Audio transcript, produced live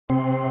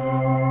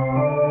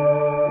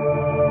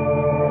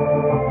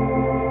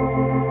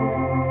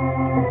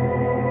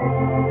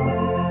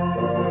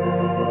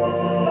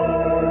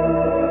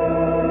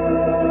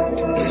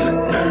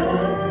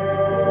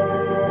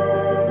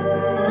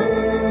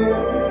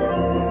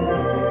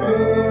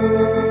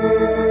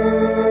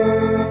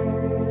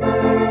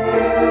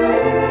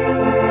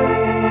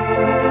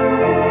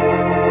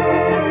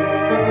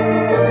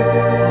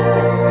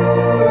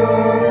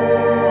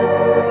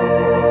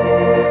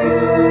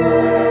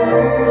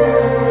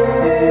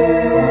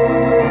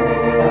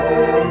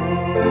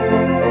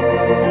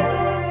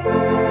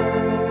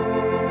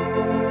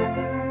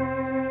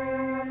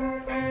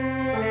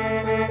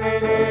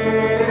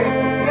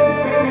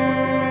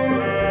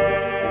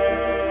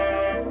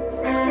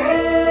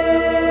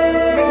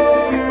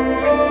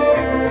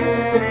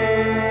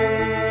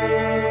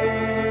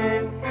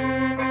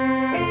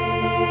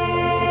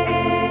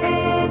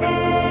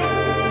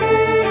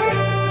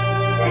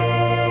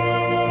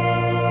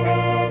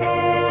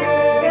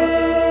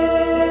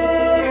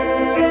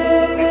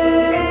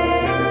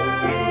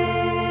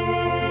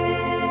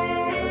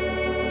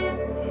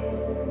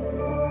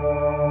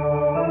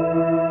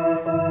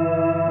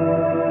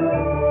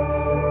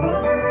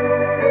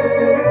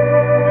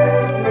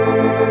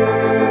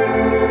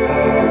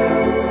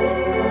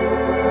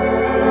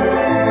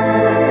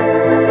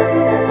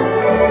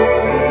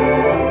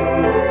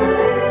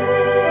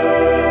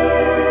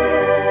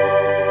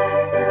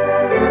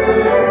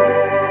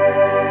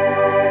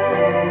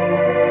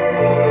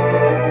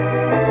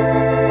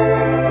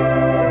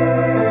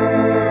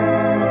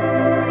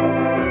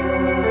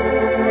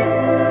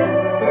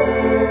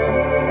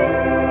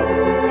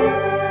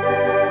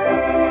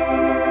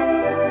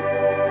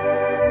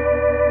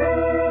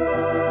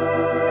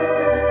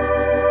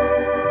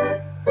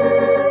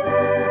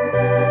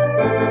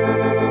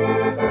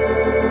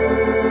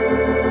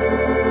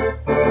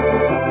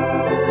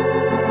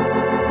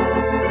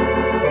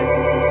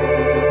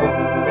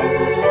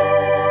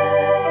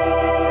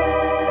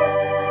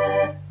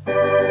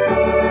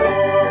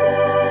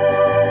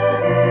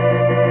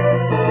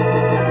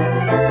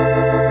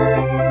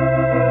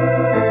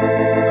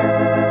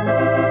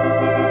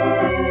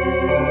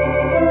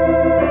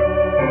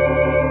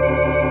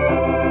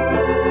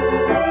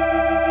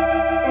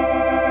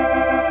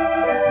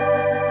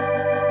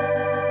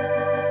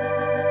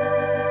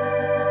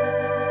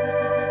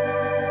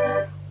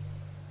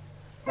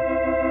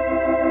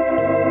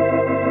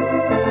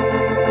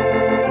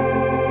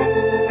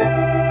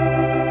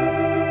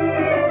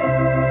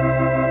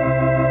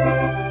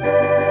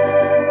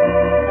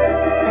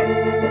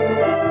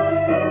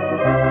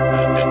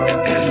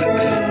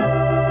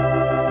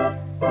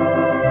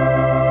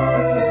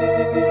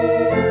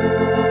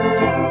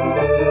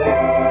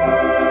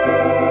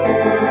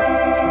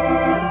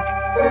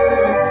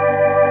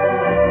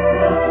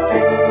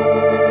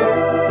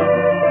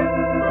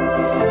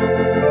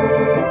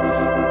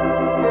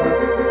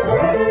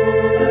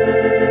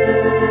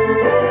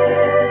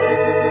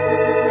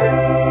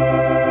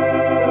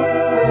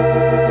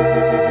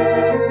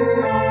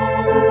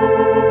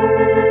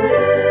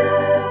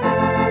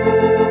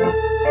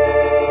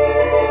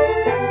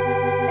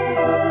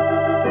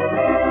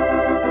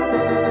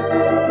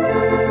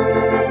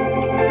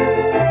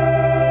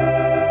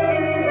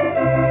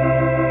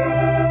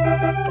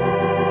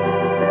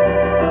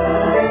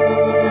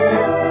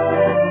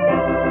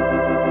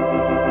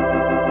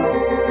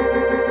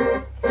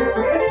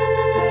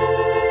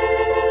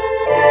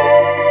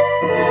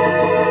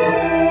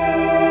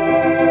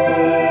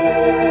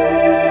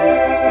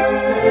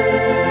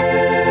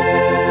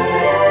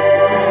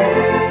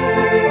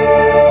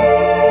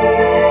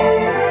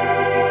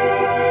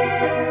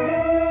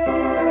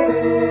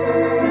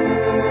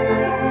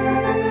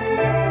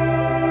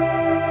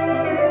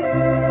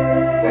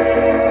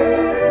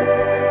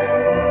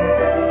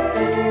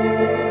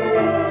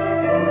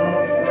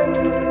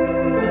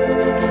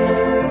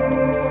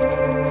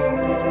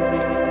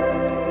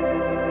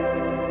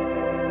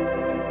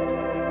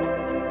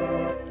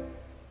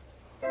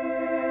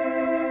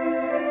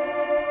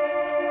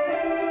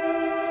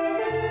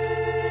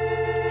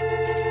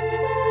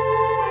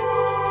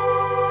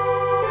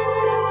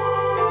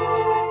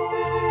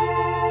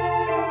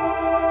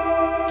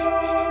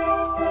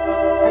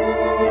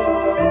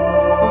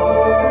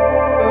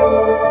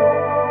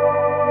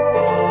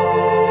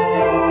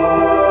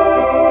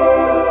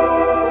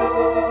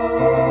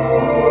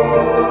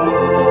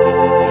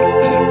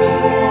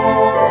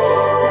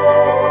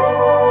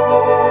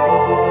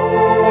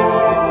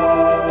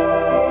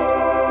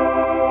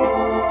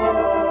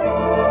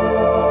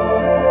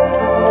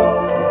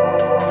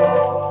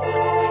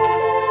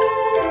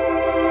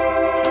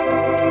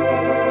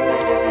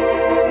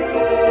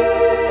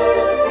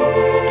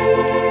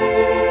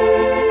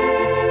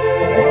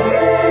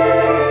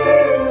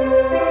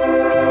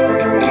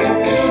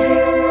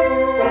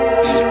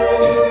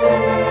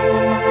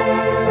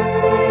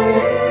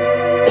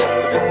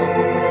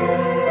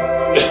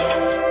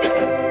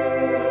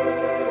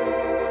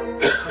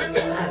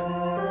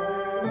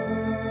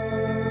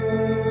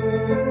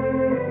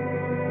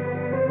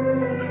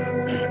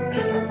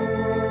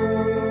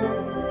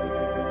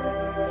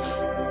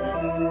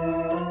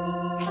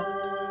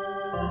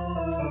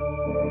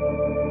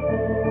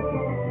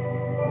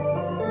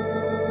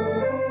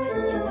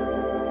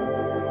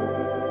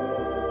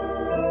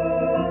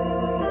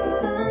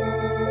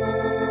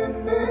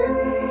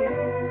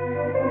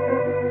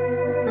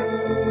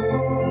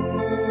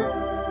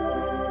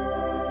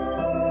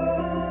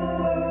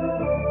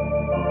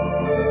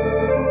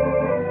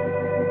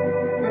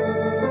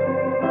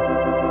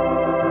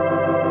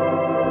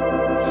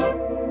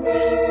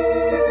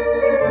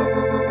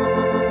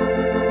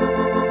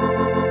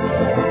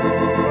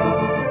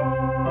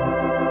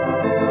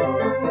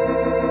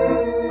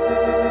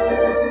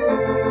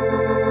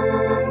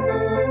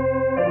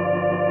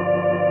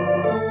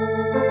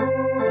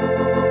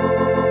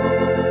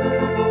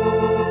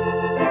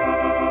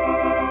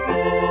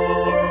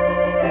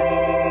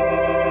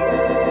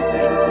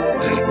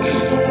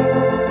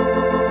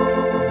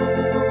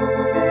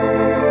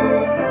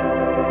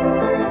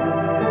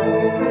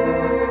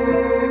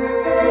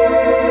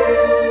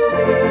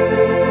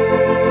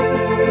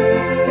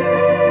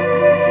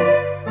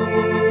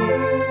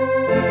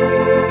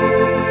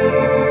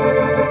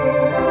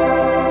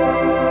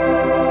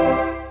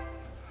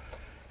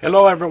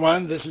Hello,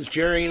 everyone. This is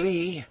Jerry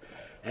Lee,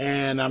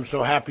 and I'm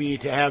so happy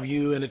to have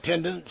you in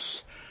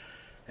attendance.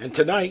 And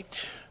tonight,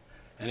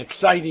 an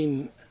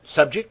exciting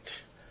subject,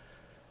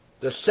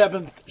 the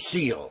seventh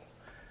seal.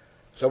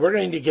 So we're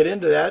going to get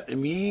into that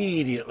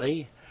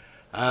immediately.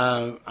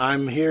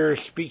 I'm here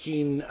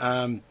speaking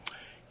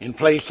in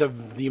place of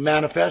the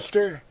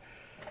manifester,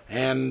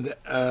 and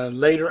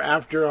later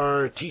after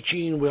our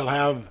teaching, we'll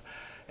have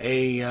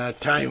a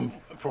time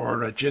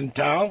for a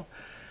Gentile.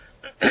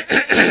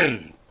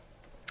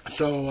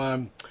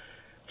 So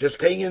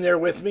just hang in there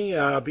with me.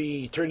 I'll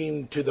be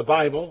turning to the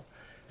Bible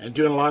and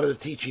doing a lot of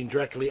the teaching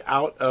directly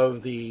out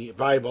of the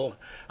Bible.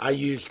 I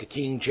use the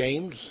King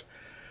James.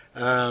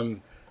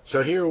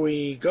 So here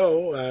we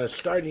go,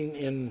 starting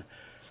in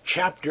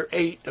chapter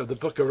 8 of the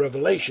book of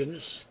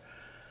Revelations.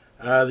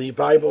 The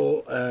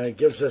Bible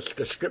gives us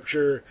the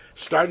scripture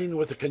starting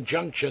with the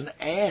conjunction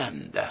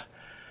and.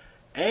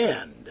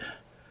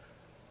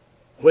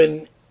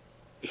 When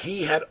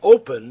he had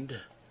opened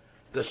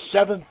the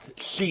seventh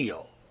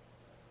seal,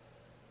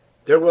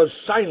 there was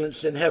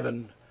silence in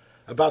heaven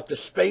about the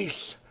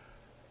space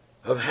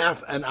of half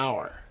an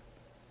hour.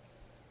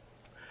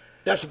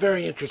 That's a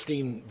very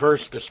interesting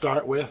verse to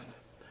start with.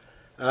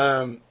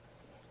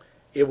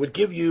 It would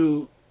give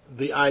you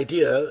the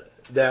idea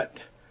that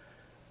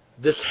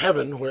this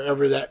heaven,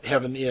 wherever that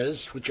heaven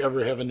is,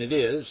 whichever heaven it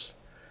is,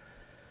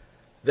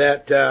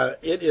 that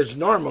it is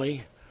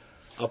normally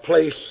a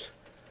place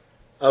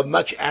of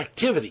much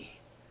activity,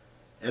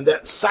 and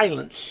that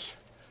silence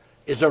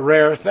is a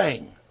rare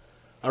thing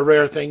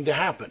to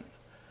happen.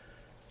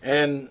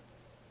 And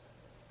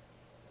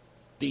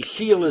the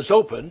seal is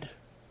opened,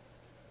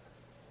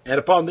 and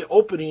upon the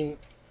opening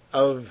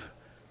of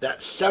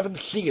that seventh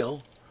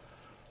seal,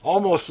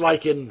 almost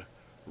like in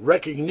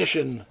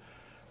recognition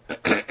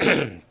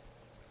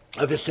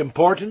of its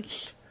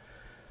importance,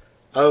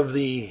 of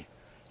the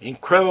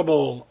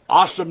incredible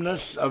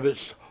awesomeness of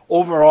its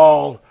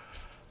overall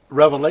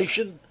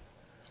revelation,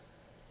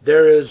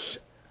 there is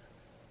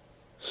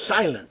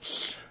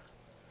silence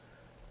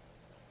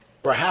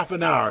for half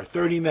an hour,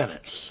 30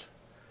 minutes.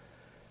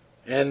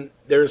 And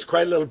there's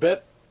quite a little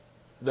bit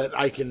that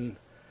I can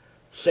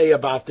say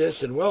about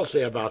this and will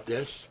say about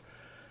this.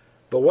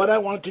 But what I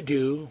want to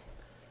do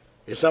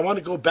is I want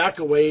to go back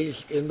a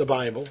ways in the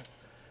Bible.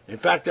 In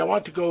fact, I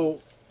want to go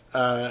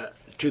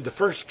to the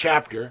first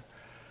chapter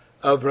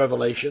of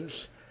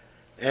Revelations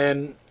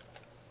and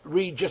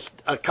read just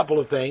a couple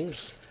of things,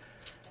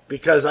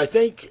 because I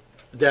think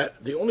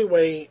that the only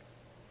way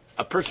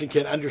a person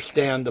can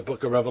understand the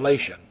book of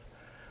Revelation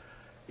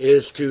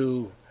is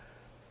to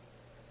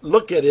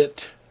look at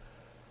it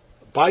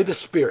by the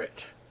Spirit,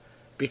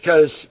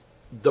 because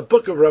the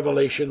book of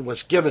Revelation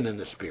was given in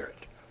the Spirit.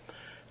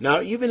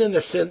 Now, even in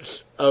the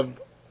sense of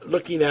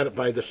looking at it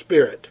by the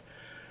Spirit,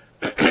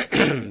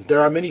 there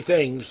are many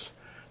things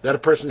that a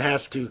person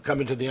has to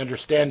come into the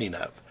understanding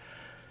of.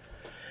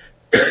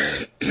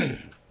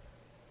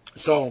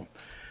 So,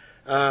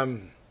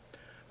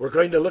 we're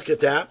going to look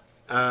at that.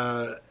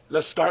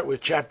 Let's start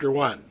with chapter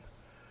 1.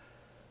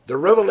 The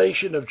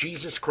revelation of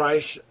Jesus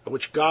Christ,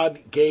 which God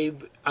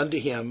gave unto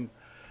him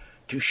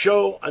to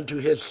show unto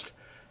his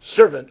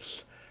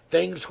servants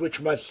things which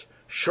must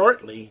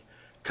shortly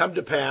come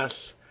to pass,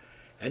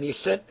 and he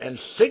sent and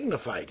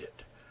signified it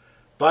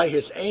by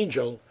his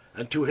angel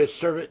unto his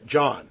servant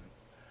John.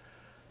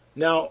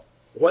 Now,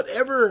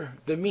 whatever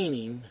the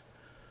meaning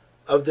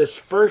of this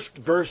first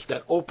verse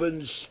that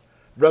opens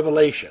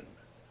Revelation,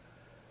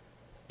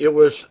 it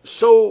was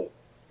so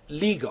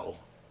legal,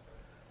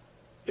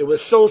 it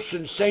was so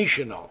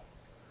sensational,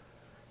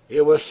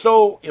 it was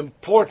so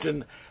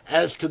important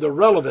as to the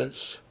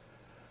relevance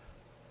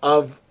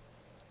of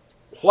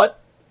what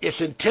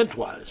its intent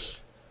was,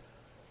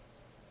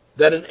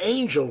 that an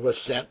angel was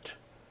sent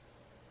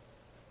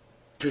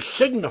to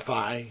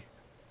signify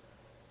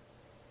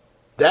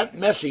that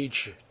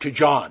message to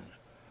John,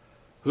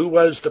 who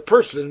was the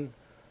person,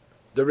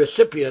 the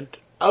recipient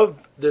of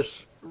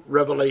this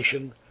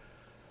revelation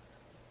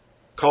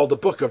called the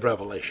book of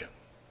Revelation.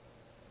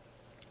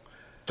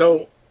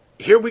 So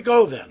here we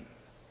go then.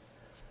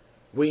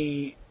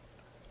 We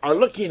are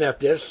looking at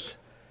this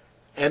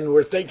and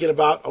we're thinking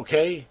about,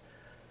 okay,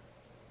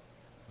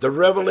 the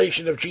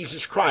revelation of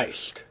Jesus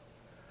Christ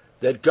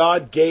that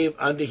God gave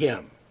unto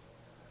him.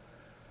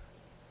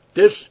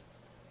 This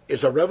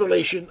is a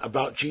revelation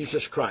about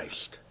Jesus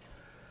Christ.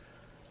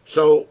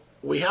 So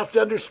we have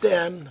to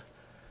understand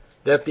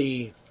that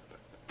the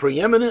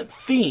preeminent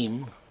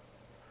theme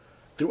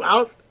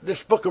throughout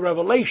this book of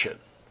Revelation,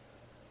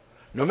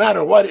 no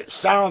matter what it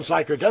sounds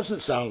like or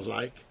doesn't sound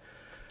like,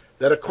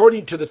 that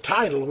according to the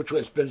title, which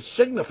has been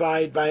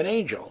signified by an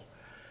angel,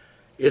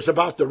 is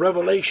about the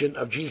revelation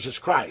of Jesus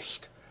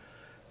Christ.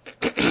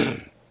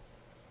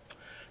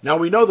 Now,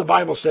 we know the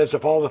Bible says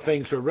if all the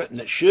things were written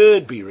that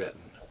should be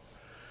written,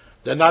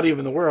 then not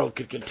even the world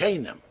could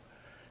contain them.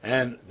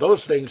 And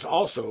those things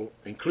also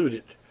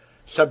included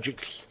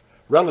subjects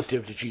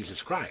relative to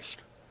Jesus Christ.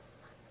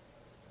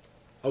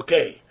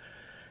 Okay,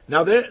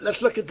 now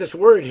let's look at this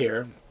word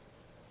here.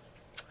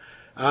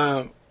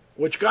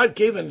 which God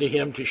gave unto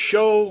him to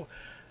show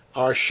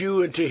or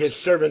shew unto his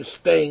servants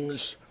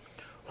things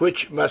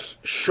which must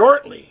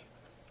shortly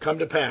come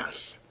to pass.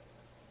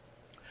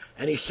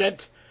 And he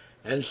sent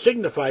and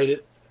signified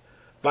it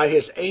by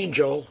his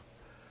angel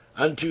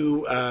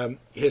unto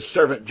his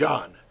servant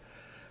John.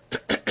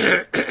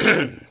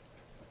 I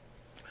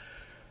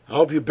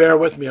hope you bear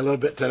with me a little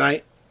bit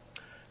tonight.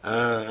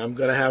 I'm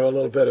going to have a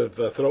little bit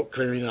of throat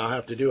clearing I'll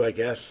have to do, I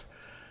guess.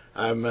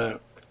 I'm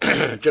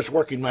just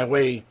working my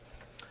way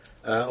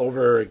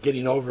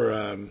getting over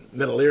a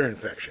middle ear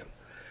infection.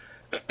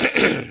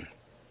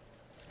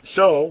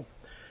 So,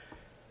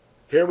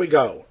 here we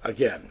go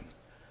again.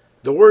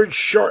 The word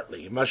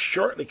shortly must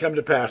shortly come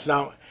to pass.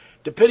 Now,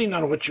 depending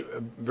on which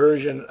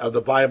version of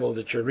the Bible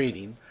that you're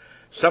reading,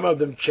 some of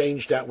them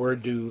change that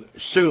word to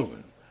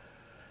soon.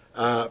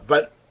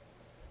 But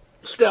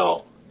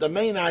still, the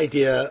main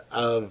idea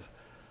of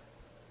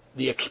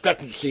the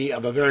expectancy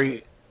of a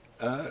very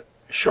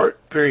short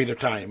period of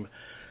time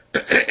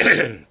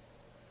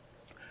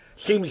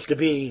seems to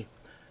be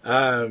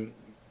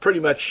pretty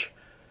much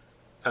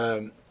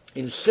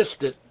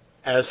insistent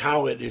as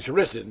how it is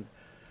written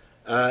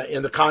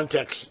in the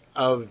context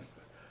of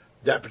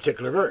that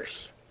particular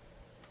verse.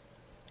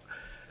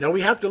 Now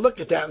we have to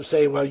look at that and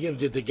say, well,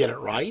 did they get it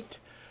right?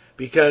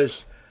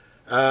 Because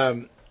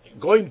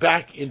going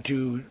back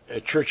into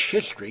church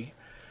history,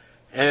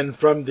 and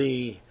from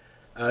the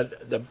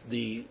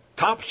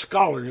top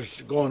scholars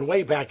going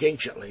way back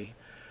anciently,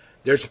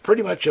 there's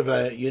pretty much of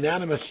a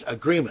unanimous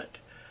agreement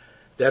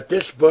that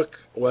this book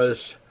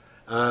was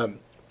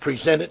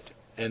presented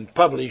and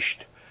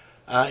published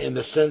in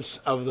the sense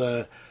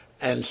of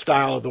and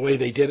style of the way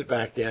they did it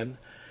back then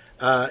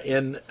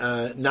in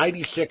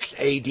 96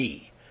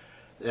 A.D.,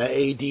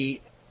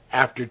 A.D.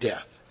 after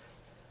death,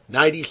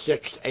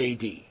 96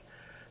 A.D.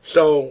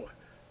 So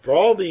for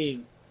all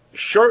the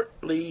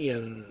shortly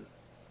and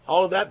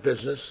all of that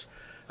business,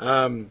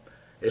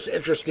 it's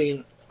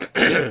interesting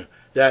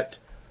that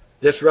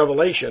this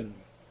revelation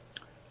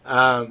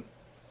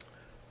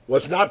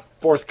was not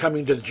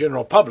forthcoming to the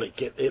general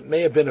public. It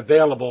may have been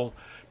available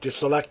to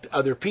select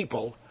other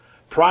people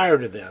prior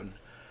to them,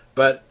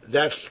 but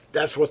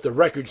that's what the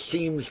record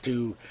seems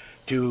to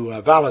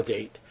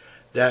validate,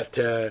 that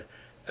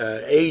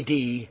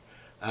A.D.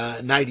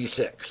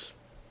 96.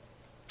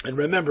 And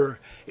remember,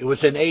 it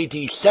was in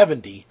A.D.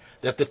 70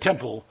 that the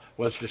temple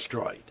was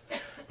destroyed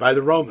by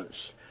the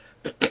Romans.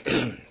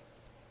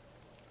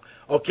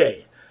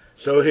 Okay,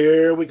 so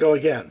here we go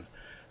again.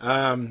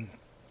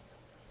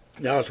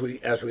 Now, as we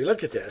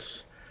look at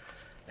this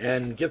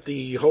and get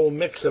the whole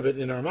mix of it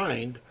in our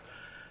mind,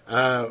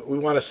 we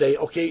want to say,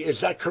 okay, is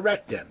that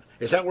correct then?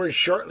 Is that word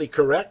shortly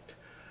correct?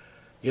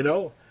 And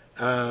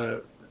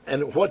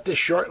what does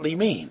shortly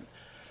mean?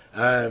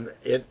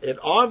 It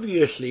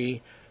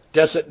obviously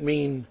doesn't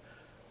mean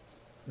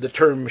the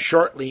term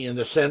shortly in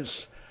the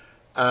sense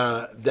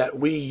that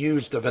we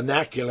use the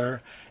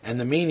vernacular and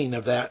the meaning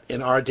of that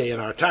in our day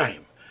and our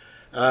time.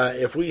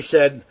 If we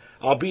said,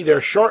 I'll be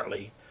there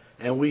shortly,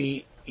 and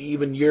we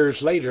even years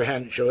later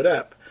hadn't showed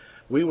up,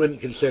 we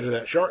wouldn't consider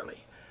that shortly.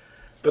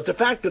 But the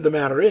fact of the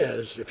matter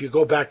is, if you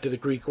go back to the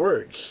Greek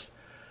words,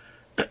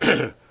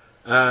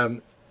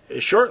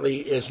 shortly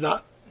is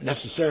not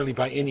necessarily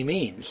by any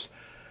means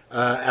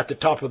at the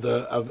top of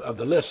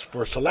the list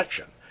for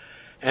selection.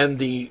 And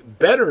the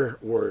better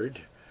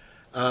word,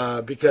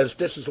 because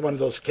this is one of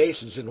those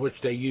cases in which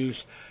they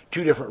use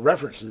two different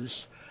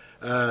references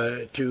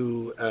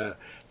to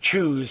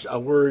choose a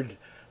word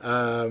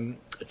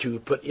to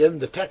put in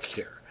the text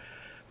here.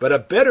 But a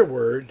better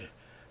word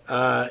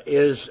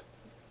is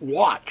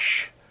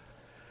watch.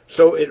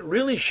 So it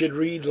really should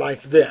read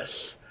like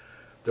this: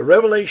 the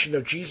revelation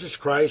of Jesus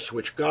Christ,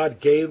 which God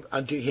gave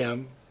unto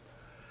him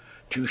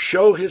to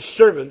show his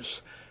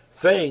servants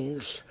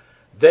things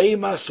they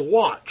must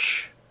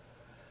watch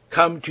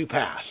come to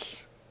pass.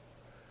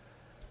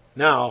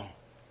 Now,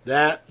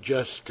 that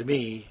just to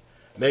me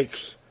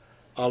makes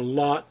a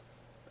lot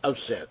of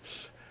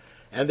sense.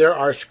 And there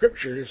are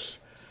scriptures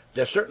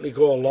that certainly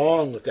go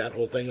along with that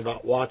whole thing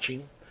about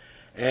watching.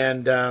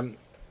 And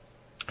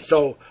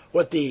so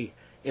what the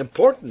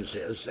importance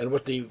is, and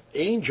what the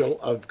angel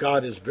of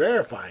God is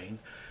verifying,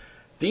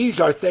 these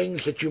are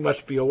things that you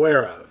must be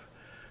aware of.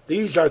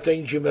 These are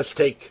things you must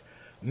take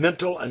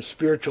mental and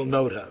spiritual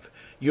note of.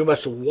 You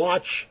must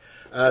watch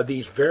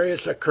these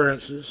various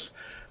occurrences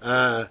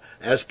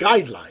as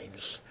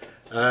guidelines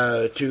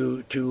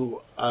to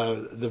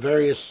the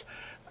various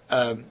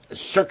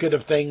circuit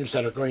of things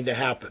that are going to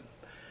happen.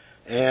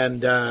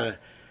 And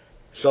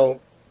so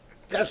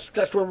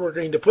that's where we're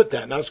going to put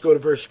that. Now let's go to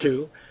verse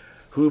 2.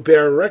 Who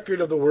bear record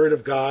of the word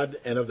of God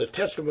and of the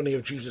testimony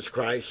of Jesus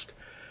Christ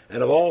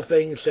and of all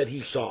things that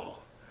he saw.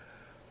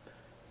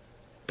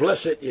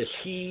 Blessed is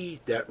he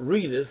that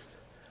readeth,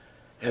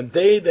 and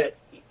they that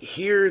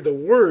hear the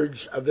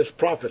words of this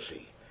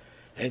prophecy,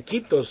 and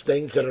keep those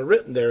things that are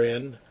written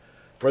therein,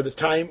 for the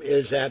time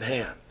is at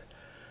hand.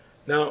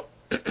 Now,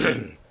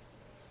 the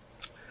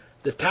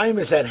time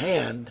is at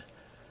hand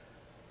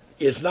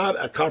is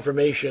not a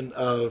confirmation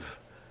of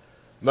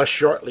must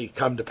shortly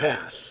come to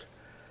pass.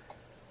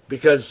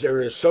 Because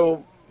there is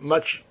so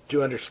much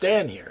to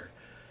understand here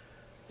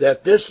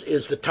that this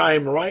is the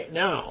time right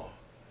now.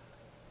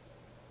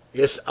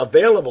 It's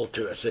available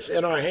to us. It's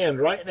in our hand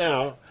right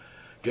now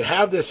to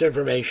have this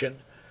information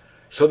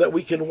so that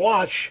we can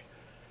watch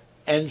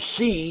and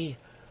see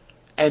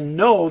and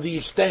know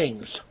these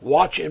things.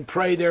 Watch and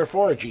pray,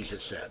 therefore,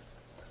 Jesus said,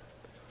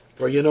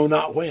 for you know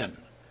not when.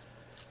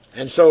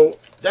 And so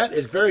that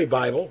is very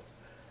Bible,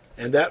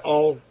 and that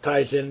all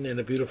ties in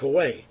a beautiful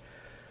way.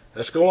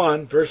 Let's go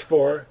on. Verse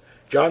 4,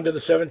 John to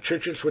the 7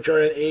 churches which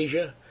are in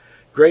Asia,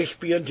 grace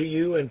be unto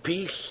you and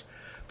peace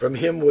from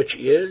him which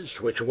is,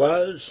 which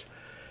was,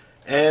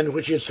 and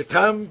which is to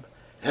come,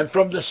 and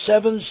from the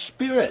 7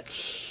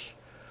 spirits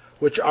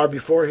which are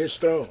before his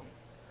throne.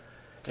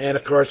 And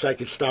of course I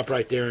could stop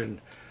right there and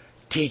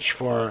teach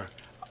for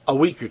a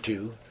week or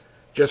two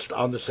just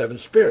on the 7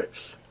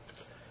 spirits.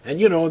 And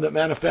you know that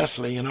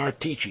manifestly in our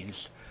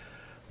teachings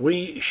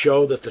we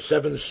show that the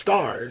 7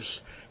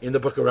 stars in the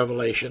book of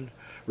Revelation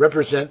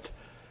represent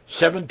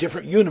 7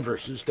 different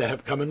universes that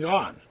have come and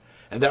gone.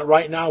 And that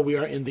right now we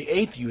are in the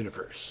 8th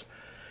universe.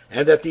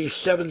 And that these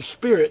 7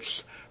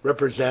 spirits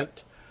represent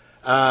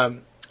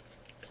 7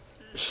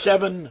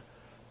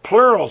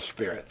 plural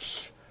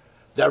spirits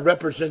that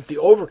represent the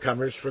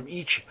overcomers from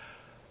each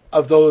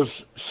of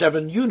those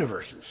 7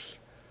 universes.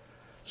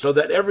 So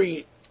that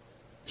every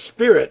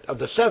spirit of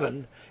the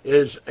 7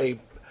 is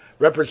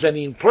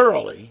representing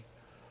plurally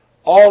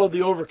all of the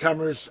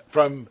overcomers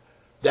from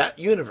that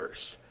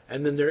universe.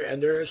 And then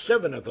there are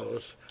 7 of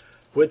those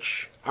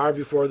which are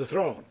before the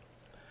throne.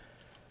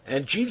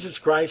 And Jesus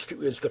Christ,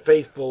 who is the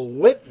faithful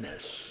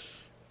witness,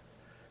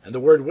 and the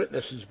word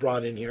witness is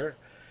brought in here,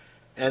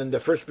 and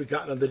the first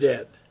begotten of the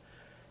dead,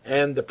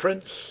 and the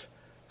prince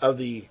of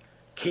the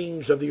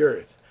kings of the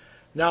earth.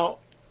 Now,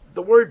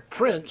 the word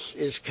prince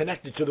is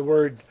connected to the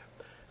word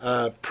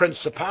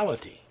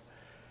principality.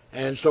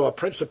 And so a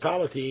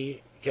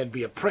principality can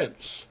be a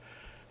prince.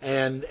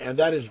 And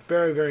that is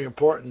very, very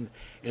important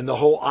in the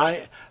whole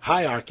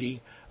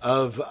hierarchy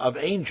of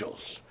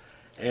angels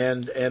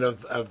and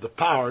of the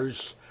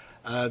powers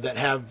that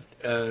have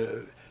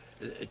to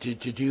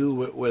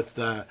do with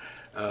the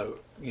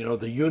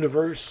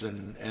universe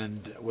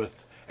and with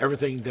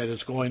everything that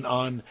is going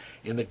on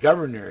in the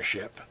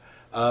governorship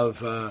of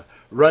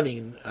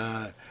running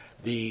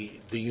the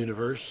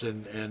universe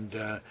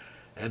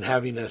and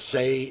having a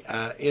say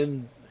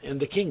in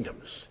the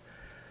kingdoms.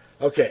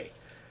 Okay,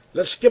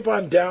 let's skip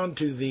on down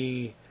to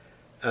the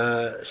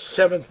the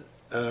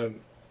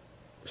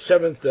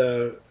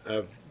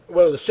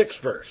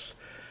 6th verse.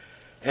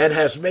 And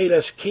has made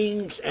us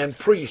kings and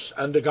priests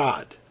unto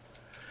God.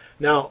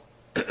 Now,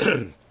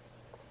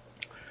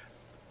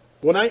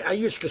 when I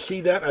used to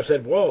see that, I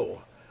said,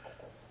 whoa,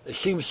 it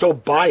seems so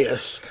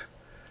biased.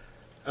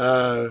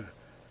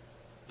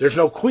 There's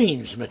no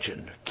queens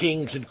mentioned,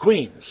 kings and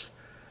queens,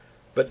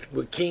 but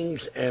with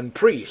kings and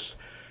priests.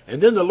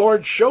 And then the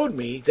Lord showed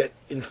me that,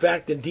 in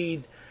fact,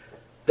 indeed,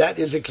 that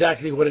is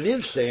exactly what it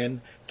is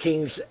saying,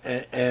 kings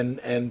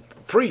and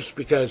priests,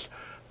 because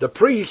the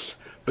priests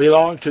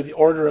belong to the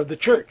order of the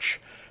church,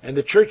 and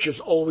the church is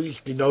always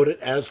denoted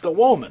as the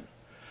woman.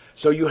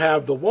 So you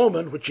have the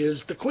woman, which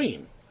is the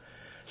queen.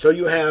 So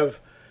you have,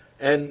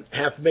 and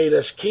hath made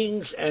us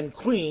kings and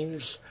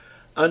queens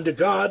unto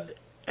God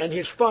and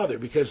his Father,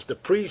 because the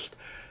priest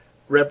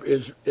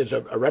is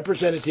a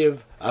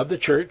representative of the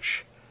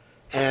church,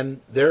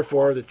 and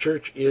therefore the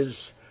church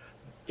is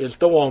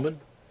the woman,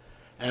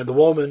 and the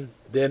woman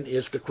then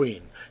is the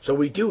queen. So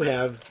we do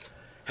have,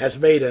 has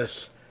made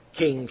us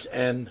kings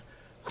and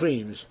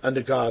queens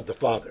unto God the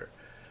Father.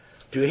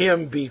 To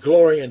him be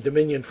glory and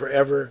dominion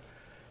forever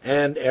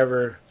and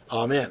ever.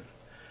 Amen.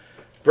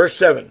 Verse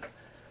 7.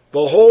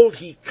 Behold,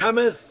 he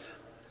cometh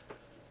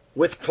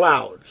with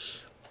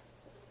clouds,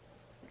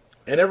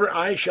 and every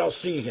eye shall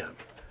see him.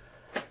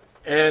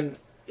 And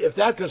if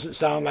that doesn't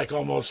sound like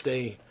almost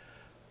a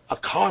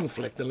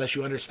conflict, unless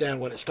you understand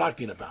what it's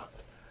talking about.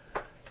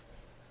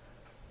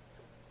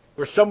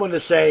 For someone to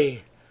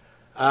say,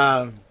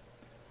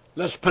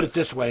 let's put it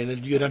this way, and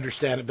then you'd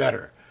understand it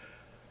better.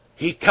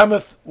 He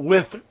cometh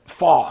with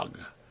fog,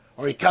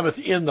 or he cometh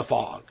in the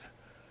fog,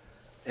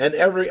 and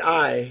every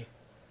eye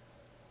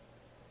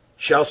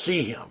shall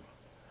see him.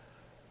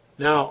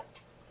 Now,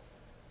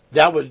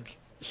 that would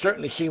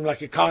certainly seem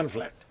like a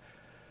conflict.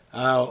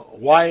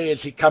 Why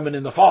is he coming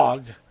in the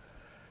fog?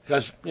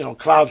 Because,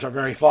 clouds are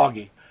very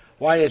foggy.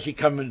 Why is he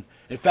coming?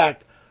 In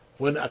fact,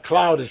 when a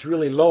cloud is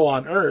really low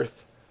on earth,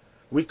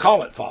 we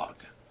call it fog.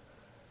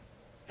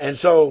 And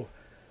so,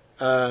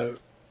 that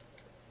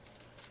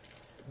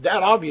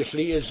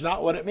obviously is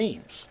not what it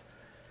means.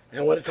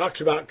 And when it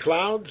talks about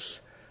clouds,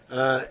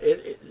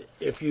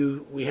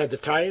 we had the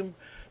time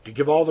to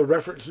give all the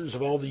references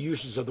of all the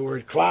uses of the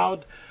word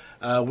cloud,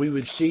 we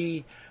would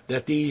see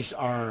that these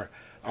are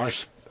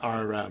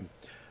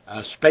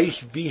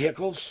space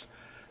vehicles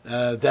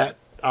that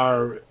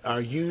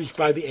are used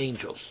by the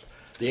angels.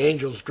 The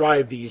angels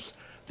drive these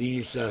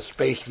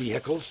space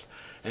vehicles,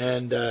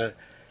 and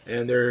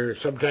they're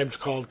sometimes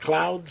called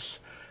clouds,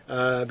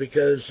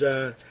 because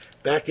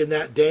back in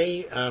that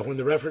day, when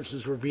the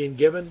references were being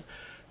given,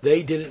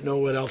 they didn't know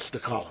what else to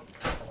call them.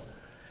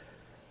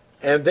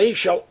 And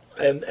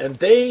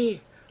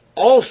they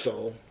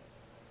also,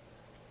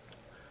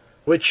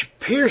 which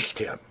pierced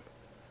him,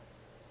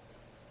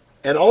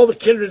 and all the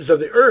kindreds of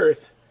the earth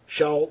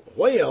shall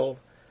wail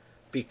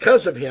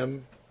because of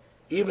him,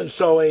 even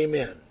so,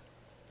 amen.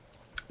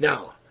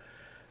 Now,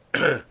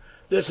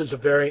 this is a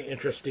very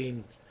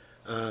interesting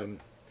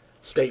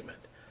statement.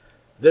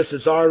 This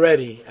is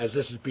already, as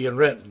this is being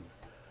written,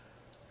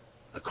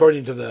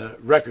 according to the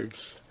records,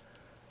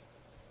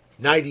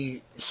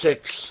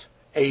 96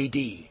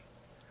 A.D.,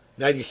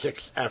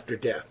 96 after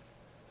death.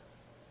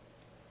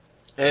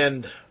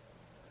 And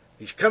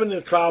he's coming in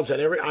the clouds,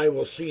 and every eye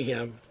will see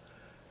him,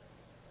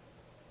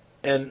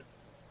 and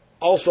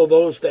also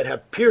those that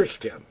have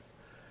pierced him.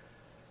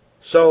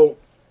 So,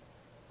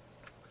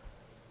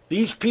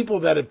 these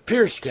people that had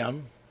pierced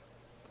him,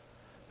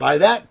 by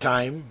that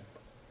time,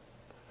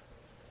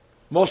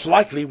 most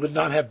likely would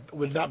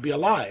not be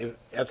alive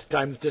at the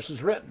time that this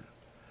is written.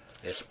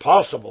 It's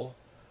possible,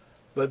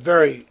 but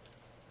very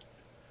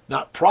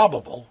not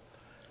probable,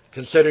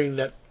 considering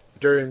that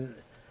during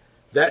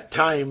that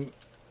time,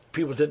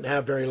 people didn't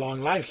have very long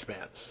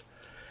lifespans.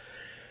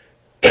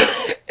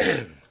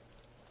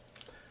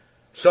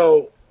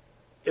 So,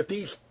 if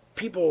these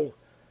people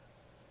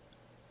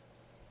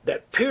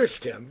that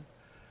pierced him,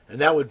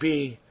 and that would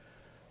be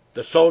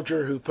the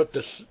soldier who put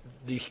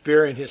the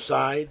spear in his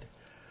side,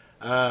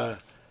 the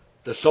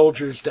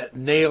soldiers that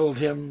nailed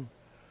him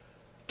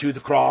to the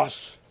cross,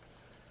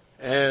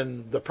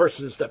 and the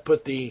persons that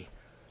put the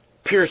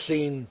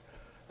piercing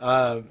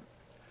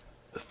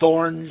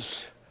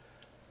thorns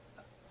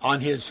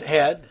on his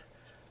head,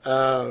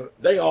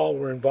 they all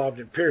were involved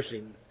in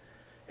piercing.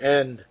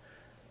 And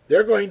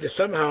they're going to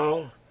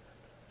somehow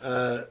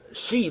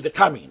see the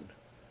coming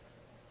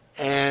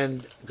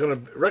and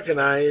going to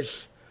recognize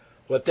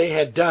what they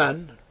had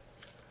done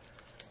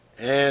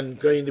and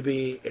going to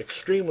be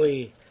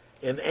extremely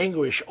in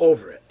anguish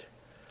over it.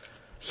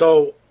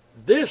 So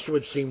this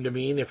would seem to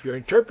mean, if you're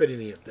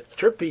interpreting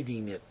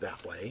it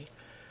that way,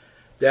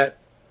 that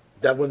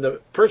when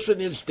the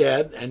person is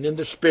dead and in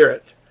the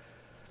spirit,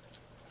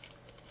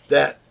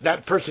 that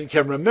person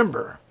can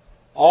remember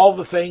all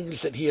the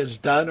things that he has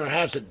done or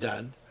hasn't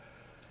done,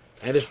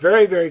 and it's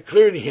very, very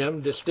clear to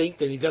him,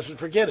 distinct, and he doesn't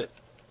forget it.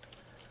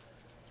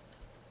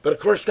 But of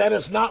course, that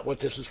is not what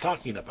this is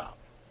talking about,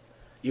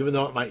 even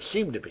though it might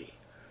seem to be.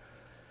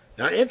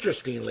 Now,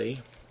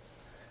 interestingly,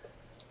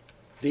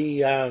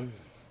 the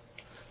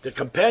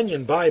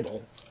Companion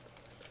Bible,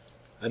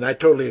 and I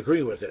totally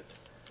agree with it,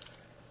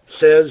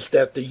 says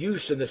that the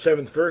use in the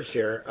 7th verse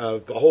here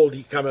of, behold,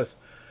 he cometh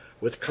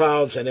with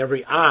clouds, and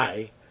every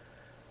eye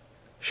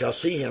shall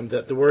see him,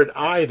 that the word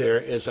eye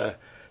there is a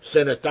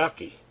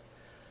senataki.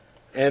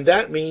 And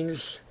that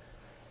means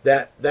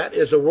that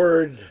is a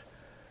word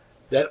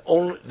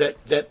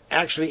that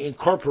actually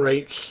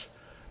incorporates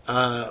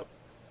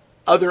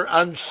other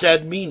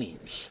unsaid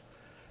meanings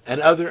and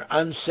other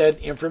unsaid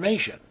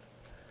information.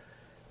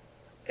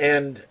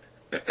 And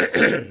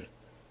that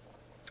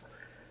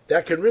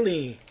can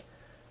really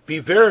be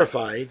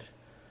verified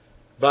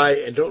by,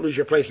 and don't lose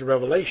your place in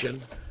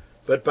Revelation,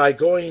 but by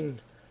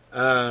going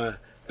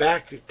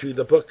back to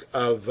the book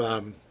of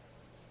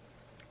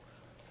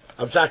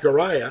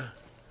Zechariah,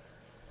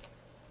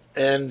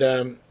 and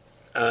in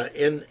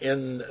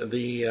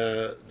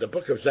the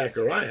book of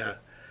Zechariah,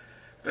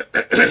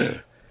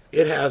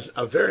 it has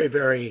a very,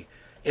 very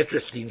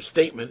interesting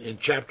statement in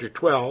chapter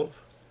 12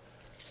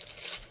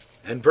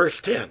 and verse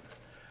 10.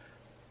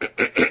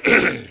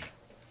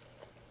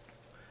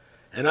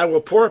 And I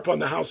will pour upon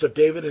the house of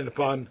David and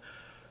upon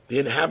the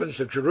inhabitants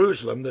of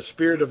Jerusalem the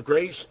spirit of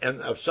grace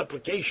and of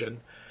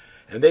supplication,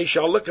 and they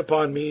shall look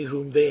upon me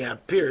whom they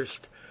have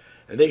pierced,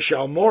 and they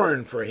shall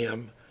mourn for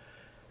him,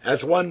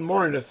 as one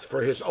mourneth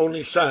for his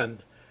only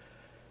son,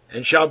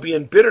 and shall be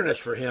in bitterness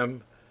for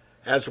him,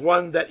 as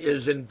one that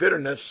is in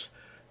bitterness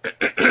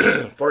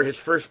for his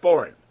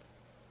firstborn.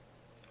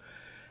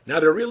 Now,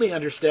 to really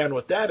understand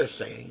what that is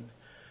saying,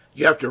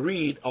 you have to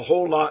read a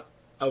whole lot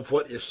of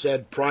what is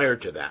said prior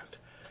to that.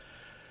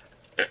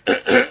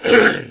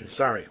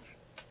 Sorry.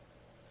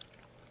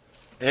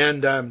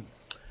 And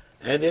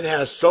it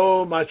has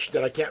so much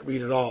that I can't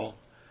read it all.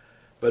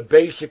 But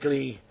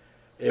basically,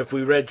 if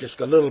we read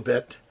just a little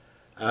bit,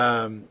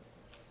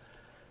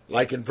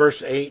 like in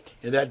verse 8,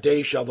 in that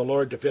day shall the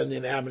Lord defend the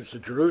inhabitants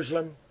of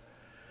Jerusalem,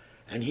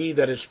 and he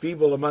that is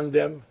feeble among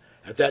them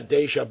at that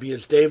day shall be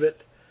as David,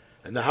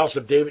 and the house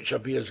of David shall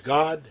be as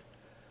God,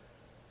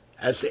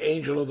 as the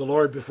angel of the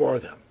Lord before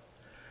them.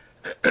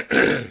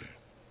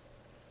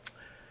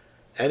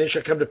 And it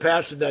shall come to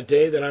pass in that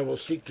day that I will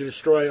seek to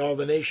destroy all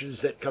the nations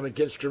that come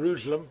against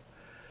Jerusalem,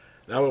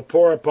 and I will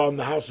pour upon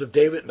the house of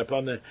David and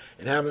upon the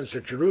inhabitants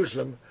of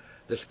Jerusalem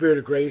the spirit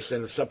of grace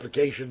and of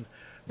supplication.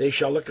 They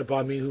shall look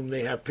upon me whom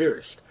they have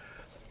pierced.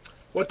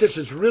 What this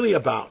is really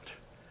about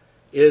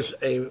is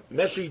a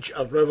message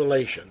of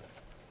revelation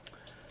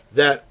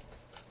that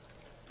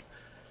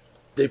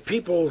the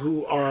people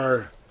who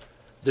are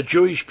the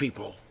Jewish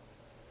people,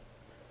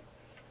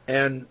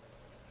 and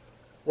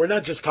we're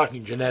not just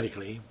talking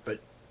genetically, but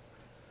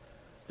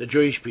the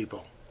Jewish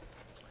people,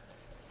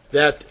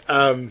 that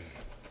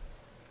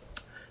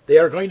they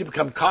are going to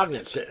become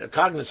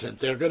cognizant,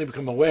 they're going to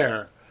become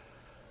aware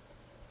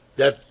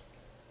that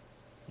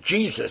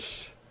Jesus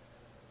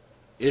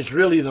is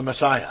really the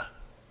Messiah.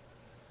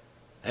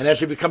 And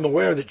as they become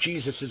aware that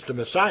Jesus is the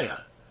Messiah,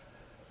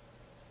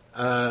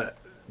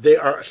 they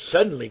are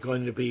suddenly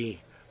going to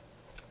be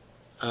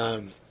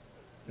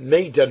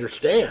made to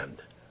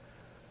understand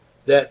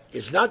that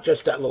it's not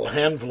just that little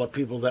handful of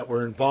people that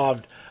were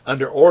involved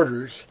under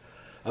orders,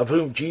 of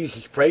whom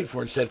Jesus prayed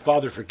for and said,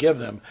 Father, forgive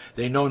them,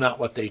 they know not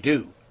what they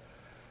do.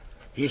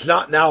 He's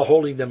not now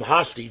holding them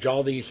hostage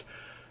all these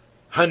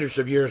hundreds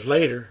of years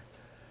later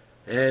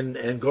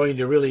and going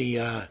to really,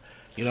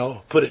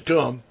 put it to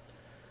them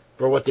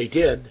for what they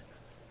did.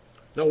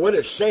 No, what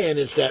it's saying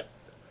is that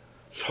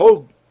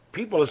whole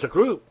people as a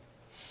group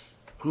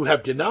who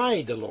have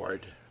denied the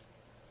Lord,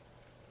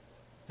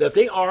 that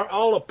they are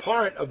all a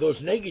part of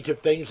those negative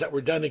things that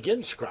were done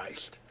against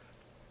Christ.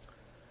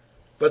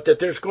 But that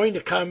there's going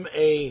to come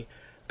a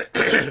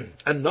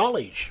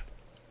knowledge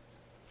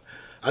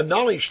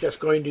that's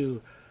going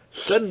to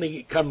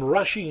suddenly come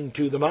rushing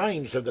to the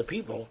minds of the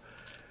people,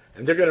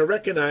 and they're going to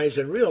recognize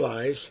and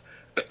realize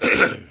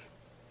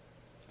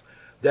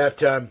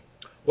that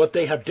what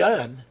they have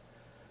done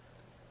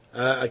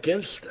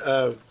against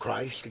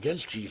Christ,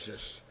 against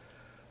Jesus,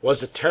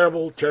 was a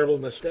terrible, terrible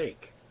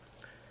mistake.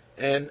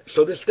 And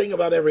so this thing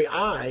about every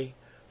eye,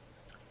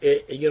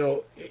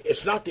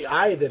 it's not the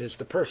eye that is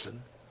the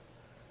person.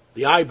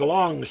 The eye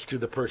belongs to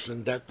the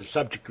person that the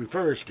subject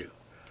refers to.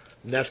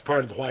 And that's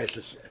part of why it's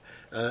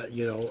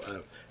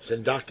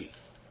synecdoche.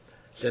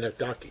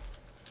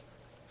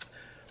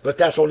 But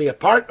that's only a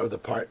part of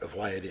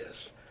why it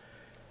is.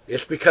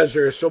 It's because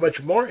there is so much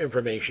more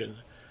information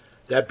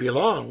that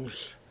belongs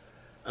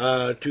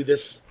to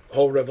this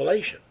whole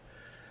revelation.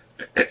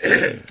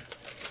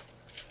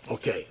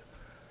 Okay.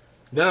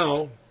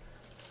 Now,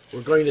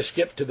 we're going to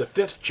skip to the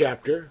 5th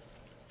chapter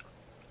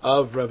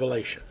of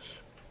Revelations.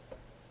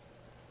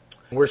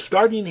 We're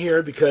starting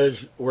here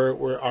because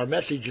our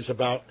message is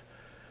about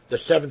the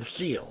 7th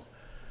seal.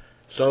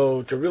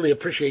 So to really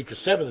appreciate the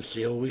 7th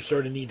seal, we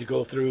sort of need to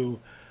go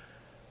through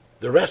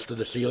the rest of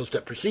the seals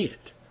that precede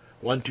it.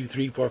 1, 2,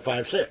 3, 4,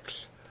 5,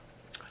 6.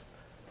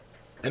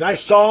 And I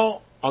saw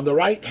on the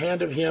right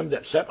hand of him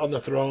that sat on the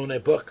throne a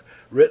book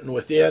written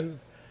within,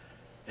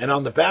 and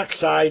on the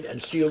backside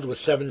and sealed with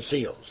 7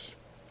 seals.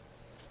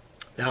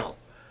 Now,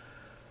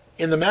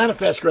 in the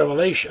Manifest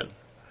Revelation,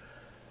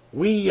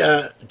 we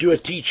do a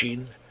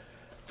teaching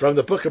from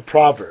the book of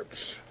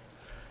Proverbs.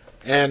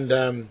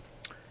 And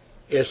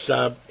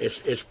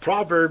it's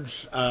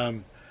Proverbs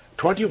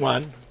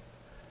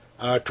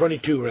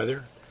 22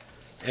 rather.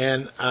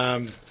 And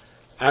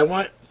I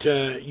want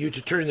you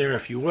to turn there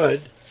if you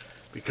would,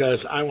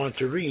 because I want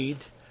to read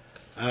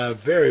a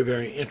very,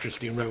 very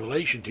interesting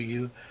revelation to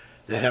you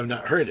that have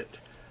not heard it.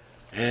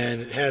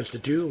 And it has to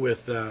do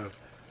with a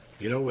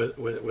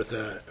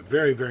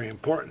very, very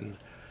important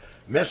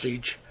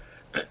message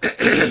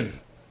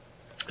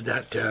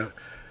that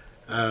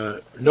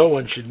no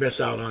one should miss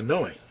out on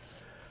knowing.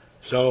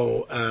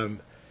 So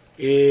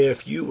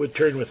if you would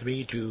turn with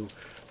me to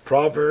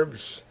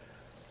Proverbs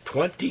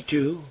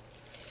 22,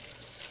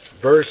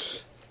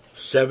 verse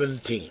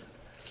 17.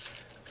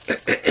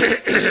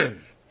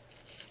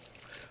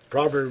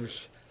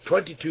 Proverbs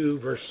 22,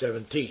 verse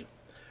 17.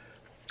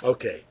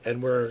 Okay,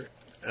 and we're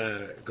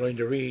going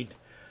to read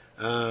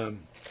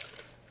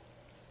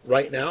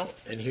right now,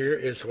 and here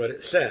is what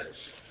it says.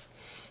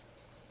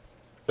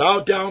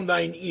 Bow down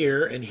thine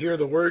ear, and hear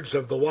the words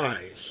of the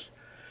wise,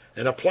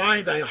 and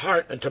apply thy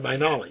heart unto my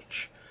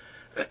knowledge.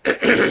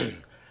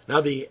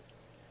 Now the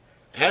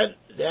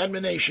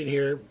admonition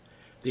here,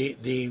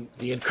 the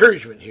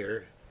encouragement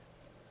here,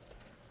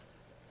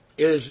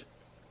 is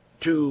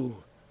to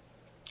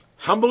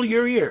humble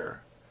your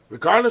ear,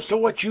 regardless of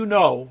what you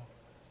know,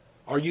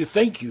 or you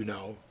think you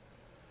know.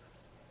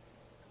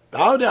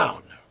 Bow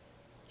down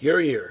your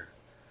ear,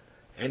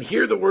 and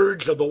hear the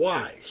words of the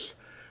wise.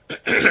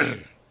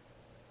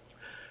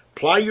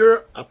 Apply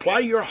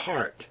your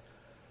heart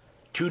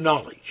to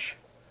knowledge.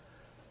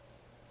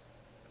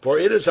 For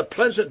it is a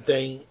pleasant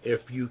thing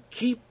if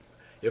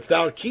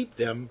thou keep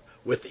them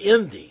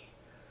within thee.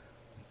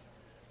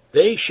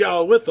 They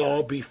shall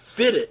withal be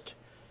fitted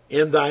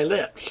in thy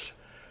lips.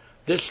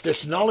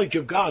 This knowledge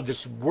of God,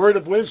 this word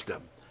of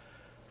wisdom,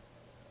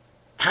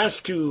 has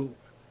to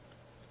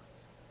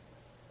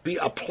be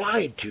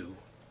applied to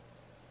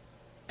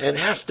and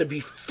has to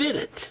be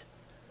fitted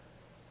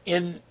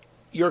in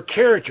your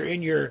character,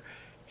 in your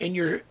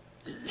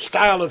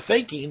style of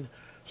thinking,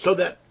 so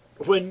that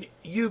when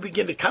you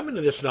begin to come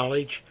into this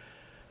knowledge,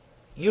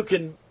 you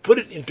can put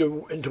it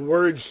into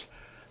words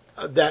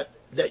that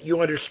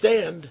you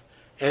understand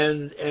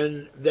and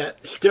that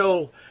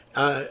still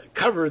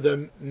cover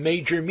the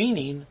major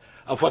meaning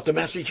of what the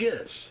message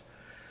is.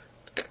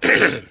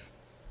 And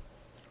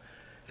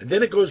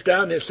then it goes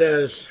down and it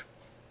says,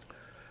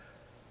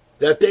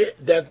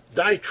 that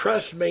thy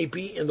trust may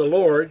be in the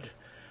Lord,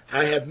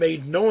 I have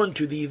made known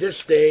to thee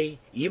this day,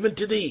 even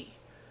to thee.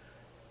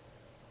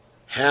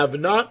 Have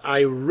not I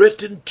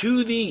written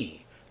to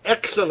thee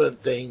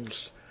excellent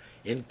things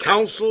in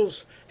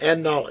counsels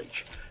and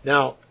knowledge?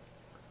 Now,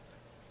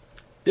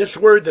 this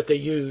word that they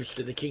used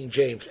in the King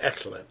James,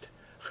 excellent,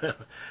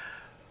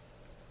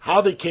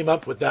 how they came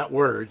up with that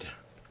word,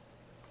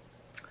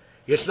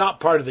 it's not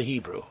part of the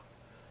Hebrew.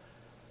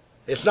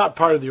 It's not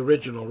part of the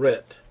original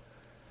writ.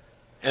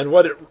 And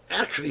what it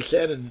actually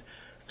said, and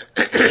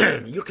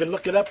you can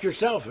look it up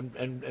yourself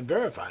and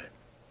verify it.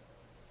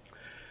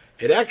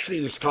 It actually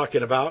was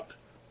talking about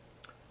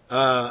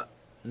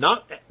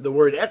not the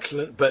word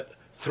excellent, but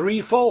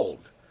threefold.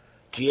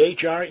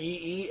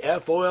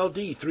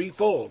 T-H-R-E-E-F-O-L-D,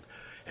 threefold.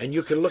 And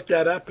you can look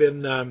that up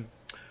in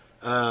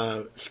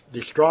the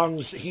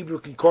Strong's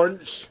Hebrew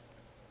Concordance,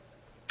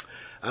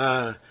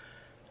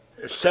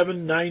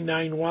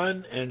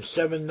 7991 and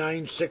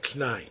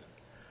 7969.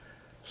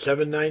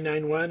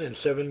 7991 and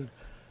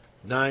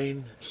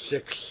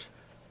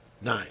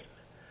 7969.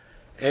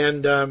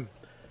 And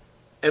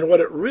what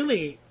it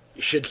really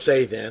should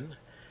say then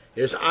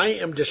is, I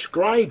am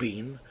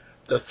describing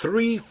the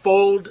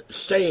threefold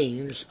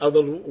sayings of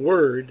the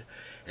Word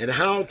and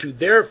how to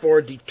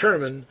therefore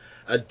determine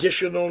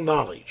additional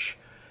knowledge.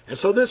 And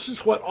so this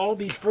is what all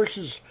these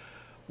verses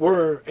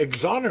were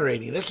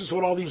exonerating. This is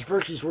what all these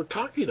verses were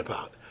talking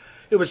about.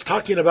 It was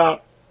talking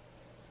about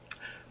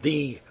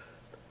the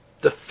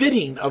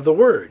fitting of the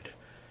Word.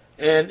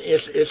 And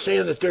it's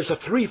saying that there's a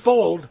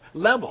threefold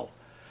level.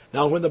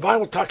 Now, when the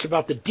Bible talks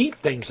about the deep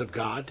things of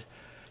God,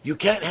 you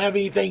can't have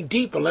anything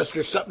deep unless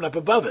there's something up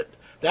above it.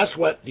 That's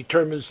what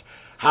determines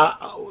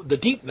how the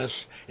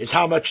deepness is,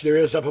 how much there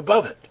is up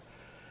above it.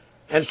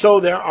 And so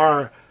there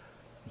are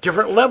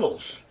different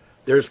levels.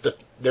 There's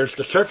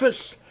the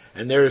surface,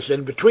 and there's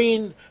in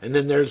between, and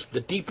then there's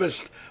the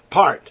deepest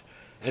part.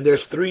 And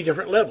there's three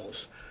different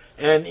levels.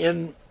 And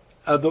in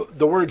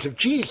the words of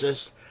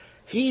Jesus,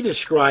 he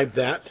described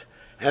that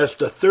as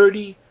the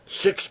 30,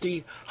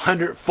 60,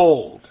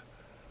 100-fold.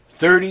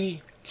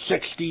 30,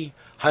 60,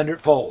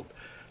 100-fold.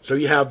 So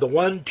you have the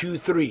 1, 2,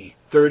 3,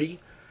 30,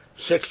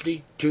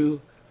 60,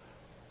 2,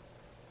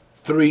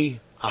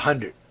 3,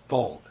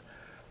 100-fold.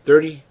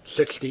 30,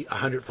 60,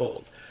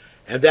 100-fold.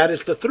 And that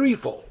is the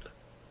threefold.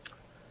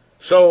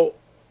 So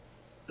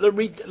let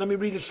me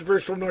read this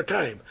verse one more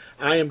time.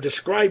 I am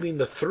describing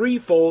the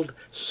threefold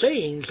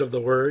sayings of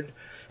the Word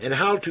and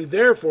how to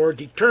therefore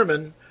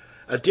determine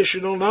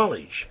additional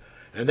knowledge.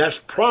 And that's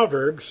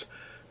Proverbs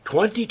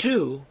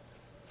 22,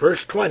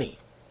 verse 20.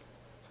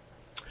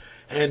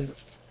 And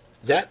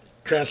that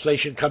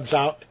translation comes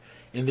out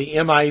in the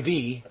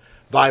MIV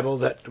Bible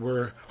that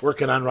we're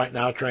working on right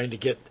now, trying to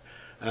get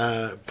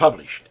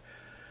published.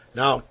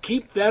 Now,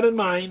 keep that in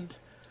mind,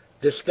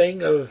 this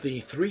thing of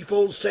the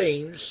threefold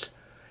sayings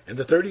and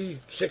the 30,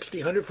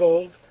 60,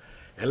 100-fold.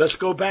 And let's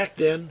go back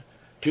then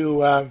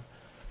to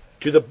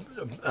the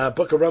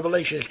book of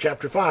Revelation,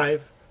 chapter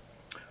 5.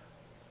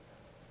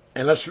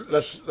 And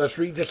let's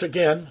read this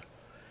again.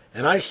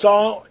 And I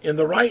saw in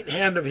the right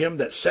hand of him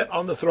that sat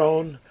on the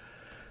throne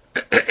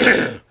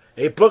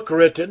a book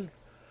written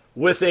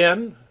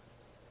within,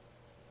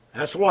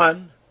 that's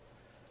one,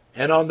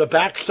 and on the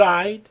back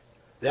side,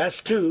 that's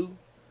two,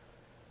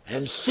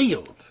 and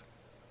sealed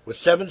with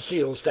 7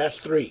 seals, that's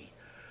 3.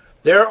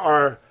 There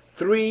are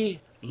 3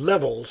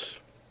 levels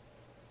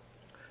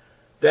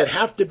that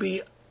have to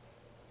be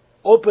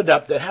opened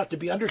up, that have to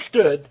be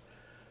understood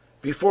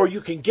before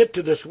you can get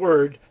to this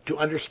word to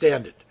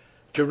understand it,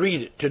 to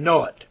read it, to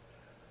know it.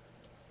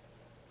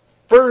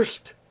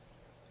 First,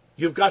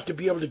 you've got to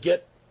be able to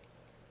get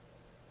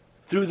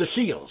through the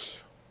seals.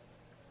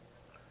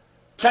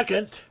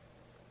 Second,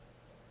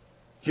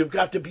 you've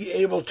got to be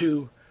able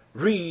to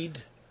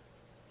read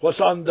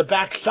what's on the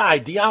back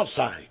side, the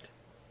outside.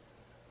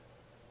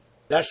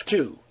 That's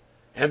 2.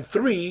 And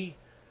 3,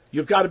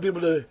 you've got to be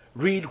able to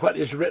read what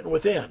is written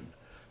within.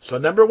 So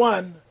number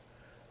 1,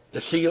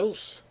 the seals.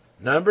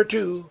 Number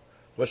 2,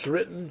 what's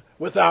written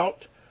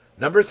without.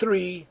 Number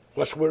 3,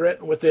 what's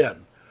written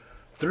within.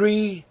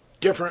 3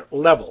 different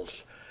levels.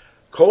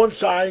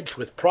 Coincides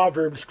with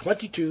Proverbs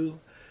 22,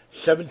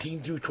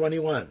 17 through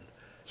 21,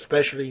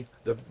 especially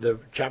the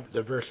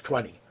chapter, verse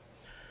 20.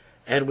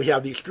 And we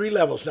have these 3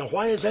 levels. Now,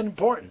 why is that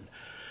important?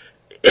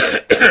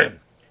 It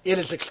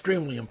is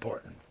extremely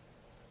important.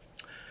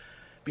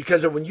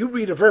 Because when you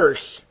read a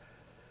verse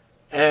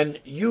and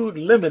you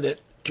limit it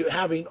to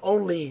having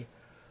only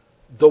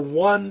the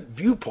one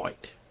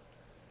viewpoint,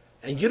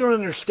 and you don't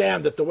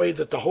understand that the way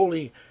that the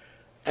Holy,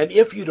 and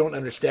if you don't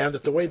understand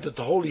that the way that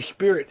the Holy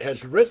Spirit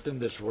has written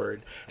this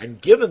word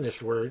and given this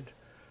word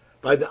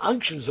by the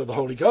unctions of the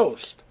Holy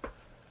Ghost,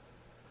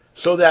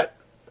 so that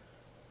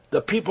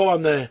the people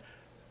on the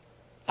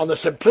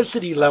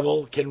simplicity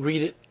level can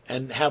read it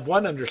and have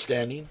one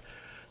understanding,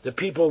 the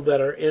people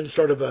that are in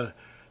sort of a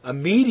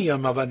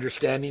medium of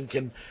understanding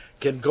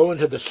can go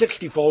into the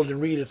 60-fold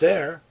and read it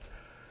there.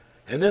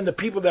 And then the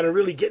people that are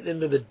really getting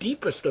into the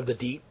deepest of the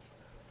deep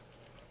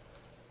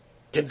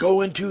can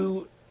go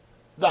into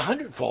the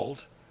hundredfold.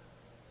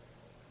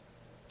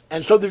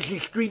 And so there's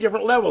these three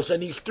different levels,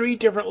 and these three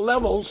different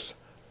levels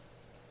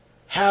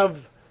have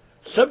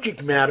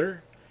subject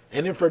matter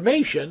and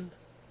information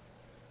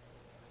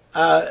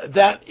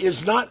that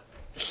is not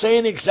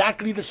saying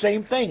exactly the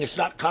same thing. It's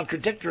not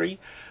contradictory,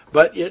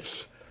 but it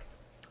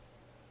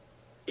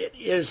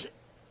is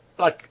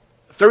like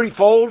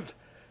 30-fold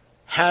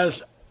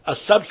has a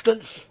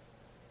substance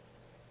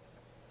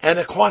and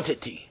a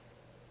quantity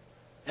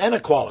and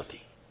a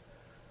quality.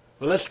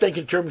 Well, let's think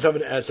in terms of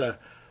it as a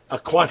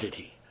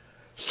quantity.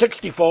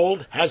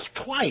 60-fold has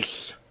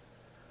twice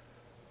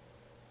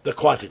the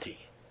quantity.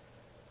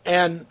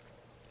 And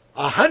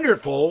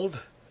 100-fold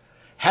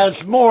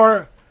has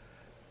more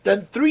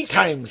than 3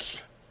 times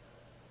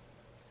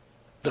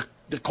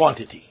the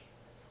quantity.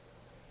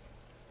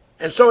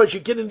 And so as you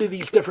get into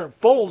these different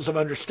folds of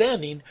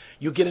understanding,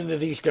 you get into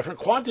these different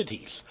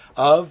quantities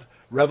of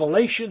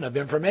revelation, of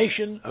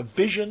information, of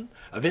vision,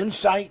 of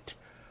insight,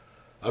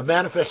 of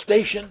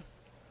manifestation.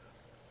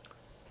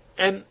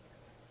 And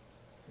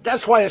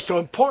that's why it's so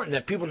important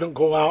that people don't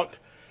go out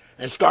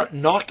and start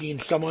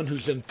knocking someone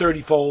who's in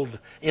 30-fold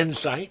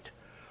insight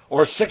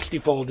or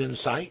 60-fold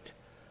insight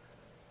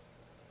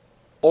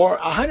or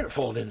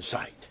 100-fold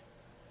insight.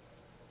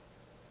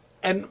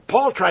 And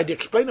Paul tried to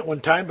explain it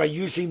one time by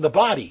using the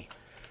body.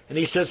 And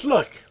he says,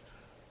 look,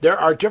 there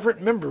are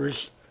different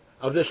members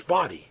of this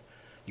body.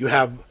 You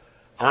have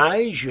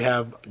eyes, you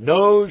have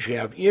nose, you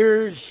have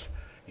ears,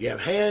 you have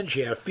hands,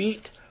 you have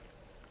feet.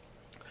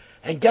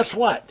 And guess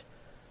what?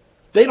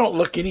 They don't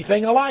look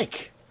anything alike.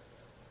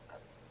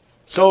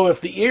 So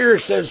if the ear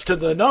says to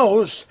the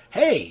nose,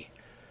 hey,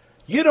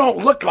 you don't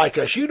look like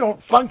us, you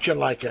don't function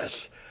like us,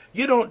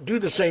 you don't do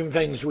the same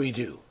things we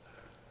do.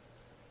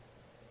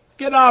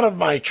 Get out of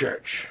my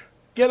church.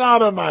 Get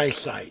out of my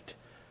sight.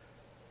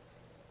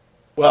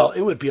 Well,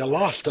 it would be a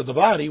loss to the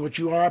body which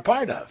you are a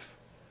part of.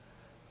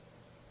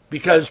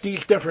 Because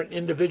these different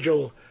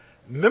individual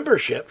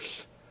memberships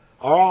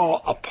are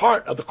all a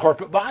part of the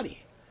corporate body.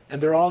 And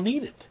they're all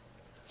needed.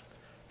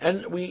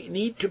 And we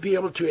need to be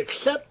able to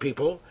accept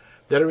people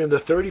that are in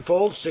the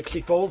 30-fold,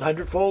 60-fold,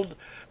 100-fold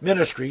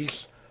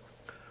ministries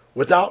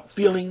without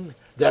feeling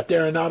that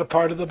they're not a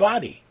part of the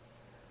body.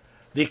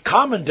 The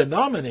common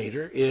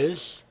denominator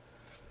is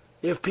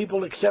if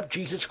people accept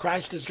Jesus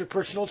Christ as their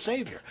personal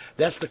Savior.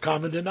 That's the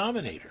common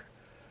denominator.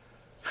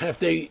 If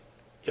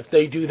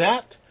they do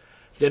that,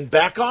 then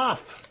back off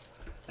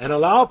and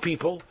allow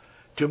people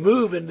to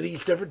move into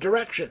these different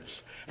directions.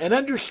 And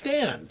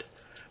understand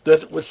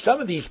that with some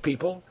of these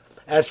people,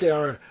 as they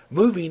are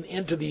moving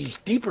into these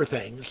deeper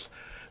things,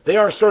 they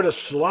are sort of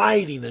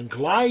sliding and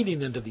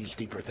gliding into these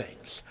deeper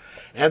things.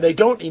 And they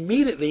don't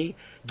immediately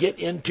get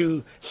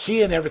into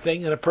seeing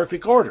everything in a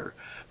perfect order,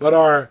 but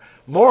are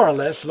more or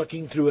less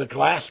looking through a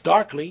glass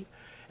darkly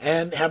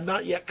and have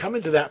not yet come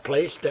into that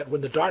place that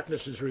when the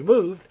darkness is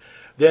removed,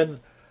 then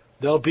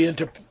they'll be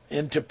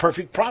into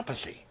perfect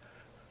prophecy.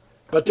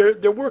 But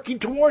they're working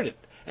toward it.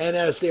 And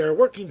as they are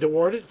working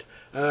toward it,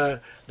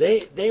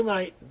 they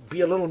might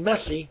be a little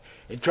messy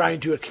in trying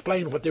to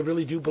explain what they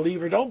really do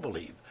believe or don't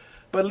believe.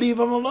 But leave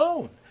them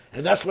alone.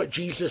 And that's what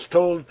Jesus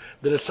told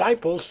the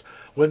disciples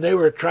when they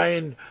were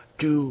trying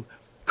to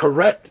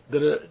correct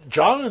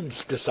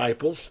John's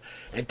disciples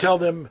and tell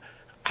them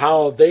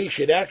how they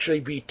should actually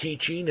be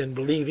teaching and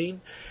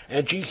believing.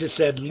 And Jesus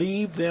said,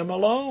 leave them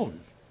alone.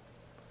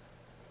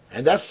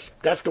 And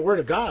that's the word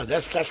of God.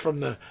 That's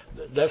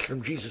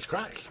from Jesus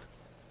Christ.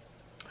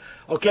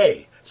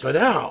 Okay, so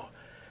now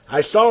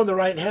I saw in the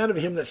right hand of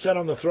him that sat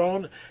on the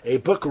throne a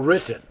book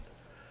written,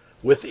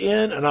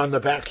 within and on the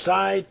back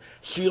side,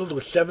 sealed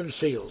with 7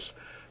 seals,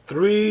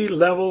 3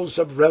 levels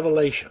of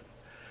revelation.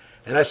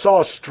 And I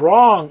saw a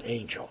strong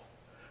angel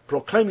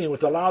proclaiming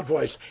with a loud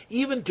voice,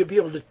 even to be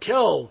able to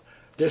tell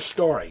this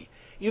story,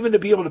 even to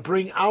be able to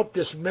bring out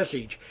this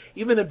message,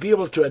 even to be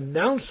able to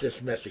announce this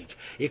message.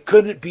 It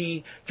couldn't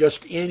be just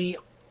any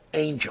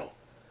angel.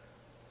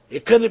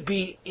 It couldn't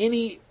be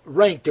any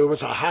rank. There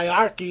was a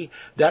hierarchy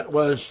that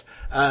was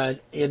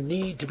in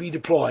need to be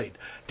deployed,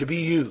 to be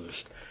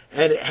used.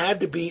 And it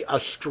had to be a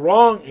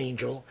strong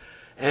angel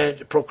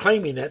and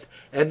proclaiming it,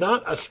 and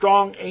not a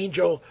strong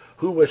angel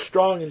who was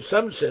strong in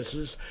some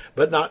senses,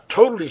 but not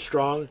totally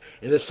strong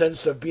in the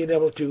sense of being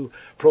able to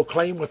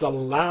proclaim with a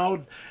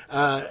loud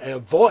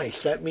voice.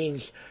 That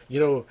means,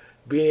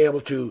 being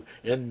able to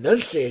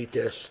enunciate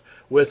this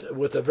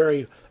with a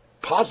very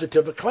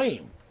positive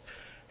acclaim.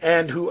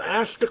 And who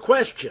asked the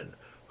question,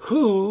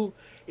 who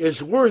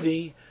is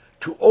worthy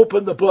to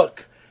open the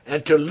book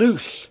and to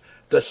loose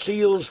the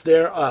seals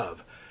thereof?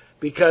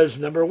 Because,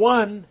 number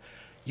one,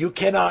 you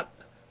cannot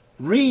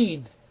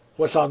read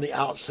what's on the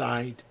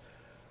outside.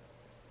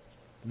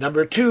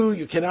 Number 2,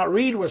 you cannot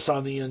read what's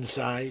on the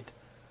inside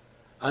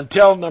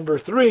until, number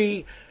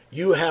 3,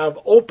 you have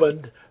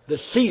opened the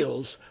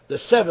seals, the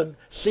 7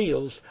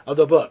 seals of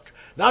the book.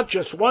 Not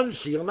just 1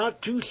 seal,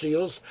 not 2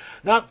 seals,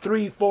 not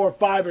 3, 4,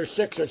 5, or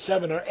 6, or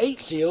 7, or 8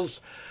 seals.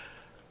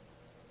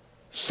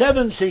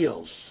 7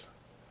 seals.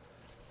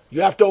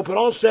 You have to open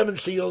all 7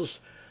 seals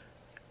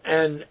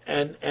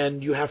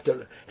and you have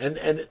to,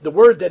 and the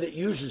word that it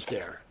uses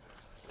there,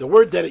 the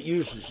word that it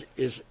uses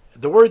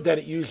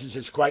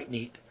is quite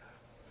neat.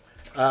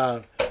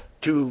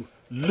 To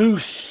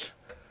loose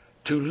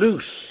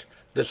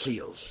the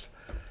seals,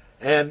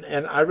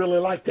 and I really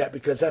like that,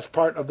 because that's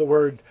part of the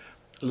word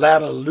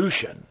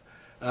latolution,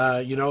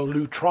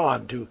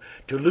 lutron, to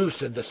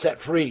loosen, to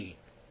set free.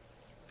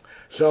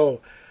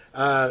 So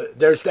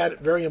there's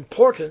that very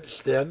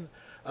importance then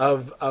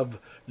of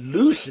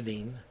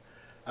loosening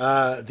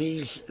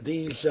these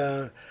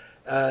 7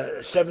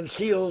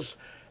 seals,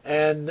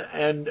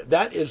 and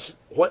that is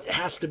what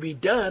has to be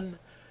done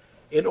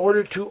in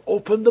order to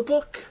open the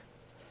book.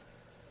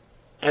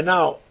 And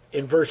now,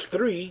 in verse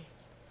 3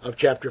 of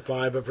chapter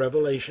 5 of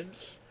Revelations,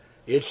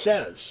 it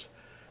says,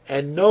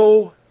 "And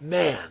no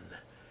man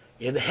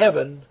in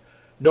heaven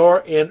nor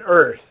in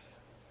earth."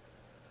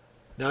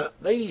 Now,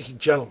 ladies and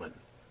gentlemen,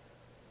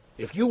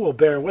 if you will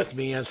bear with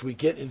me as we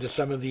get into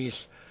some of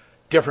these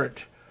different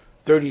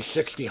 30,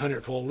 60,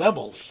 100-fold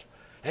levels,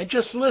 and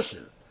just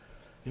listen.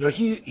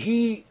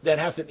 He that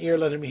hath an ear,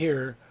 let him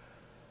hear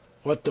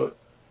what the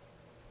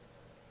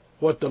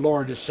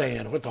Lord is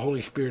saying, what the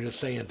Holy Spirit is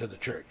saying to the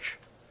church.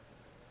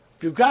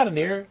 If you've got an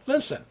ear,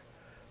 listen.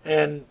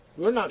 And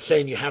we're not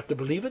saying you have to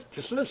believe it,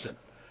 just listen,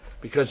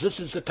 because this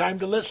is the time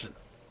to listen.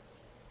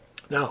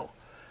 Now,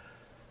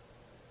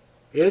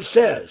 it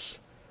says,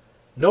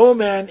 "No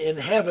man in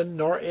heaven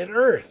nor in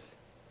earth."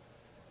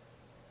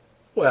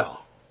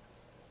 Well,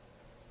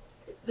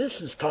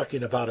 this is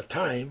talking about a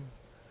time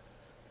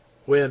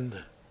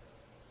when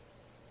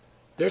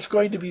there's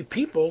going to be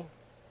people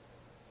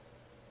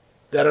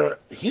that are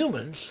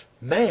humans,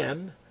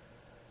 man,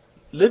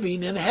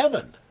 living in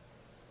heaven.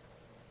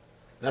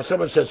 Now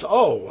someone says,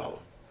 "Oh,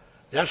 well,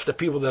 that's the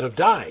people that have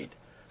died."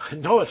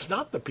 No, it's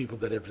not the people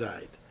that have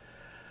died.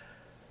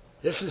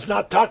 This is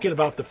not talking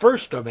about the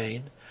first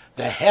domain,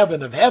 the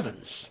heaven of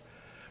heavens.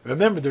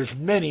 Remember, there's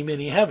many,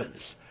 many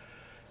heavens.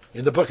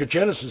 In the book of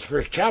Genesis,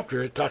 first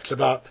chapter, it talks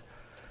about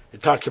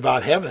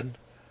heaven.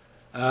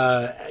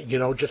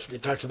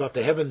 It talks about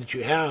the heaven that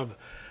you have,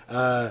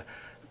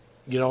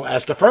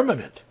 as the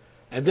firmament.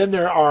 And then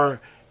there are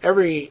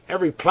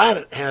every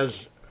planet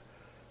has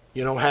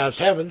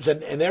heavens,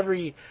 and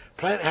every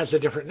planet has a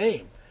different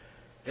name.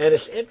 And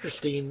it's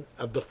interesting,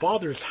 of the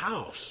Father's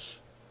house,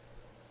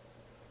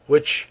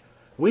 which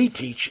we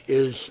teach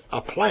is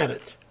a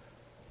planet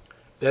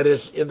that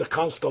is in the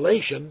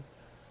constellation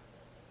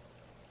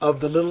of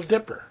the Little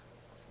Dipper,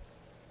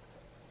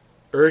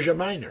 Ursa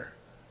Minor,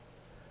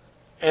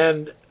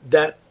 and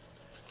that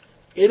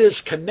it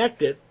is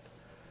connected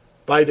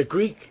by the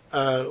Greek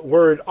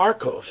word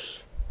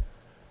archos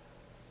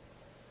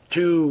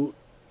to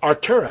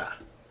Artura,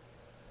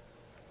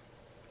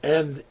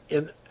 and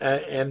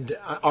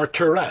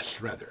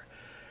Arturus rather.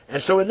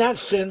 And so in that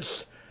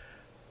sense,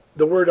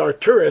 the word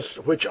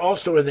Arturus, which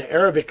also in the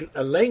Arabic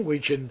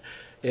language in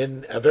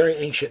very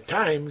ancient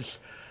times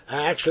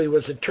actually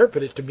was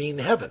interpreted to mean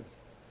heaven.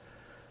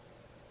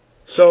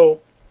 So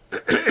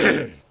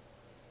I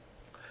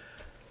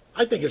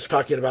think it's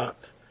talking about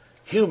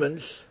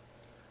humans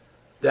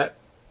that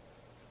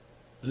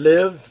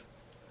live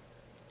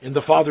in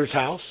the Father's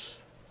house.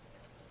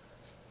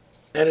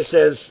 And it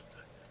says,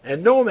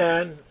 "And no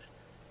man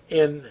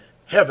in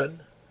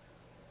heaven,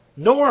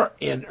 nor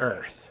in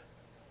earth,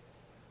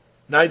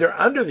 neither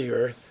under the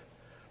earth,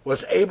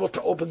 was able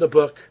to open the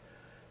book,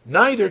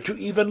 neither to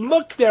even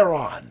look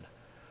thereon."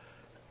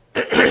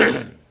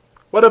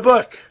 What a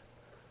book!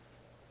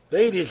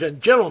 Ladies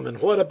and gentlemen,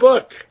 what a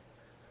book!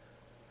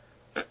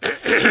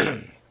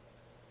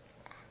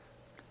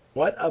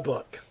 What a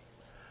book!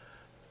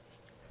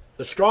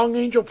 The strong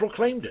angel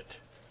proclaimed it.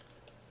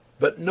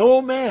 But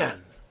no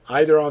man,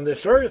 either on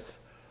this earth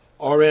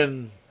or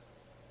in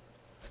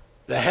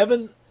the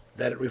heaven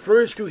that it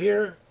refers to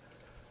here,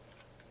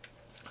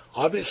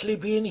 obviously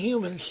being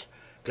humans,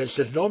 because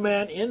there's no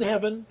man in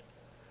heaven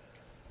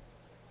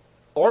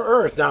or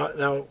earth.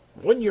 Now,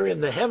 when you're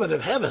in the heaven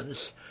of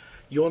heavens,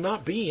 you will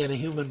not be in a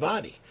human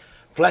body.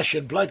 Flesh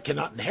and blood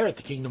cannot inherit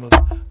the kingdom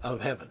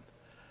of heaven.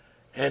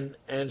 And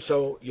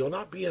so you'll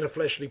not be in a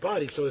fleshly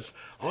body. So it's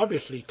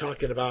obviously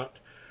talking about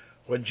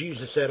when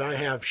Jesus said, "I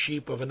have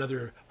sheep of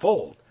another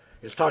fold."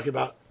 It's talking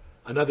about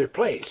another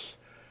place.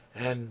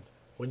 And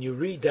when you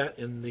read that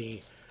in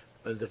the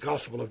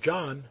Gospel of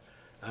John,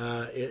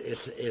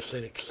 it's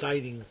an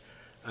exciting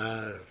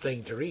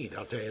thing to read,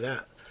 I'll tell you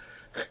that.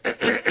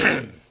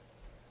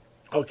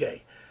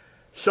 Okay,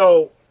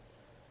 so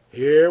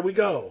here we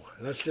go.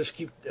 Let's just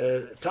keep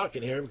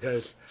talking here,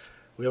 because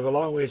we have a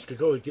long ways to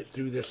go to get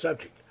through this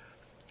subject.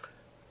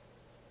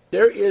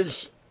 There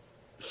is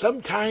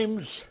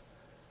sometimes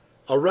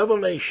a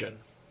revelation,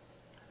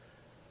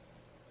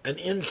 an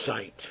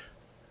insight,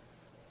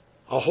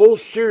 a whole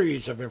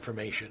series of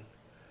information,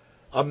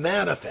 a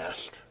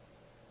manifest,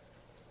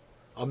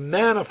 a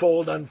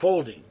manifold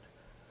unfolding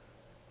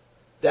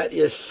that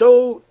is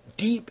so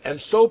deep and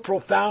so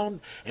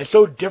profound and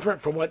so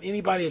different from what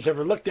anybody has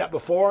ever looked at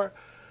before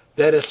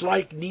that it's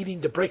like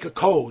needing to break a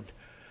code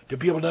to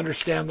be able to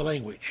understand the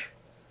language.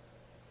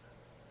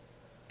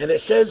 And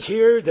it says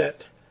here that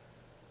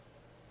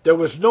there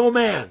was no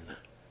man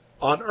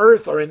on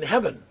earth or in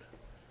heaven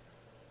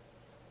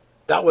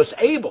that was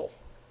able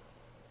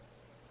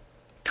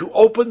to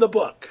open the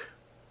book.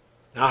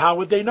 Now, how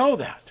would they know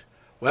that?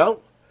 Well,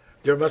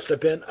 there must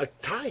have been a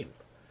time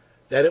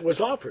that it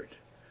was offered.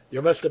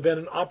 There must have been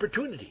an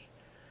opportunity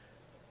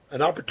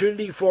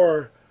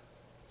for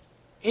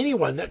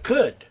anyone that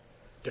could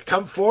to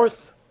come forth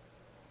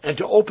and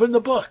to open the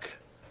book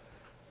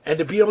and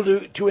to be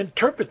able to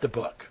interpret the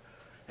book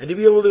and to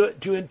be able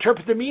to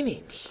interpret the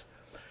meanings.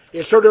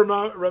 It sort of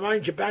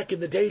reminds you back in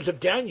the days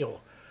of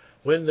Daniel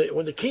when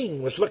the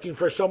king was looking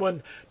for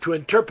someone to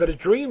interpret a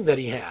dream that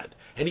he had,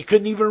 and he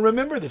couldn't even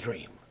remember the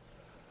dream.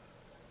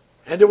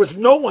 And there was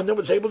no one that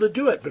was able to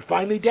do it, but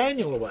finally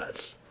Daniel was.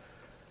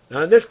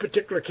 Now in this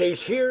particular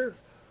case here,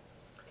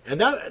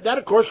 and that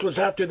of course was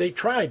after they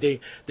tried.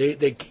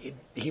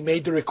 He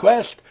made the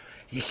request,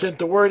 he sent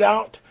the word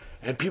out,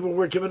 and people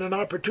were given an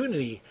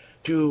opportunity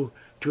to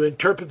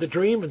interpret the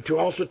dream and to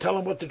also tell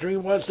him what the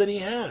dream was that he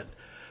had.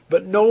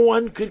 But no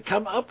one could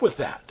come up with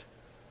that.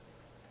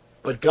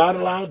 But God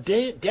allowed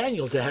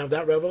Daniel to have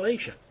that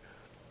revelation.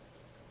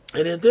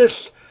 And in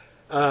this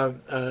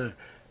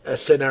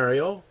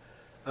scenario,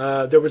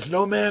 there was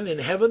no man in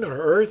heaven or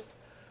earth,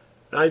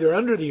 neither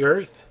under the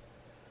earth,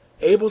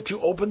 able to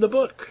open the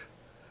book.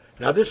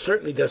 Now, this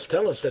certainly does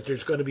tell us that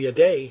there's going to be a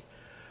day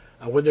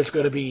when there's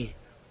going to be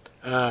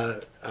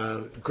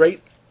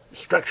great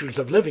structures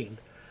of living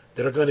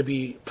that are going to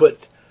be put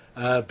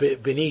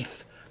beneath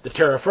the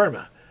terra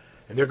firma.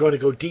 And they're going to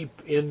go deep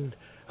in,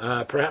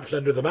 perhaps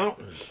under the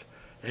mountains.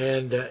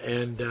 And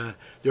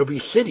there'll be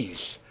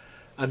cities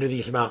under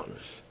these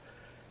mountains.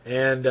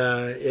 And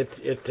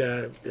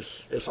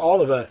it's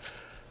all of a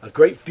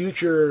great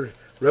future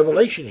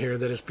revelation here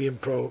that is being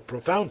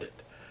propounded.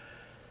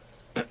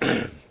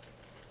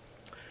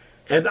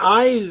 And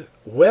I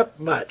wept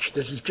much,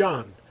 this is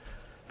John,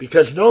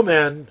 because no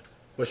man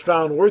was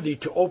found worthy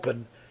to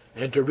open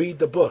and to read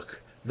the book,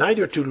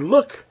 neither to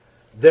look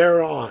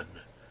thereon.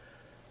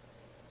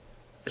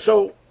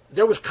 So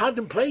there was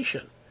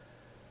contemplation.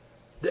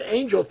 The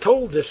angel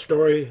told this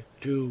story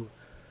to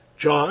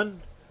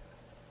John,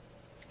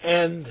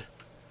 and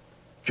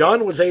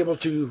John was able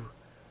to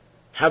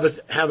have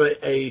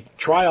a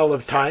trial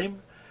of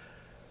time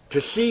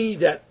to see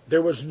that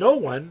there was no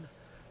one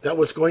that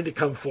was going to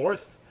come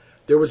forth.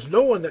 There was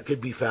no one that could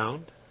be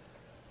found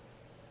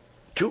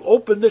to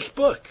open this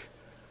book.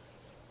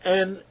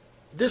 And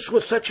this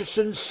was such a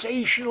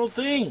sensational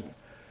thing.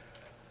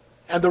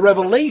 And the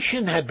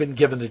revelation had been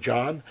given to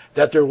John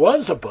that there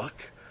was a book.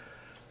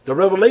 The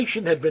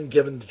revelation had been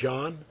given to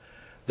John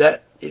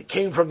that it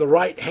came from the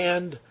right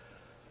hand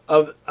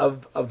of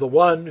the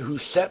one who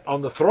sat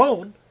on the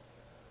throne.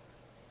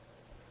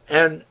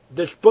 And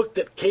this book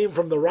that came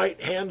from the right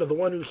hand of the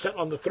one who sat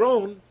on the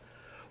throne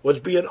was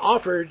being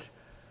offered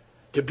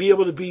to be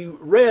able to be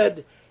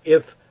read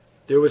if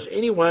there was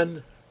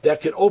anyone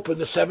that could open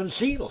the seven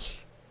seals.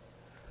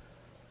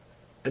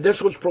 And this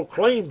was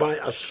proclaimed by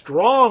a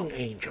strong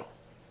angel,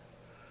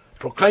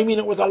 proclaiming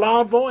it with a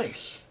loud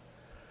voice.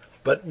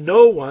 But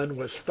no one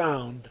was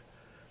found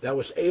that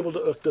was able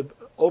to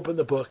open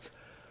the book.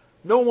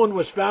 No one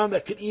was found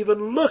that could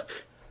even look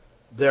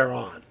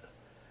thereon.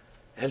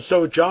 And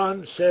so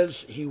John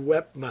says he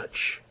wept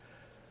much.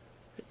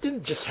 It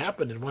didn't just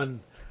happen in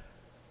one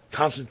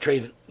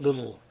concentrated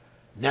little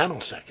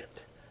nanosecond.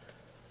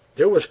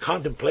 There was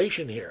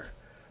contemplation here.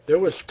 There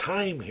was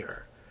time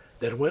here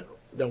that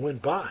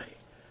went by.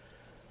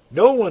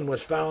 No one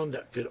was found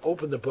that could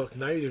open the book,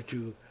 neither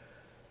to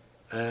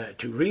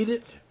read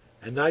it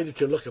and neither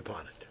to look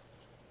upon it.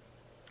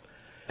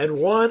 And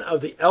one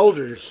of the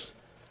elders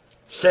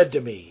said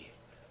to me,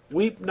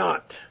 "Weep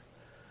not.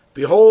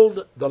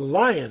 Behold, the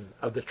Lion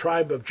of the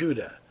tribe of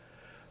Judah,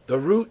 the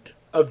Root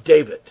of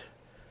David,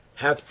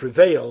 hath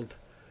prevailed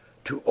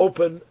to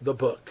open the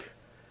book,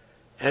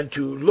 and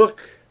to look,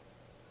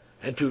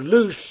 and to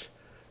loose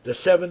the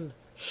seven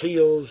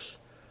seals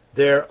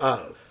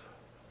thereof."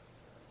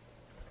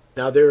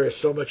 Now there is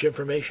so much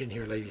information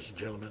here, ladies and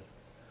gentlemen.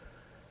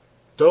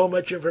 So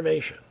much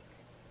information.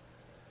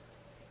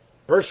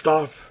 First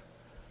off,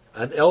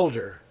 an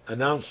elder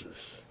announces,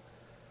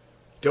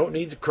 don't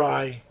need to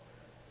cry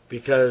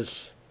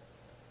because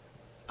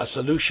a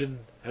solution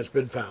has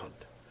been found.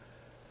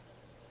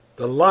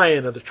 The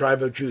Lion of the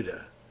tribe of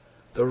Judah,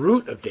 the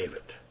Root of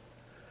David,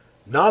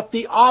 not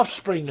the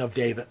offspring of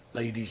David,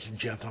 ladies and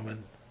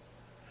gentlemen,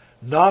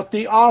 not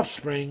the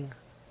offspring,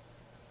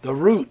 the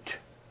root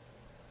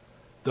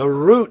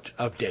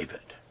of David.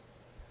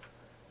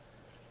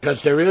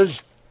 Because there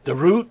is the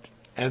root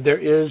and there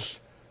is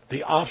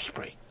the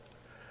offspring.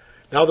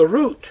 Now the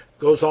root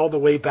goes all the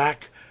way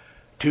back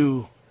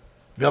to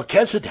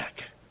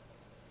Melchizedek.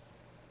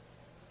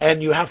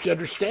 And you have to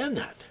understand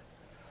that.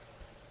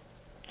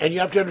 And you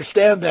have to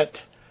understand that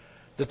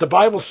the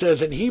Bible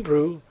says in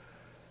Hebrew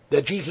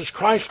that Jesus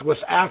Christ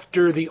was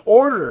after the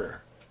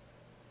order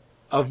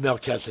of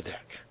Melchizedek.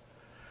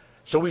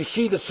 So we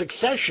see the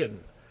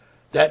succession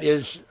that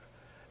is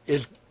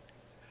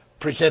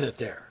presented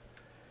there.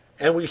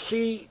 And we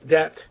see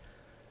that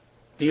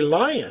the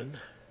lion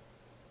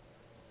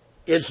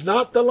is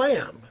not the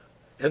lamb,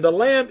 and the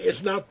lamb is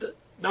not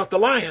the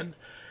lion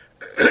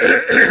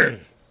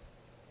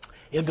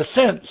in the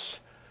sense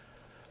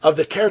of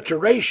the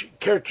characterization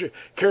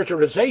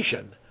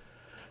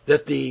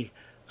that the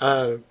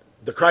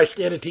Christ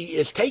entity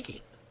is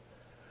taking.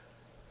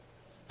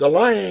 The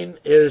lion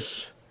is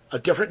a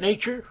different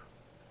nature,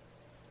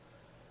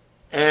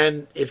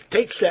 and it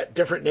takes that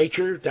different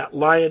nature, that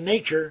lion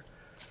nature,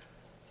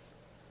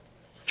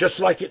 just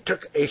like it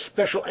took a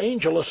special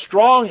angel, a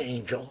strong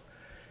angel,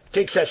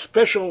 takes that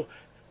special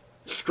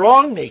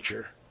strong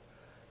nature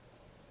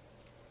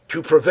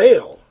to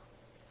prevail,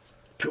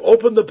 to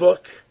open the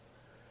book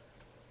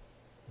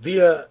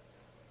via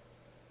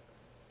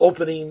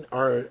opening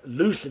or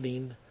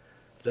loosening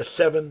the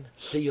 7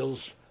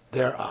 seals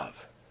thereof.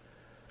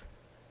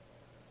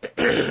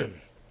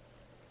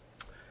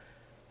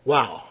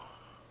 Wow.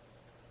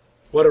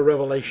 What a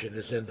revelation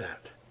is in that.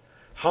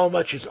 How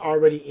much is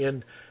already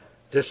in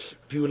this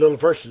few little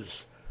verses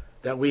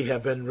that we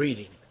have been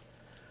reading.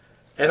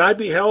 And I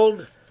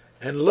beheld,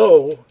 and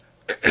lo,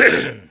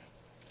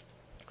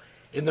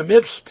 in the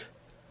midst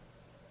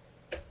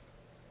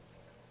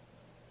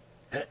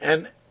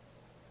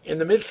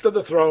of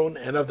the throne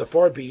and of the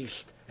 4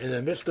 beasts, and in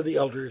the midst of the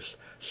elders,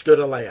 stood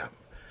a lamb.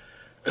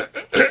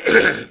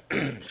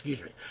 Excuse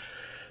me.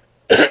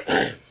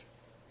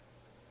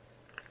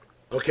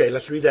 Okay,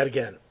 let's read that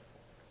again.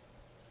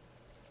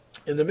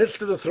 In the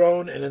midst of the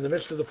throne, and in the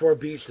midst of the 4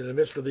 beasts, and in the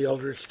midst of the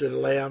elders, stood a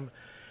lamb,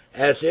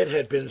 as it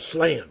had been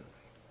slain,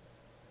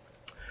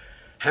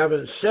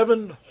 having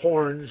 7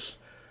 horns,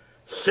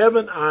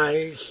 7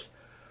 eyes,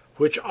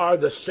 which are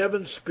the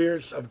 7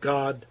 spirits of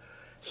God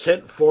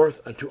sent forth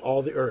unto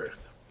all the earth.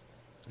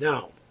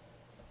 Now,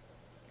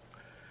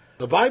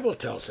 the Bible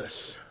tells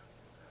us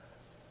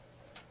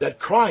that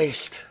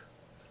Christ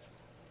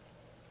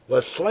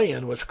was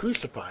slain, was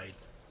crucified,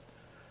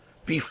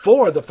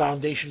 before the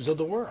foundations of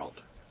the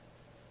world.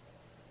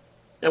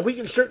 And we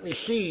can certainly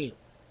see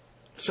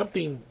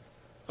something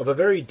of a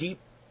very deep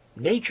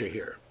nature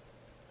here.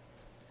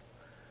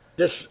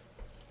 This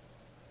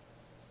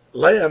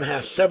lamb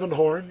has 7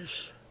 horns,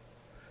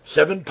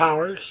 7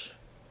 powers,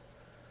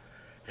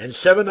 and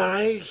 7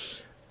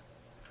 eyes,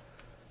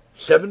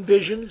 7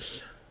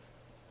 visions.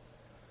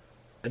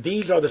 And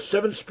these are the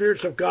 7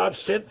 spirits of God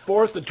sent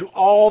forth into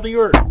all the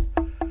earth.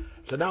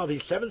 So now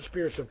these 7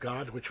 spirits of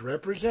God, which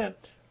represent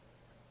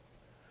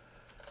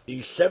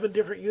these 7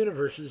 different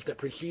universes that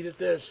preceded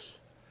this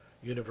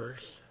universe,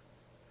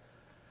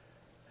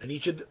 and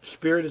each of the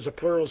spirit is a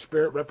plural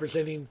spirit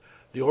representing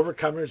the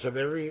overcomers of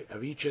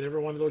each and every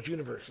one of those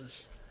universes,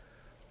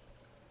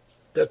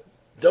 that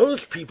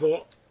those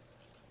people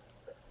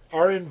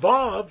are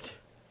involved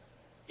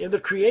in the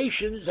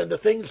creations and the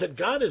things that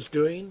God is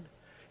doing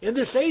in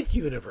this 8th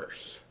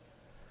universe.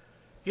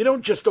 You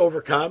don't just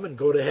overcome and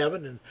go to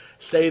heaven and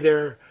stay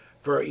there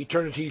for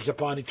eternities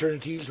upon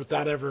eternities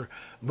without ever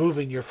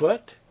moving your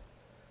foot.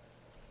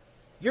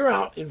 You're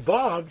out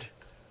involved.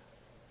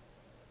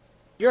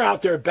 You're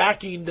out there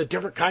backing the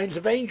different kinds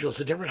of angels,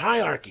 the different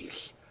hierarchies.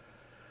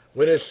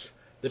 When it's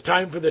the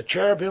time for the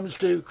cherubims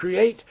to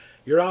create,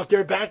 you're out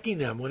there backing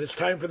them. When it's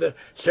time for the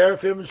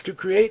seraphims to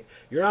create,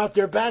 you're out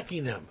there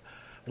backing them.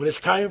 When it's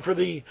time for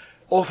the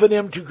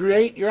Ophanim to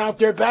create, you're out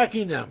there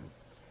backing them.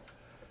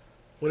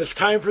 When it's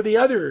time for the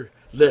other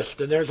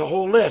list, and there's a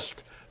whole list,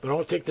 but I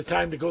won't take the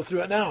time to go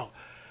through it now,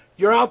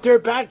 you're out there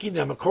backing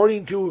them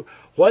according to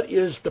what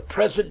is the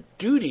present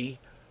duty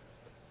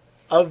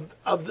of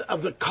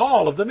the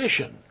call of the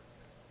mission.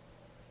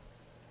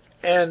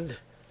 And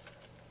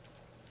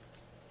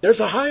there's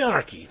a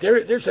hierarchy.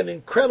 There's an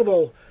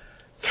incredible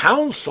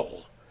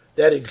council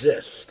that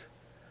exists,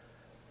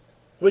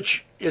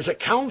 which is a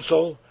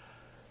council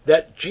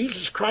that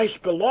Jesus Christ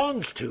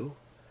belongs to,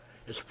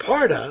 is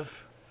part of,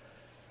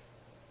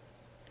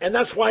 and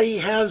that's why he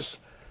has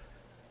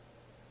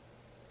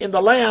in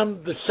the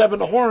Lamb the 7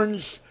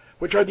 horns,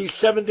 which are these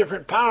 7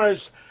 different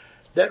powers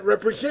that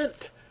represent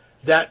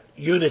that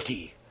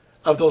unity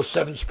of those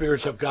 7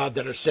 spirits of God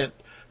that are sent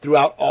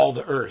throughout all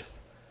the earth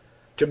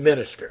to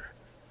minister.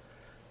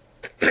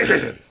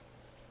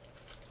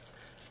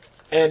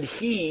 And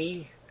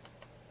he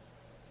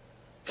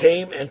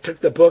came and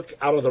took the book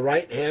out of the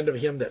right hand of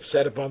him that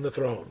sat upon the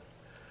throne.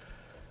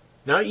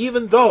 Now,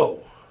 even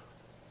though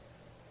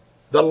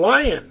the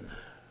lion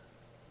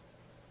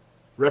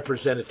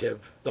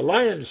representative, the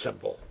lion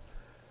symbol,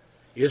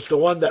 is the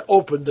one that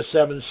opened the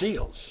 7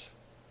 seals,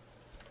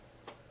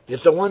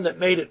 is the one that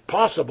made it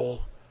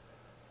possible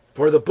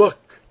for the book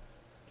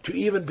to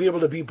even be able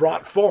to be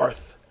brought forth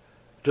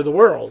to the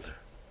world.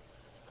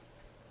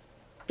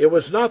 It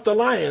was not the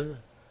lion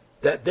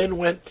that then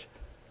went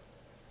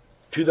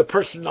to the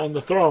person on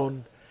the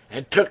throne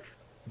and took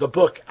the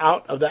book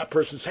out of that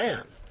person's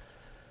hand.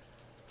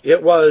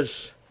 It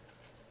was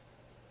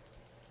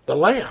the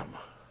lamb,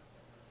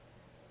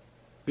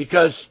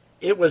 because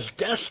it was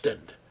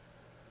destined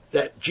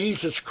that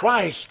Jesus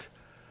Christ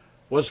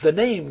was the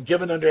name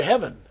given under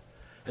heaven,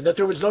 and that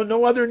there was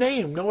no other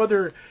name, no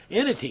other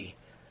entity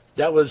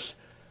that was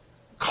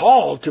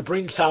called to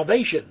bring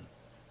salvation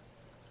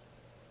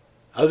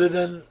other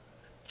than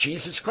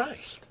Jesus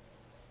Christ.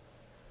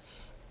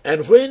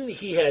 And when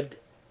he had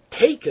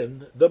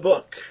taken the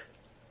book,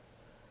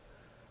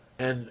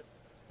 and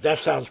that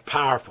sounds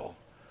powerful,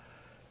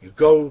 you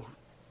go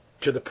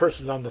to the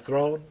person on the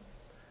throne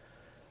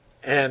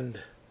and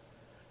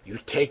you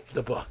take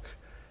the book.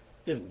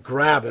 He didn't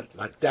grab it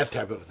like that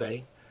type of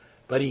thing,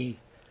 but he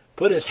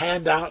put his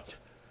hand out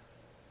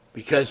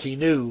because he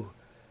knew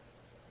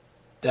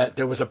that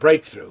there was a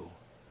breakthrough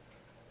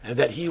and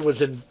that he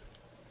was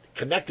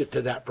connected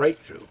to that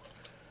breakthrough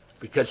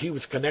because he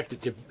was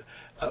connected to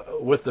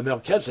with the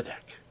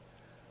Melchizedek.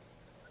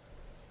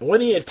 When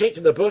he had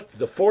taken the book,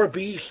 the 4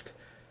 beasts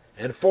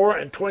and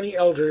 24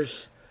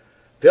 elders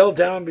fell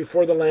down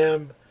before the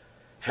Lamb,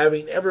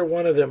 having every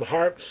one of them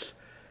harps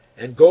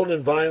and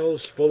golden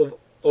vials full of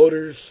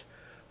odors,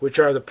 which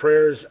are the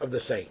prayers of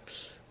the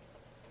saints.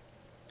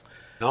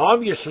 Now,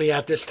 obviously,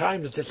 at this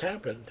time that this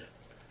happened,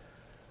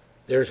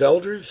 there's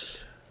elders,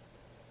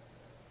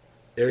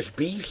 there's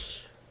beasts,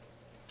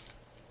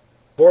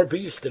 4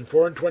 beasts and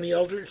 24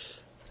 elders,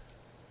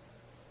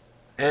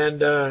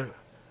 and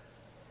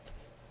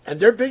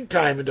they're big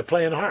time into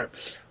playing harps.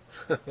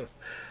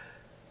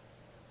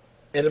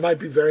 And it might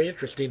be very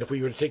interesting if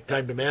we were to take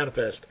time to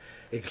manifest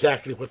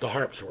exactly what the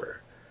harps were.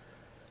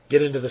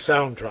 Get into the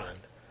soundtron.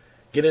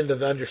 Get into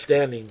the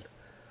understanding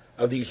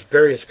of these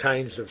various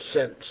kinds of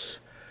scents.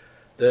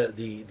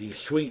 The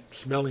sweet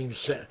smelling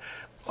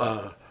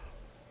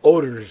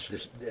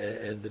odors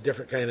and the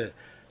different kind of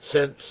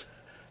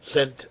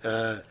scent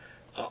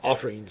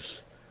offerings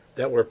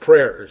that were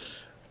prayers.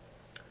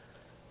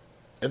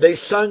 And they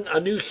sung a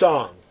new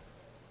song,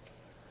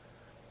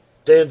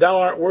 saying, Thou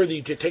art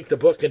worthy to take the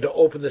book and to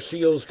open the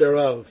seals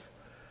thereof.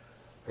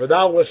 For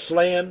thou wast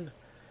slain,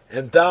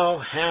 and thou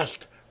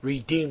hast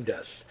redeemed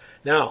us.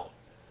 Now,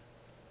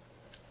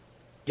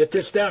 get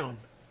this down.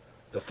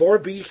 The 4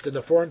 beasts and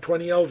the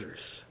 24 elders,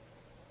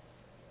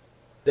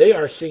 they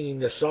are singing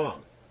this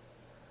song.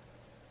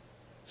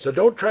 So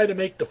don't try to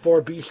make the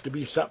 4 beasts to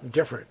be something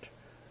different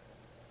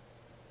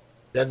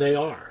than they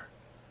are,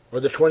 or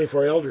the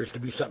 24 elders to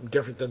be something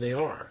different than they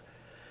are.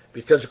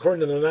 Because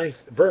according to the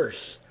 9th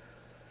verse,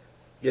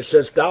 it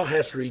says, Thou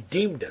hast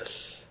redeemed us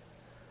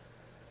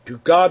to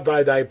God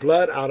by thy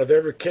blood out of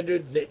every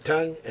kindred,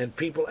 tongue, and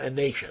people and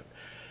nation.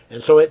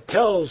 And so it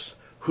tells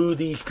who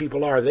these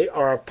people are. They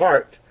are a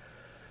part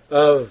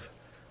of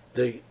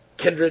the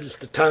kindreds,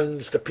 the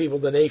tongues, the people,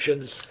 the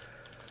nations,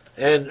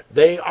 and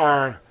they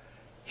are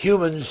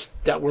humans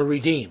that were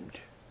redeemed.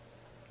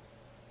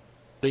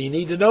 So you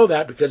need to know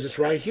that because it's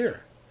right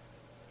here.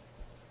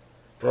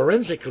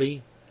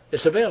 Forensically,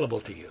 it's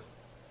available to you.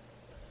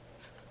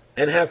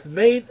 And hath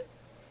made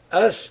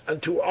us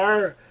unto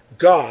our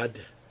God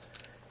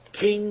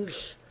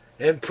kings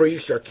and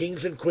priests, or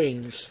kings and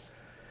queens,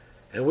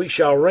 and we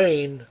shall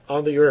reign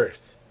on the earth.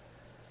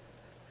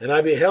 And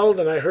I beheld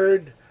and I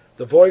heard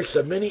the voice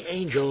of many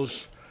angels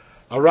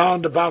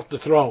around about the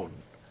throne,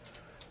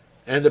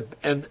 and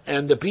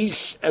the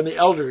beasts and the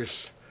elders,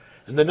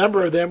 and the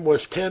number of them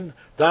was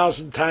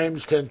 10,000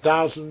 times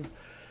 10,000,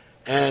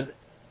 and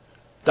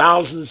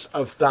thousands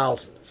of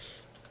thousands.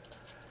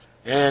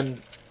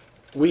 And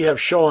we have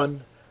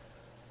shown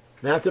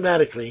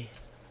mathematically,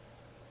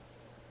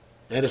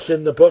 and it's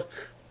in the book,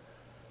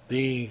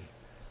 the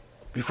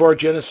Before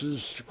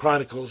Genesis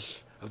Chronicles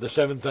of the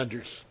Seven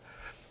Thunders,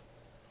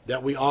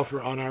 that we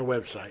offer on our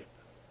website,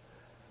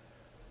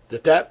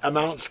 that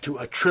amounts to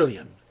 1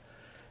 trillion.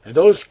 And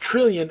those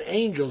trillion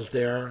angels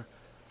there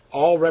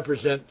all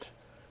represent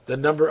the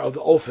number of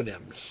the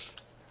Ophanims.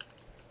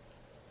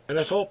 And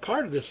that's all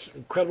part of this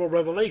incredible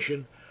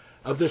revelation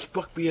of this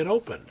book being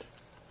opened.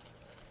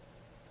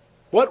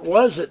 What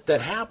was it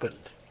that happened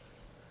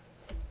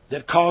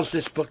that caused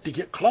this book to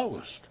get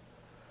closed?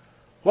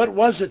 What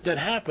was it that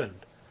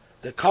happened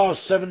that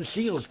caused 7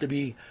 seals to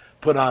be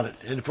put on it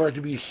and for it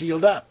to be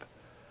sealed up?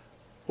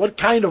 What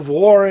kind of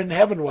war in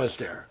heaven was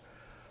there?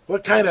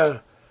 What kind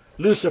of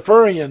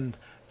Luciferian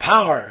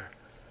power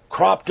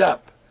cropped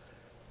up,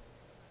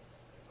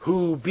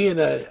 who, being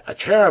a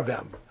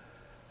cherubim,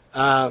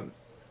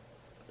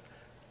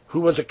 who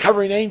was a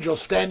covering angel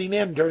standing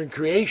in during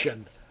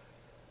creation,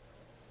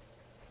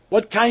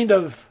 what kind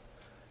of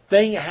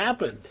thing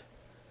happened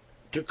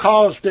to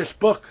cause this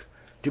book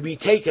to be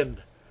taken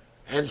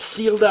and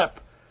sealed up?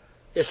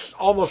 It's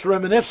almost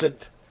reminiscent.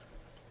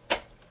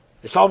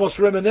 It's almost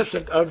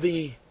reminiscent of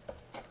the...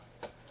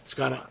 It's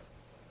gone on.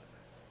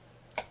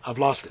 I've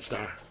lost it,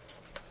 Star.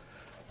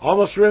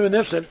 Almost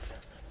reminiscent.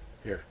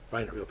 Here,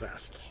 find it real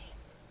fast.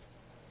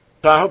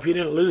 So I hope you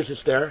didn't lose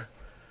us there.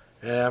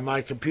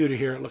 My computer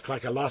here, it looked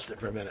like I lost it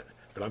for a minute,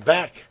 but I'm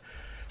back.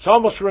 It's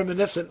almost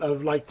reminiscent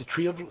of like the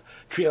tree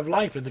of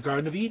life in the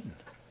Garden of Eden.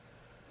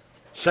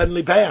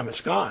 Suddenly, bam,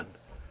 it's gone,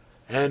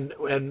 and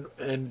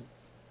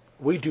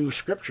we do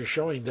scripture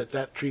showing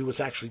that tree was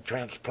actually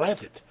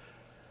transplanted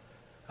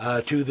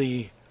to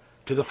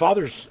the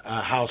Father's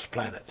house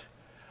planet.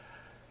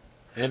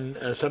 And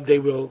someday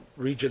we'll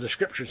read you the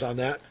scriptures on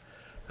that.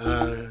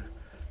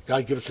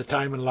 God give us the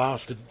time and allow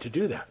us to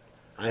do that.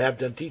 I have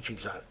done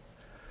teachings on it.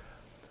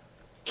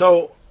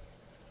 So,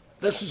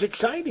 this is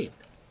exciting.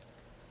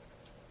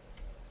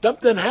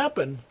 Something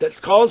happened that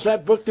caused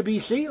that book to be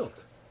sealed.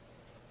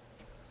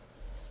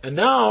 And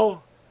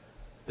now,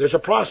 there's a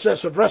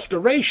process of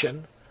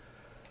restoration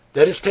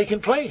that has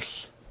taken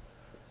place.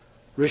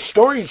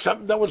 Restoring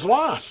something that was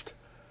lost.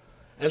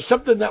 And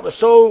something that was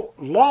so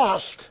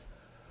lost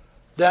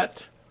that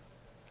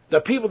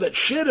the people that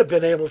should have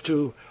been able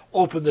to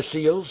open the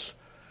seals,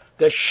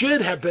 that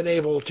should have been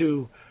able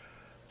to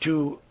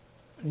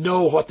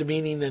know what the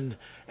meaning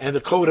and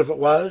the code of it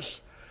was,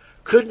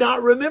 could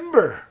not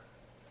remember.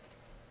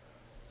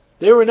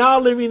 They were now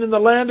living in the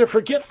land of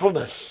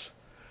forgetfulness.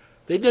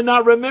 They did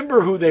not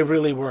remember who they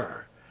really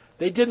were.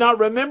 They did not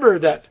remember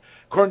that,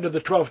 according to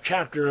the 12th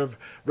chapter of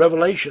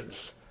Revelations,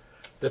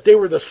 that they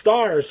were the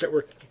stars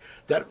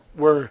that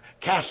were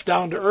cast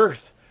down to earth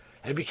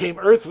and became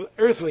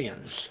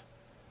earthlians.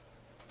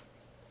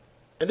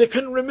 And they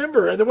couldn't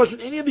remember, and there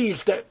wasn't any of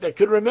these that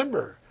could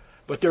remember.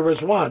 But there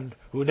was one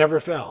who never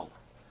fell.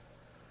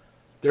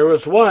 There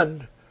was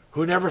one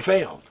who never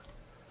failed,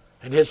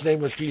 and his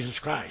name was Jesus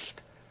Christ.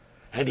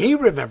 And he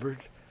remembered,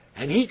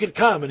 and he could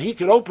come, and he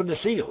could open the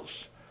seals.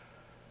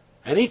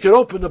 And he could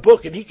open the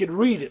book, and he could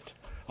read it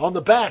on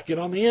the back and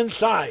on the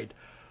inside.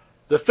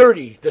 The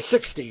 30, the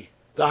 60,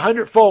 the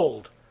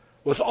 100-fold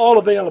was all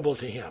available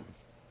to him.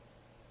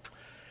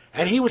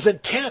 And he was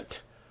intent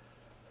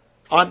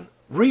on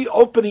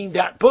reopening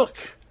that book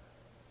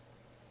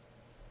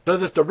so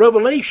that the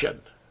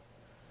revelation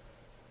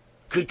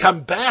could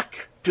come back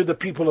to the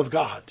people of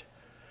God.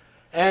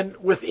 And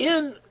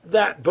within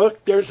that book,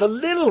 there's a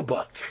little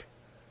book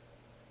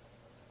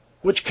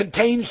which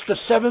contains the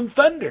 7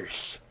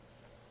 thunders,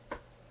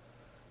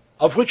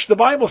 of which the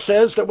Bible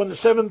says that when the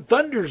 7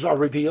 thunders are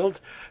revealed,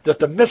 that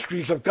the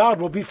mysteries of God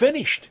will be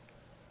finished.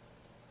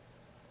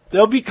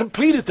 They'll be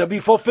completed. They'll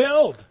be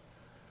fulfilled.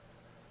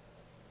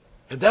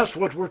 And that's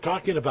what we're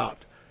talking about.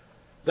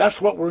 That's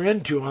what we're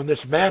into on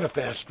this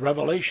manifest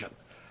revelation.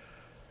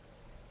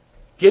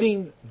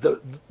 Getting to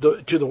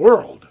the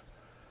world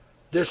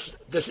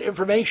this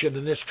information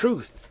and this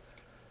truth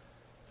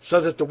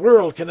so that the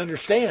world can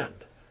understand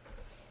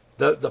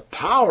the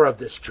power of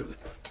this truth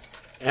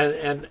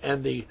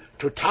and the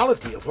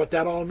totality of what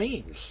that all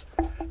means.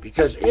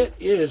 Because it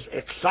is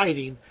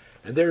exciting,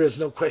 and there is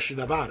no question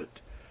about it.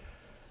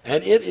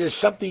 And it is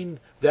something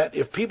that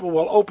if people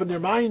will open their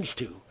minds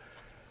to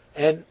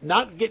and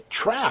not get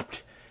trapped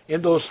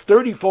in those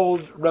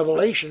 30-fold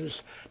revelations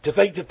to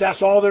think that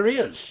that's all there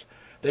is,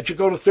 that you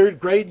go to 3rd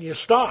grade and you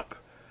stop.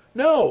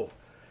 No,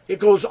 it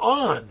goes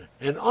on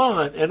and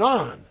on and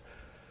on.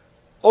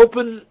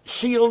 Open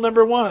seal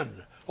number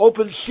 1,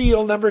 open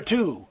seal number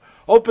 2,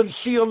 open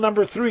seal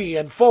number 3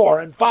 and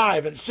 4 and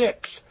 5 and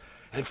 6,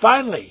 and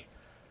finally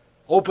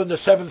open the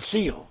 7th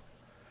seal.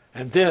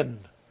 And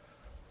then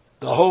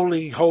the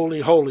holy, holy,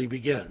 holy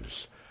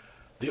begins.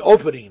 The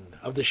opening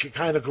of the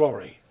Shekinah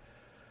glory.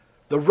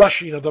 The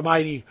rushing of the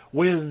mighty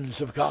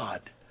winds of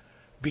God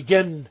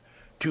begin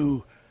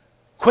to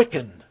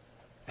quicken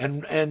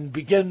and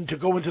begin to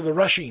go into the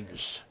rushings.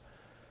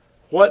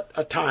 What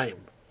a time.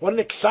 What an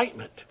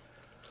excitement.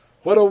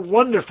 What a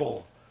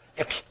wonderful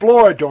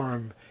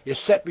exploradorm is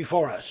set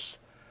before us.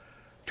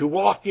 To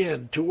walk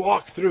in, to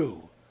walk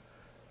through,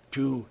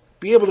 to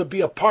be able to be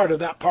a part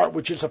of that part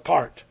which is a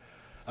part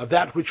of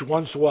that which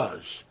once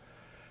was.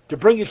 To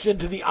bring us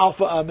into the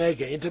Alpha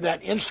Omega, into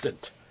that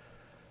instant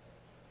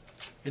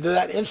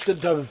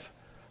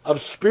of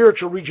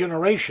spiritual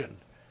regeneration,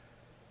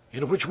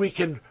 in which we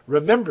can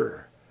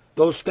remember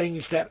those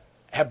things that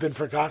have been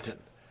forgotten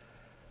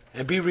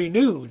and be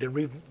renewed and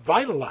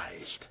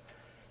revitalized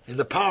in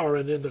the power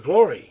and in the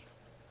glory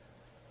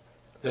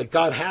that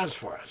God has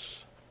for us.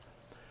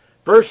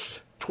 Verse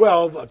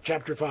 12 of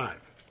chapter 5.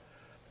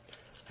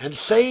 And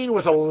saying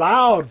with a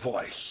loud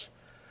voice,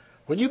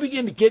 when you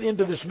begin to get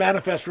into this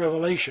manifest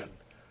revelation,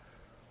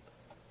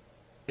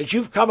 as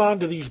you've come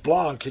onto these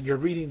blogs and you're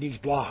reading these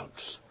blogs,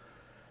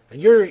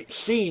 and you're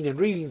seeing and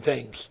reading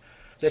things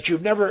that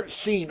you've never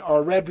seen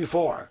or read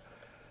before,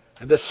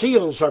 and the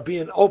seals are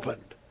being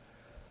opened,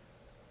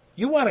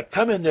 you want to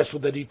come in this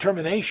with a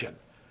determination.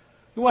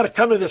 You want to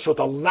come in this with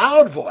a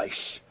loud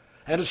voice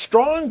and a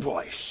strong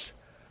voice.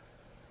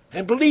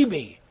 And believe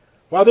me,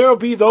 while there will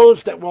be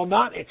those that will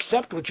not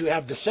accept what you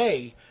have to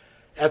say,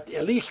 at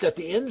least at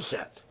the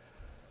inset,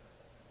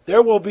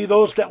 there will be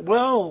those that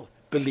will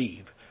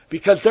believe.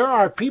 Because there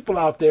are people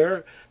out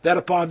there that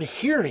upon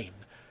hearing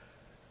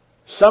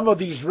some of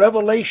these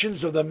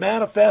revelations of the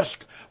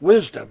manifest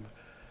wisdom,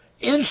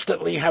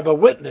 instantly have a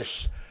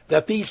witness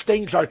that these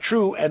things are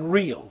true and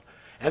real.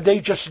 And they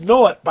just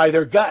know it by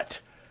their gut,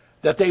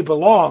 that they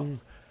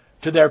belong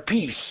to their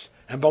peace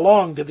and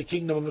belong to the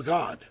kingdom of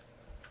God.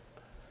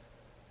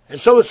 And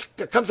so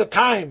there comes a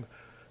time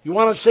you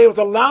want to say with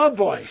a loud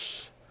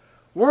voice,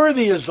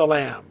 worthy is the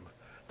Lamb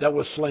that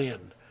was slain,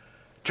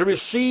 to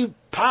receive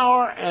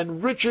power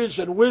and riches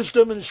and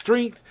wisdom and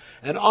strength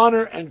and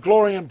honor and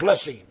glory and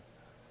blessing.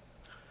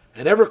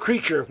 and every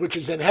creature which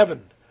is in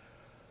heaven,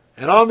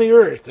 and on the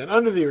earth, and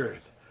under the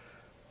earth,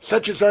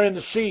 such as are in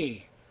the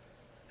sea,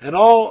 and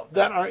all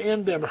that are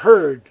in them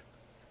heard,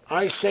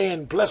 I say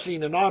in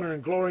blessing and honor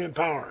and glory and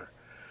power,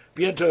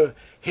 be unto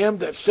him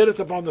that sitteth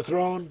upon the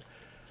throne,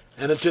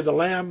 and unto the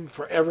Lamb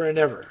forever and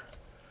ever.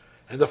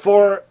 And the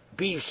four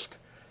beasts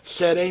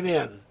said,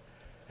 Amen.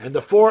 And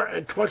the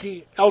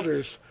 24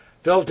 elders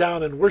fell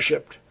down and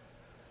worshipped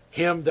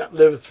him that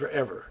liveth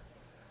forever.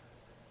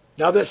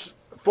 Now this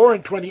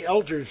 24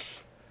 elders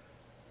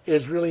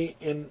is really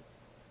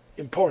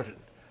important,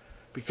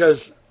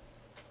 because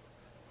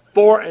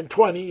 4 and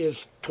 20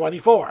 is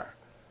 24.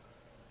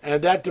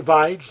 And that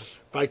divides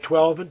by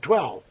 12 and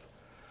 12.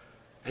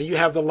 And you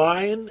have the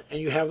lion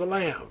and you have the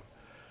lamb.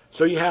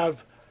 So you have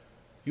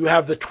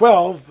the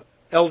 12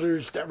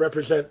 elders that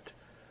represent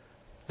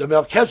the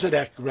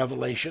Melchizedek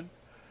revelation,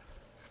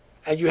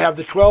 and you have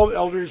the 12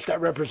 elders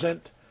that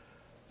represent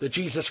the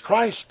Jesus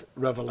Christ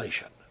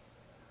revelation.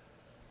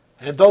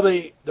 And though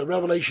the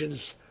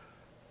revelations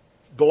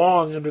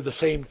belong under the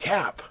same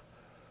cap,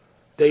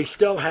 they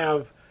still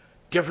have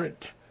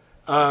different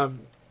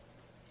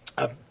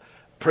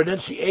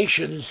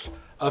pronunciations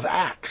of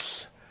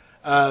acts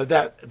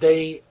that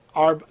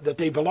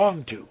they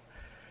belong to,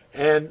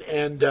 and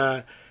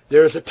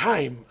there is a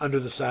time under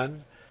the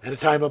sun and a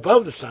time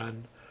above the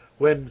sun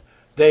when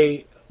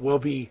they will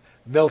be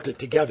melted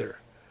together.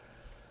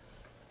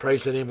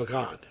 Praise the name of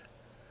God.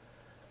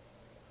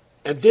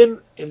 And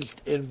then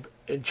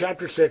in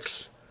chapter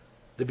 6,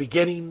 the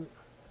beginning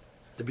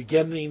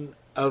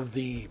of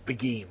the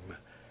Begim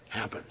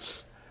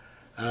happens.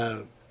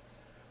 The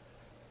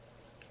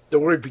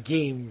word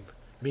Begim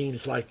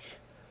means like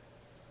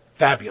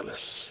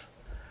fabulous.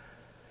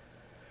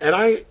 And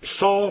I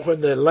saw when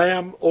the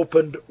Lamb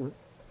opened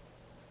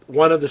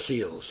one of the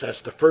seals,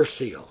 that's the first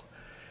seal,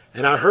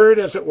 and I heard,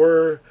 as it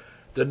were,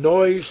 the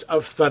noise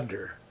of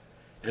thunder,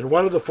 and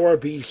one of the four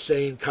beasts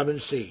saying, Come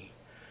and see.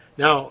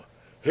 Now,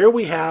 here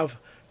we have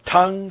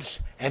tongues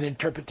and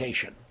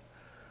interpretation.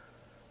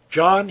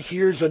 John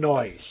hears a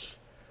noise.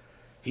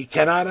 He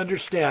cannot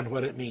understand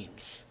what it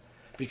means,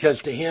 because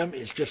to him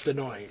it's just a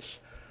noise.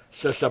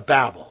 It's just a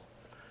babble.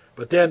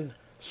 But then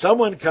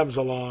someone comes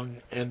along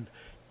and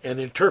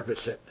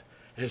interprets it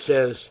and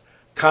says,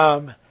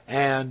 Come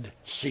and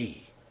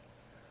see.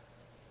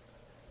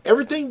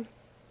 Everything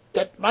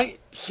that might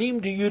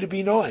seem to you to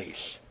be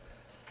noise,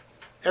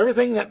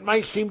 everything that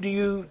might seem to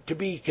you to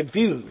be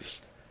confused,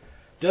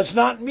 does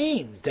not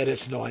mean that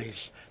it's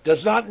noise,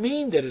 does not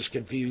mean that it's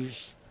confused.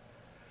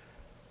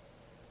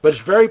 But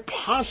it's very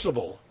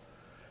possible,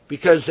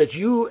 because that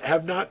you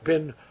have not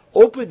been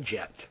opened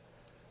yet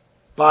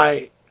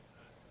by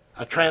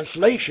a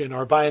translation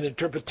or by an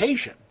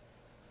interpretation,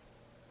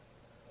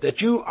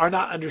 that you are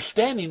not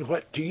understanding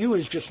what to you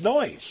is just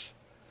noise.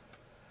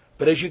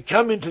 But as you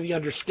come into the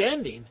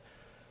understanding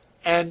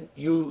and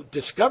you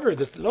discover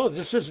that, no,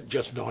 this isn't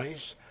just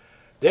noise,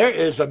 there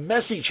is a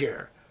message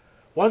here.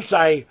 Once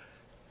I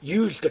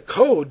use the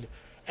code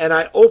and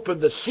I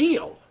open the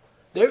seal,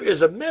 there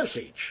is a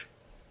message.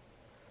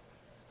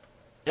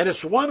 And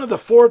it's one of the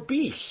four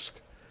beasts.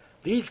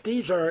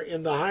 These are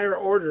in the higher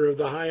order of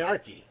the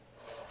hierarchy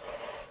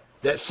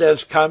that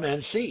says, Come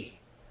and see.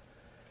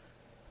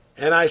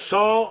 And I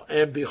saw,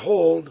 and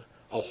behold,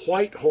 a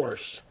white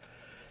horse,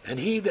 and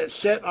he that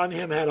sat on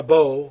him had a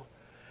bow,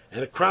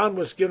 and a crown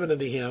was given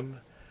unto him,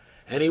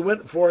 and he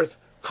went forth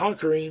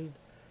conquering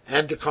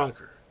and to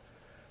conquer.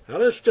 Now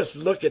let's just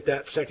look at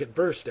that second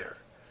verse there.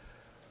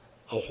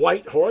 A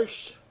white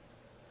horse?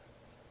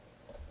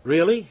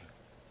 Really?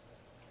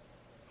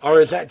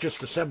 Or is that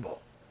just a symbol?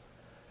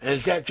 And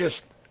is that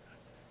just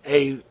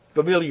a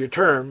familiar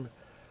term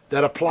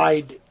that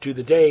applied to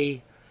the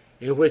day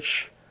in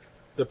which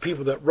the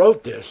people that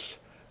wrote this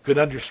could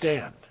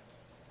understand?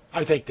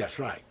 I think that's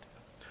right.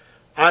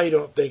 I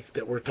don't think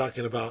that we're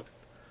talking about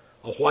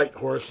a white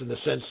horse in the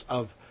sense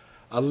of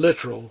a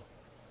literal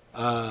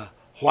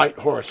white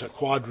horse, a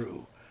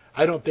quadrue.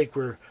 I don't think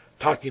we're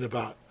talking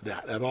about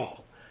that at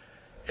all.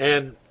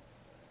 And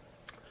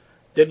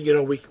then,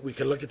 we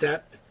can look at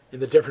that in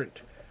the different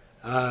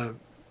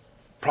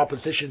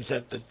propositions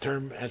that the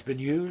term has been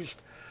used.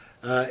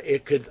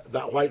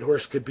 That white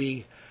horse could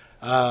be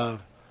a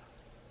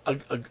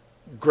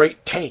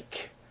great tank,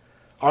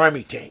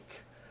 army tank,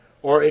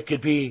 or it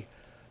could be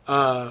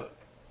a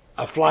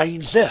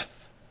flying Zith,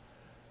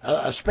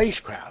 a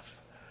spacecraft.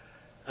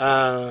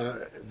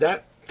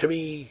 That, to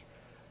me,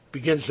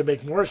 begins to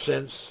make more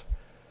sense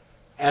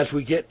as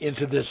we get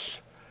into this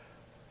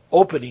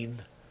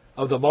opening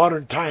of the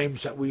modern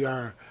times that we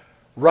are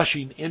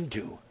rushing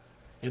into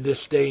in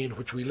this day in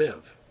which we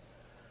live.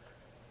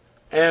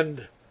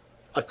 And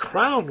a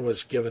crown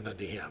was given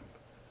unto him.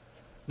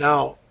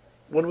 Now,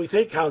 when we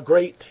think how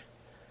great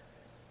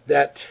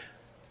that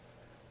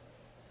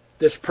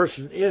this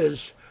person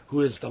is,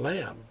 who is the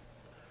Lamb,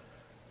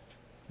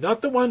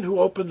 not the one who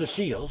opened the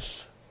seals,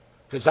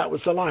 because that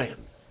was the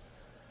lion,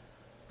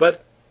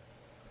 but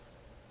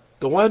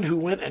the one who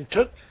went and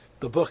took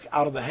the book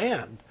out of the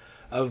hand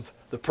of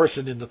the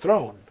person in the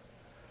throne,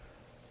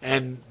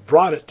 and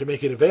brought it to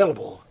make it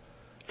available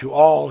to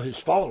all his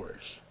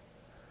followers.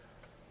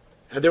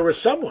 And there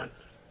was someone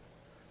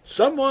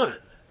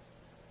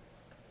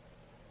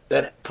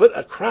that put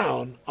a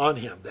crown on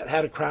him, that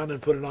had a crown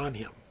and put it on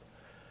him.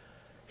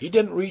 He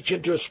didn't reach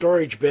into a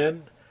storage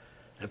bin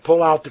and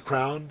pull out the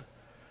crown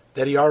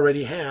that he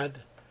already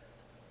had.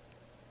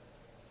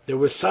 There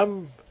was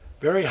some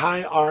very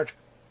high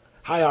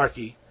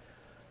hierarchy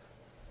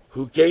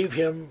who gave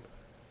him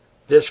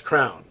this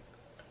crown.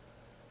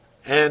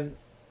 And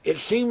it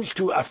seems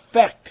to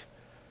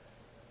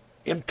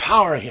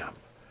empower him,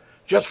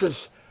 just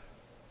as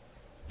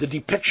the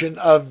depiction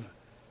of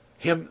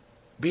him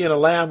being a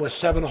lamb with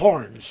 7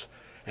 horns,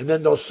 and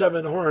then those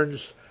 7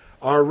 horns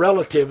are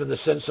relative in the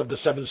sense of the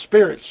 7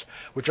 spirits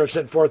which are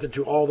sent forth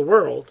into all the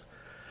world.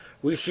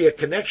 We see a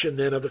connection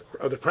then of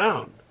the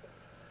crown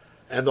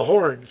and the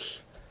horns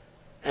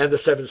and the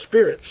 7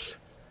 spirits,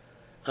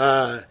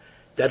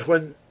 that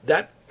when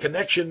that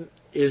connection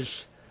is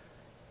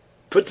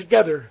put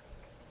together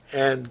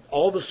and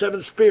all the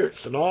 7 spirits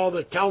and all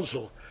the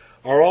council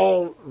are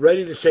all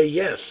ready to say,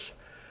 yes,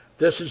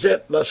 this is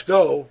it, let's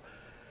go,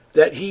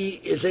 that he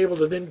is able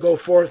to then go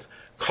forth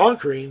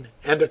conquering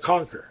and to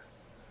conquer.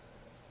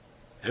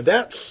 And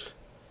that's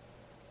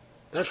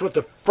what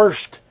the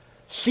first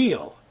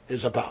seal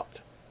is about.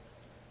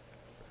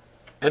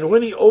 And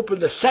when he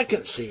opened the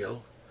second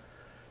seal,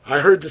 I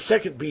heard the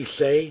second beast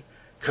say,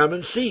 "Come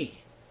and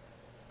see."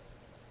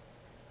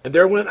 And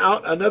there went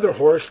out another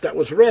horse that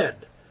was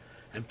red,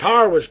 and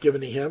power was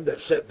given to him that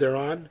sat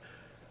thereon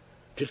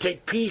to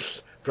take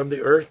peace from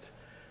the earth,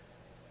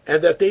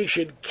 and that they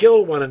should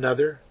kill one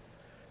another.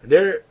 And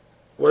there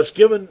was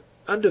given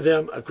unto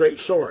them a great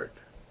sword.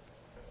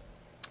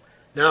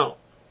 Now,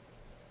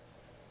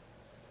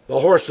 the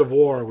horse of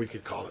war, we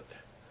could call it.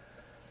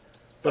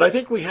 But I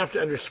think we have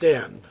to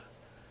understand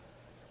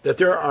that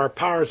there are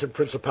powers and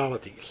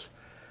principalities.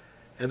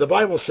 And the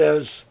Bible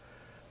says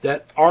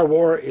that our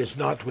war is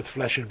not with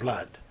flesh and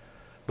blood,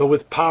 but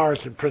with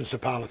powers and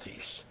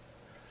principalities.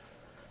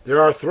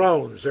 There are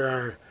thrones,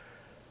 there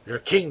are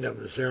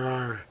kingdoms, there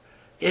are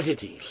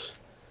entities.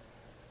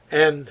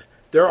 And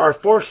there are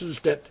forces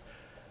that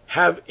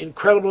have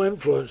incredible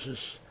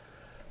influences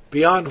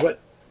beyond what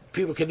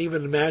people can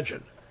even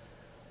imagine.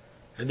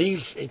 And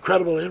these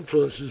incredible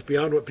influences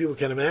beyond what people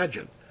can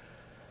imagine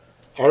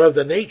are of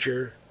the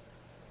nature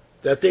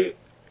that they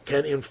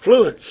can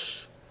influence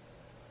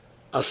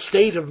a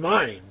state of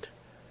mind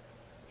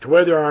to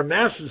where there are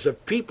masses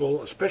of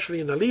people, especially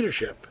in the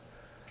leadership,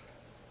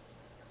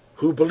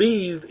 who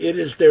believe it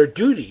is their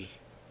duty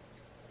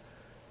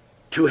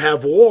to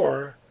have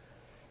war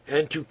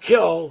and to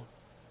kill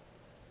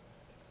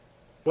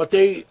what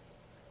they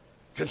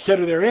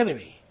consider their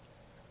enemy.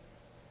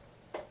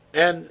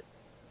 And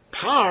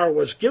power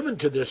was given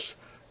to this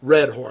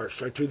red horse,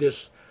 or to this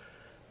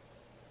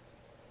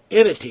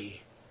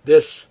entity,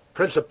 this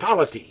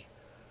principality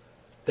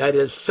that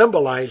is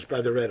symbolized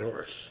by the red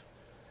horse.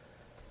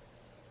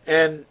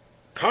 And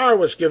power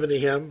was given to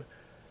him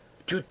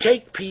to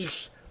take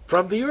peace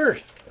from the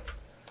earth.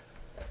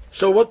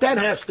 So what that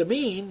has to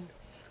mean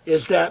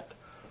is that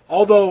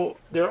although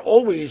there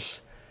always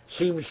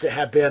seems to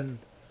have been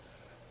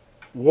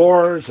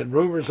wars and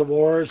rumors of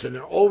wars, and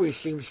there always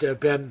seems to have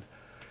been,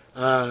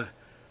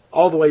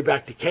 all the way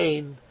back to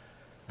Cain,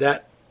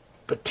 that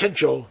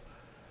potential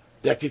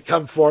that could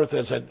come forth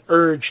as an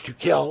urge to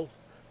kill,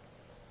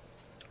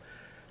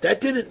 that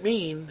didn't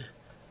mean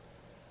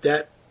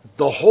that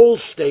the whole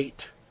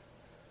state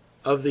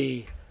of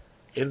the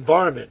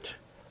environment,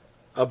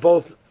 of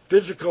both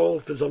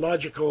physical,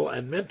 physiological,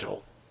 and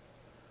mental,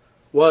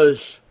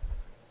 was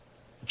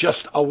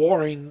just a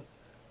warring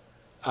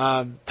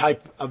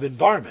type of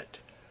environment.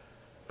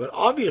 But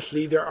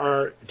obviously there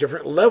are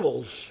different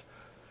levels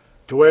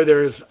to where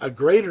there's a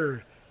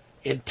greater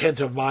intent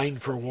of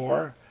mind for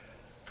war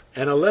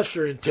and a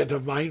lesser intent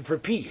of mind for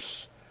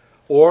peace,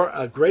 or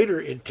a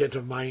greater intent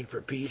of mind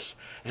for peace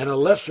and a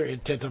lesser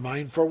intent of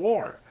mind for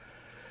war.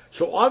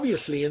 So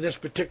obviously in this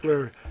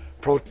particular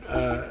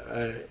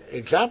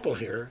example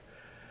here,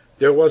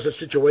 there was a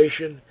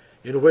situation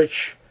in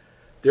which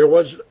there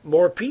was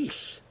more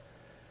peace.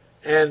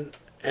 And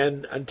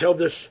until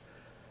this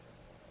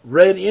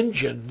red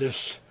engine,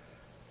 this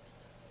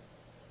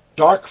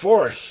dark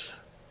force,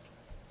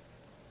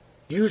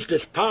 used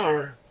its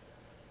power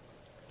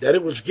that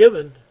it was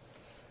given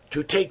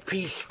to take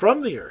peace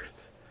from the earth.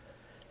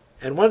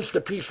 And once the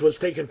peace was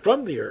taken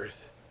from the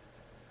earth,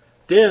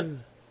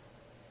 then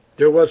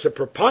there was a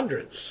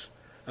preponderance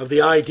of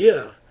the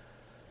idea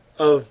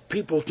of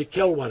people to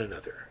kill one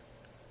another,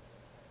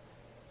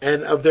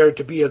 and of there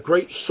to be a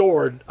great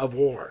sword of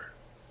war.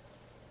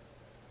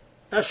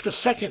 That's the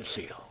second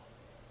seal.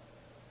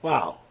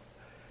 Wow.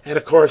 And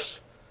of course,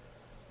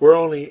 we're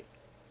only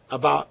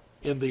about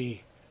in the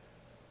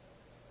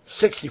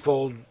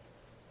 60-fold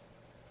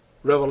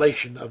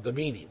revelation of the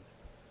meaning.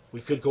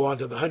 We could go on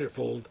to the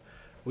 100-fold.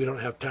 We don't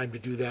have time to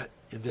do that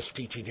in this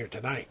teaching here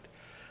tonight.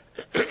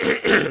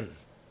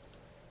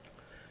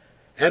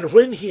 And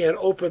when he had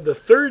opened the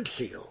third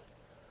seal,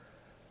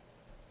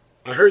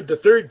 I heard the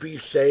third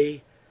beast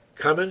say,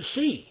 "Come and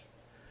see."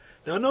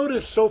 Now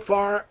notice so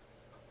far,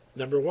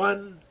 number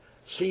 1,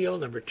 seal,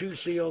 number 2,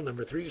 seal,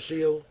 number 3,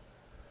 seal.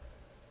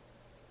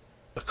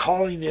 The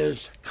calling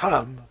is,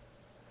 come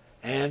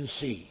and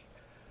see.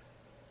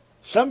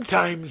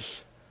 Sometimes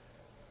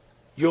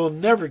you'll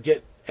never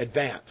get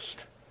advanced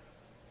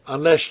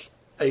unless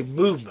a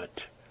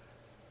movement.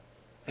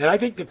 And I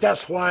think that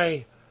that's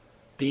why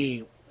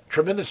the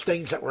tremendous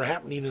things that were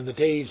happening in the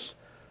days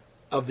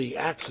of the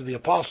Acts of the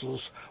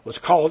Apostles was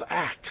called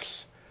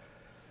Acts.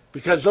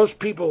 Because those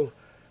people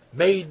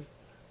made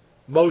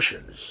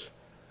motions.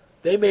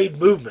 They made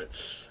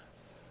movements.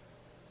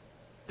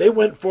 They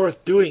went forth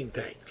doing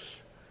things.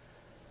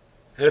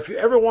 And if you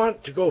ever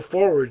want to go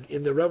forward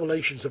in the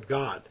revelations of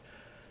God,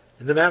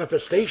 in the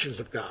manifestations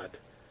of God,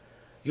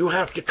 you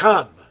have to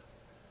come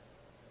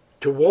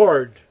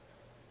toward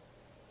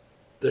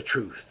the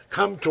truth.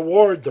 Come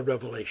toward the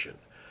revelation.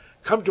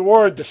 Come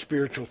toward the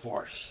spiritual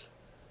force.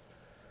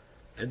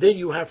 And then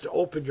you have to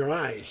open your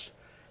eyes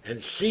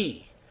and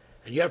see.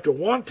 And you have to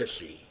want to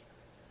see.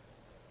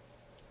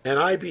 And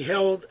I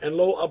beheld, and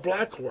lo, a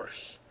black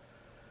horse.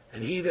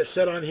 And he that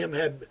sat on him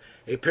had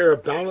a pair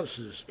of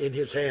balances in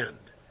his hand.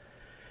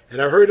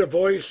 And I heard a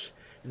voice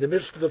in the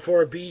midst of the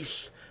 4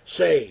 beasts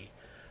say,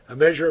 a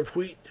measure of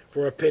wheat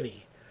for a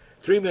penny,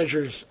 3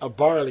 measures of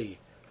barley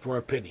for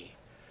a penny.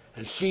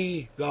 And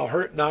see, thou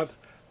hurt not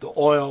the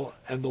oil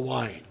and the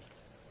wine.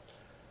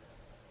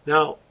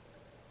 Now,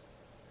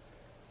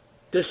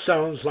 this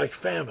sounds like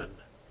famine.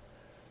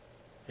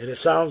 And it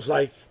sounds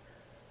like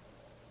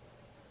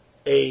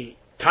a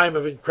time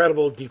of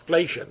incredible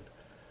deflation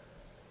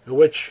in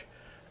which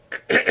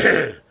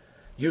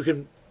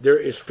there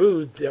is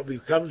food that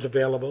becomes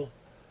available,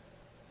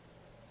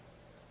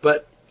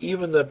 but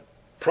even the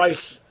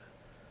price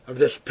of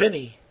this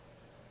penny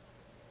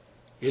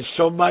is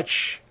so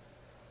much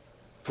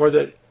for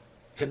the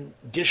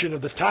condition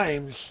of the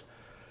times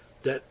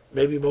that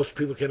maybe most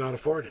people cannot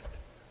afford it.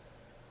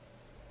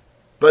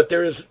 But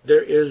there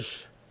is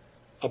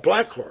a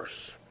black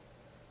horse,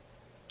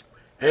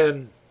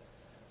 and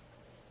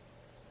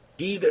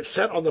he that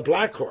sat on the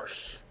black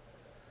horse,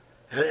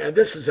 and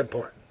this is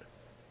important.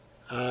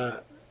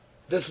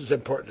 This is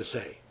important to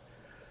say.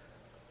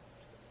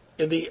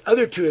 In the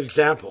other 2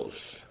 examples,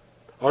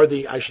 or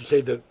I should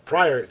say the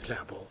prior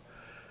example,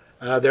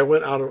 there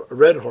went out a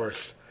red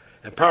horse,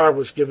 and power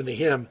was given to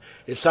him.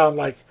 It sounded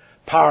like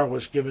power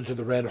was given to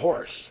the red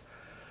horse.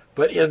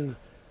 But in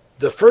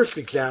the first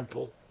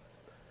example,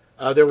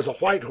 there was a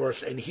white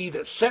horse, and he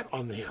that sat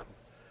on him,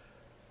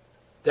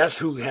 that's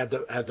who had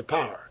the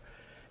power.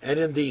 And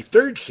in the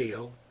third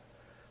seal,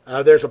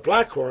 there's a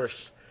black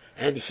horse,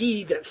 and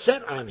he that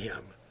sat on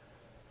him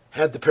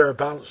had the pair of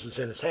balances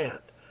in his hand.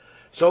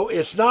 So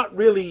it's not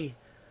really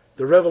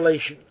the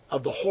revelation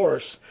of the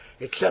horse,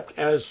 except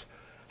as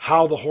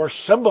how the horse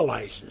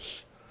symbolizes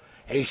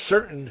a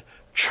certain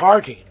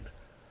charting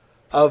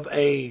of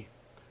a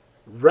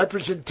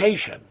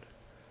representation.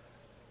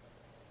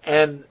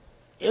 And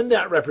in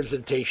that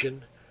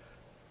representation,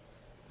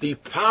 the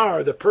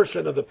power, the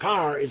person of the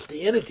power, is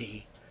the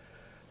entity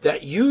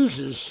that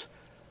uses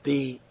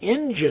the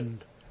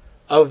engine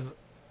of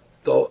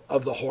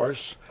the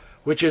horse,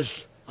 which is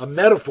a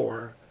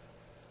metaphor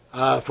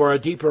for a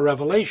deeper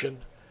revelation.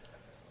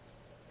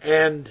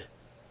 And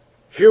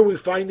here we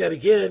find that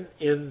again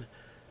in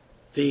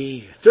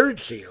the third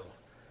seal.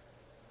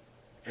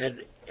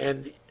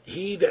 And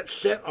he that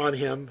sat on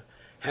him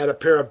had a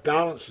pair of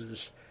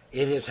balances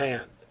in his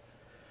hand.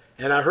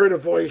 And I heard a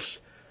voice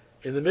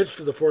in the midst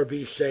of the 4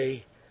 beasts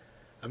say,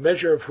 a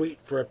measure of wheat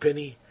for a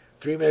penny,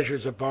 3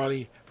 measures of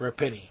barley for a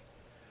penny.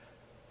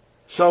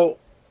 So,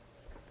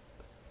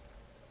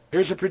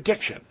 here's a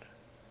prediction.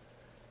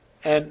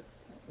 And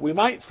we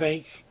might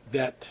think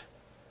that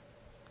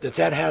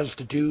has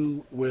to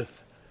do with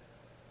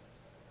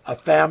a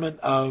famine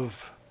of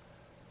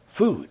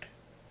food.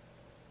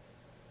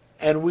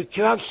 And we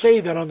cannot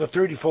say that on the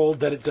 30-fold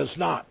that it does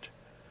not.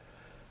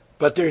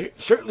 But there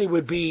certainly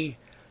would be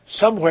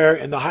somewhere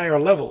in the higher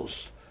levels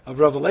of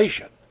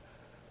revelation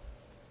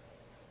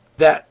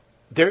that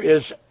there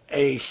is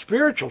a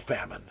spiritual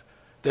famine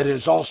that it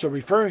is also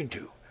referring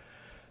to.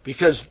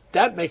 Because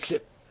that makes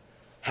it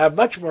have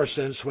much more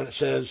sense when it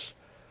says,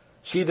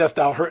 see that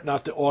thou hurt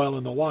not the oil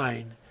and the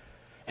wine.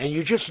 And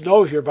you just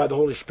know here by the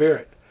Holy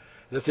Spirit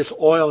that this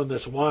oil and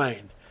this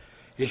wine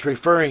is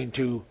referring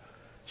to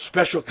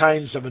special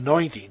kinds of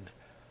anointing,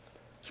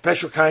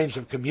 special kinds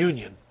of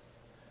communion,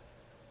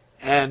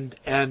 and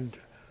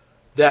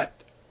that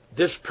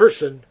this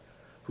person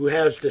who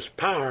has this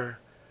power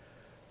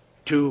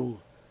to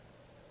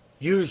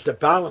use the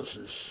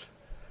balances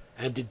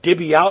and to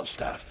divvy out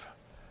stuff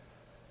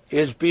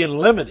is being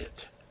limited,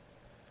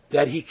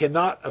 that he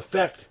cannot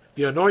affect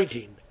the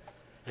anointing,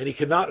 and he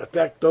cannot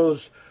affect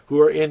those who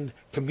are in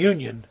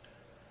communion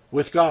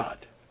with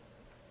God.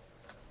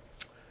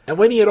 And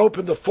when he had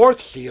opened the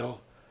 4th seal,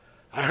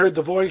 I heard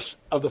the voice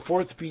of the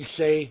 4th beast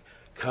say,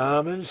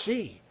 come and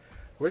see.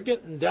 We're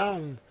getting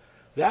down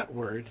that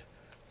word,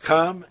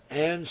 come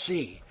and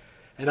see.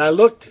 And I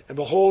looked, and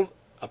behold,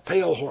 a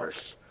pale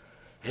horse,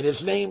 and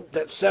his name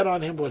that sat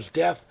on him was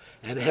Death,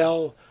 and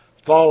hell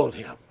followed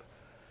him.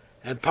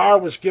 And power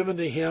was given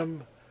to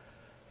him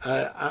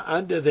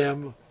unto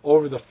them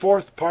over the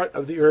fourth part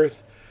of the earth,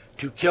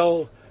 to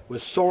kill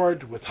with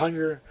sword, with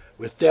hunger,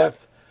 with death,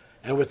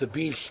 and with the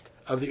beast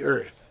of the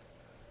earth.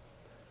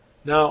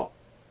 Now,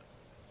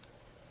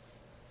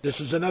 this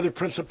is another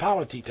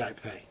principality type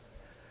thing.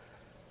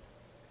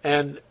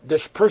 And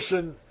this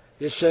person,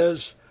 it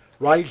says,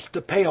 rides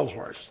the pale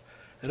horse.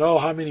 And oh,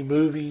 how many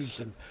movies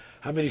and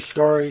how many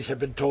stories have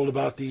been told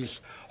about these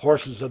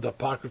horses of the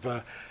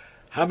Apocrypha.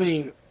 How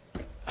many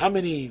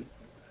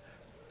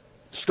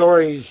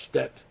stories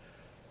that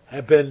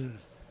have been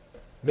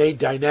made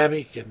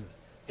dynamic and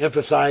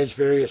emphasize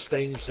various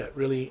things that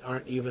really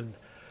aren't even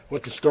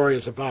what the story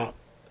is about.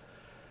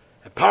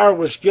 And power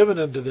was given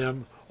unto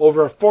them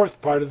over a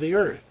fourth part of the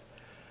earth.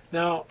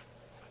 Now,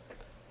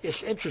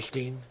 it's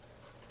interesting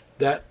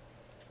that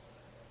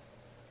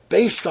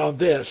based on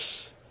this,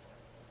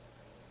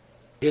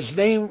 his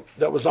name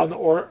that was on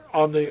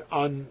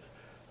the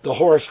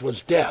horse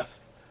was Death,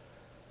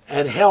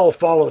 and hell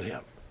followed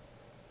him.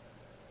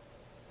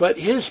 But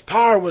his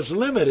power was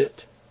limited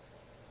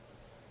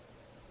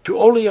to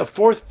only a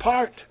fourth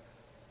part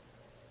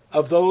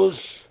of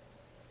those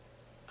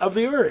of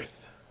the earth.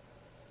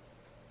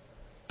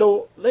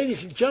 So,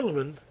 ladies and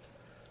gentlemen,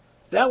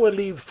 that would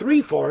leave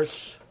 3/4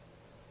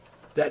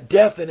 that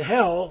death and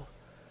hell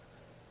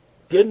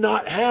did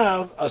not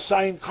have a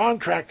signed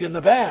contract in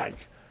the bag.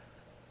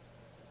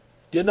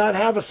 Did not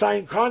have a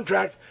signed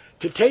contract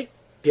to take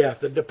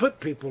death and to put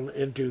people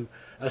into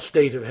a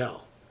state of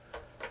hell.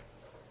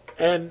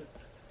 And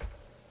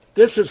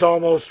this is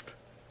almost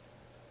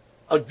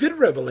a good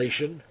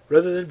revelation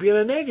rather than being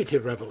a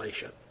negative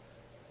revelation.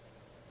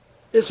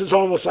 This is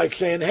almost like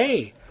saying,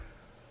 hey,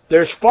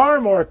 there's far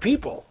more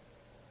people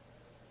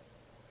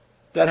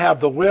that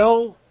have the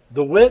will,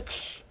 the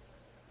wits,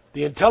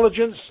 the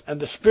intelligence, and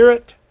the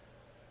spirit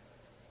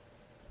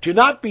to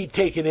not be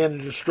taken in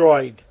and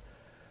destroyed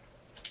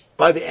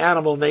by the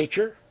animal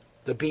nature,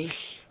 the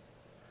beasts,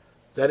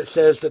 that it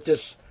says that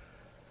this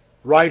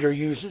writer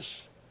uses,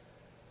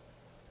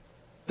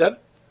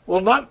 that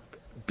will not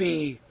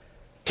be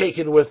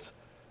taken with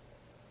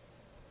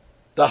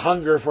the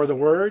hunger for the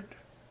word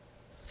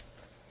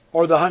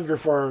or the hunger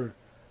for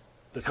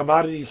the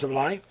commodities of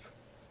life.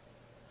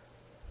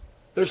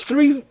 There's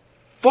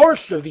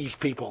 3/4 of these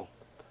people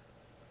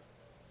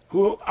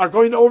who are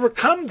going to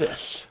overcome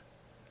this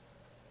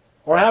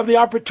or have the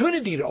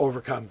opportunity to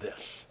overcome this.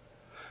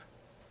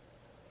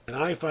 And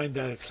I find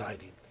that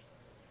exciting.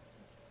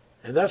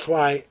 And that's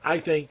why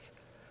I think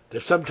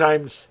that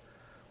sometimes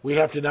we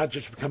have to not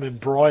just become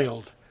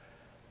embroiled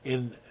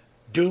in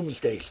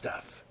doomsday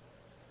stuff.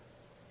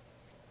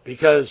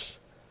 Because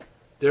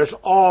there's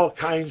all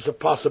kinds of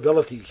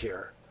possibilities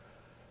here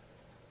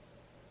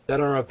that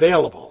are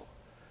available.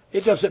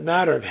 It doesn't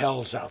matter if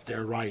hell's out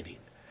there riding.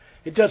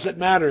 It doesn't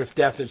matter if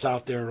death is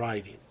out there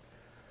riding.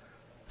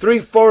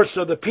 3/4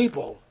 of the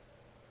people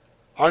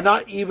are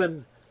not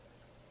even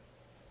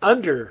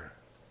under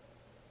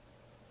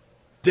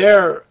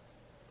their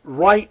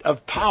right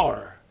of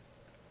power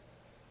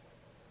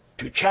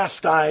to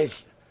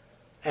chastise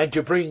and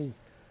to bring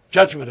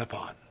judgment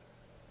upon.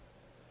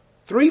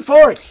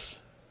 3/4.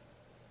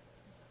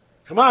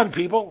 Come on,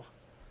 people.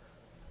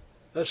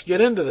 Let's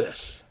get into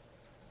this.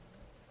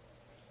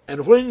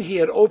 And when he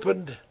had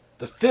opened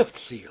the 5th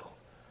seal,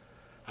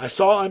 I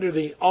saw under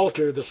the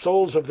altar the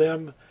souls of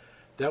them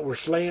that were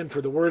slain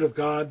for the word of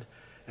God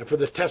and for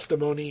the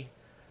testimony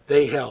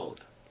they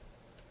held.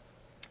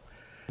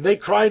 And they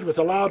cried with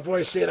a loud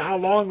voice, saying, How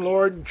long,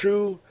 Lord, and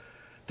true,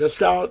 dost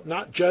thou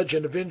not judge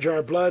and avenge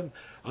our blood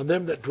on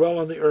them that dwell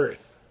on the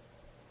earth?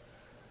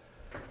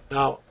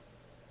 Now,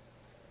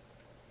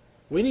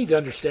 we need to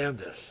understand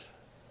this.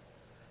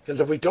 Because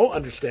if we don't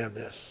understand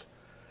this,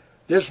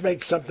 this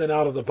makes something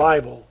out of the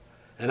Bible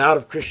and out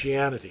of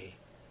Christianity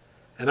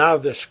and out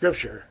of the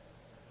Scripture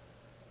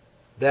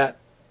that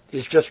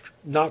is just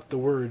not the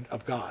Word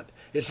of God.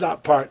 It's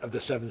not part of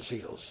the 7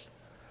 seals.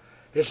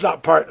 It's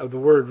not part of the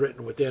Word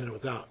written within and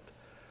without.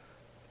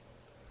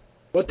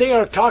 What they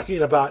are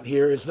talking about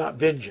here is not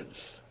vengeance.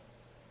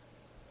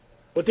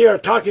 What they are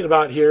talking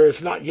about here is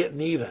not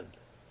getting even.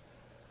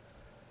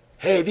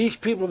 Hey, these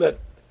people that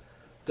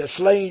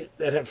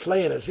have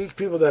slain us, these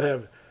people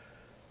that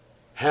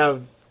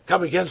have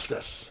come against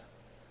us,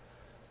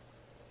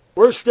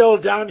 we're still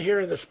down here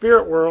in the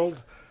spirit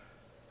world,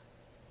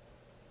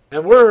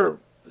 and we're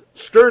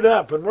stirred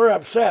up and we're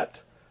upset,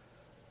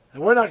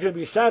 and we're not going to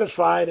be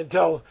satisfied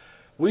until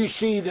we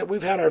see that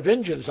we've had our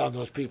vengeance on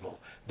those people.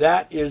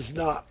 That is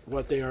not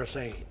what they are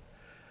saying.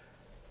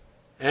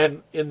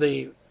 And in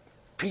the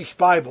Peace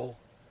Bible,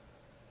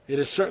 it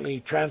is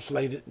certainly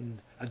translated in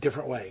a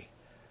different way,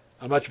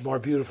 a much more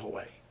beautiful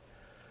way.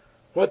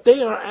 What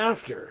they are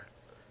after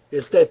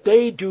is that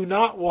they do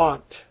not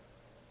want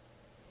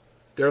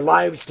their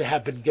lives to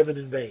have been given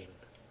in vain.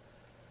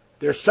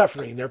 Their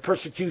suffering, their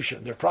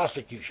persecution, their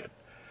prosecution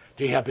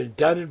to have been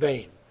done in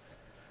vain.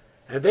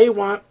 And they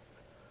want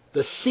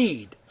the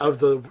seed of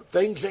the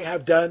things they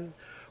have done,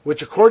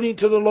 which according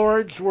to the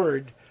Lord's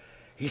word,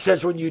 he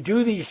says, when you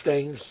do these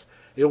things,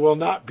 it will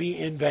not be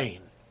in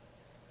vain.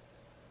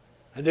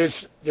 And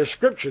there's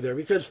scripture there,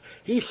 because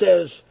he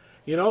says,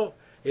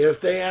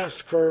 if they ask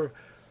for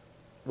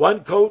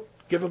one coat,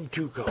 give them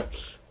 2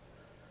 coats.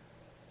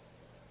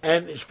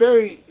 And it's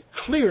very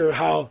clear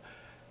how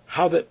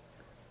that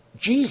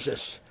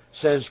Jesus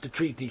says to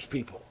treat these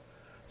people.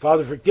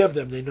 Father, forgive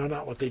them, they know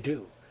not what they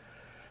do.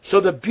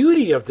 So the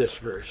beauty of this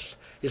verse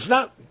is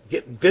not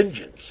getting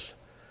vengeance.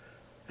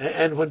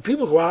 And when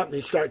people go out and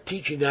they start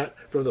teaching that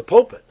from the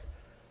pulpit,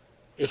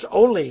 it's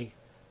only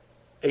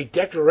a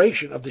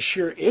declaration of the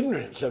sheer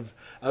ignorance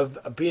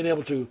of being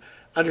able to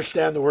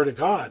understand the Word of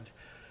God.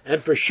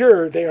 And for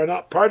sure, they are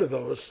not part of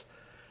those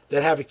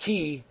that have a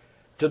key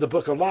to the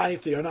book of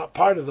life. They are not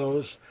part of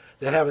those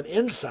that have an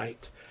insight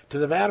to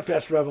the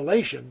manifest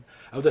revelation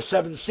of the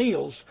 7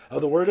 seals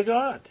of the Word of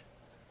God.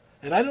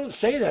 And I don't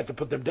say that to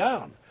put them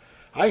down.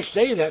 I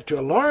say that to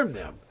alarm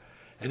them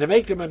and to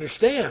make them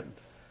understand.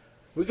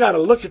 We've got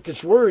to look at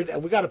this Word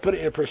and we've got to put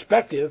it in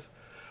perspective.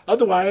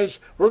 Otherwise,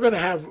 we're going to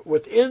have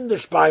within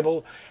this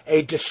Bible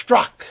a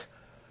destruct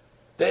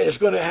that is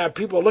going to have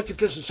people look at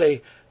this and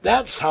say,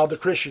 that's how the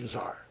Christians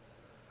are.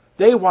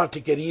 They want to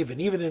get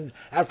even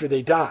after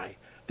they die.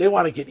 They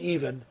want to get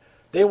even.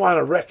 They want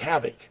to wreak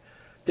havoc.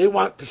 They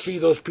want to see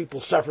those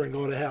people suffer and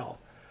go to hell.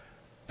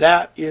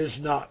 That is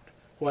not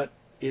what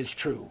is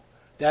true.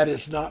 That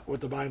is not what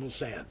the Bible's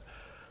saying.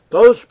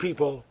 Those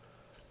people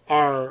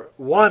are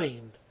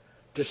wanting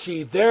to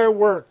see their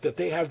work that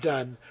they have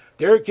done,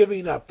 their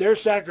giving up, their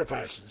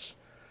sacrifices,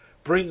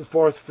 bring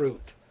forth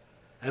fruit,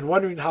 and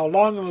wondering how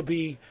long it will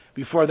be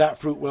before that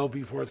fruit will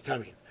be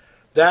forthcoming.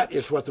 That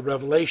is what the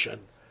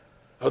revelation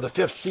of the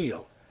 5th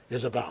seal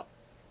is about.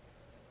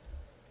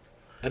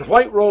 And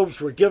white robes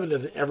were given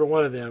to every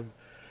one of them,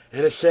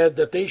 and it said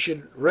that they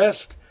should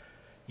rest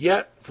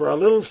yet for a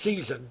little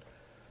season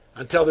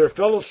until their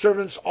fellow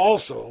servants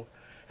also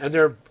and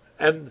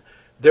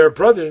their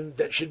brethren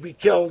that should be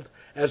killed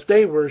as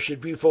they were should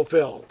be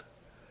fulfilled.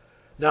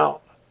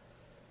 Now,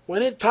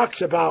 when it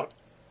talks about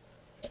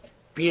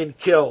being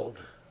killed,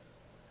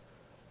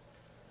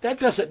 that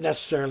doesn't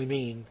necessarily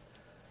mean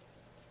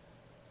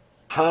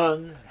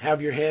hung,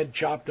 have your head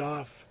chopped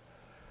off,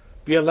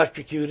 be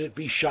electrocuted,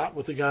 be shot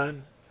with a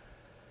gun.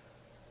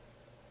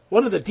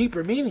 One of the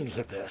deeper meanings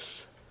of this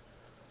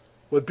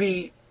would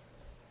be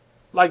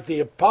like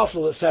the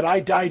apostle that said, I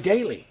die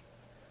daily.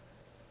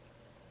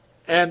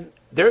 And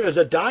there is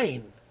a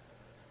dying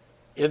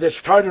in this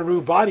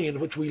Cardaroo body in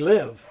which we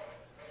live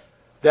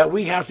that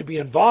we have to be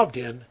involved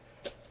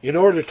in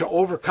order to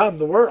overcome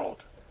the world.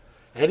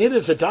 And it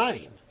is a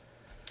dying.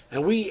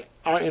 And we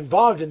are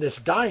involved in this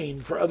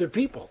dying for other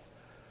people.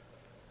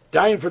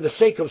 Dying for the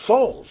sake of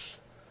souls.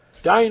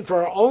 Dying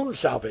for our own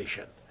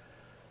salvation.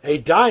 A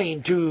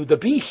dying to the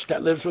beast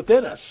that lives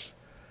within us.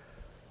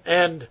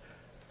 And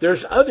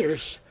there's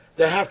others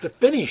that have to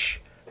finish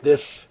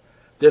this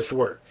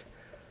work.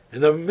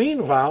 In the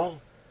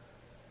meanwhile,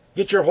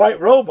 get your white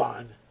robe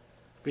on,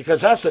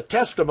 because that's a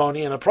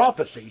testimony and a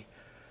prophecy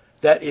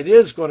that it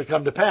is going to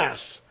come to pass.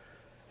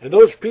 And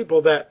those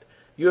people that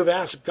you have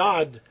asked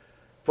God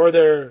for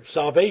their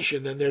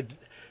salvation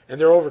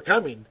and their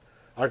overcoming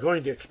are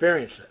going to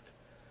experience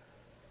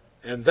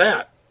it. And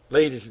that,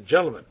 ladies and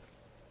gentlemen,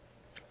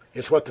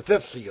 is what the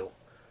 5th seal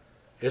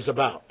is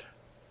about.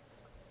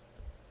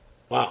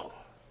 Wow.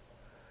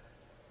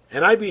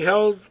 And I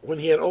beheld when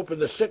he had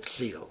opened the 6th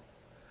seal,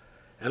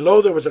 and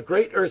lo, there was a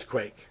great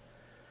earthquake,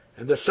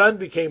 and the sun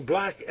became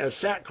black as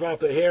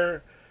sackcloth of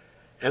hair,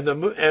 and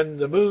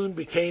the moon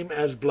became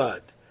as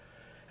blood,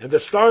 and the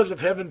stars of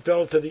heaven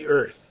fell to the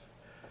earth.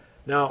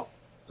 Now,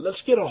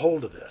 let's get a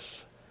hold of this,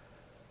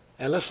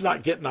 and let's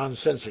not get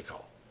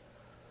nonsensical.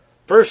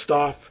 First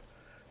off,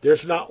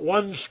 there's not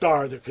one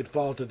star that could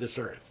fall to this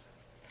earth.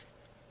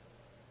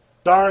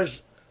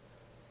 Stars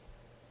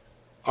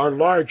are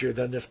larger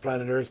than this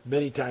planet Earth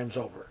many times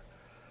over.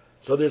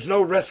 So there's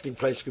no resting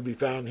place could be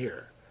found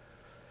here.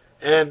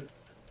 And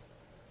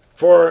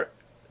for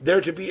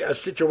there to be a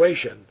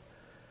situation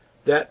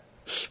that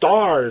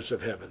stars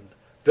of heaven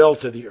fell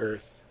to the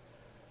earth,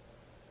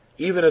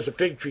 even as a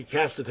fig tree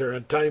casteth her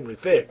untimely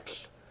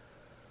figs,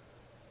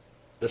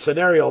 the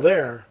scenario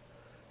there,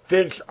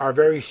 figs are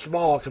very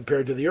small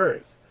compared to the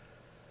earth.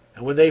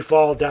 And when they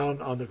fall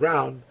down on the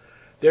ground,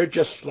 they're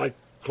just like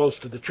close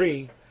to the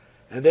tree,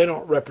 and they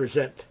don't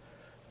represent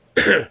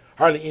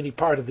hardly any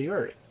part of the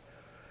earth.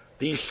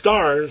 These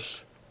stars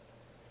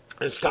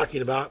it's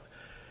talking about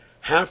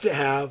have to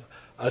have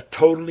a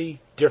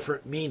totally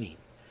different meaning.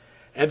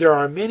 And there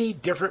are many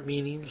different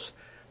meanings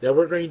that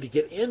we're going to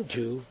get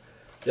into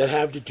that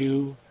have to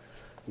do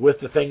with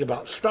the thing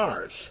about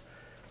stars.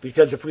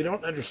 Because if we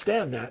don't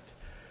understand that,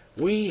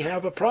 we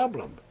have a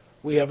problem.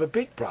 We have a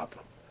big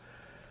problem.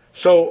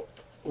 So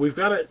we've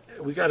got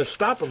to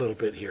stop a little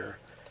bit here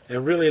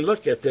and really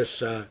look at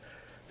this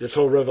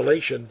whole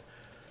revelation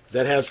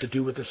that has to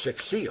do with the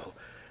 6th seal.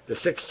 The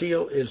 6th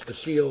seal is the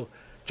seal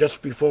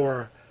just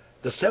before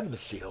the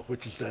 7th seal,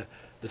 which is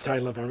the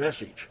title of our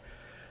message.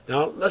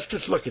 Now, let's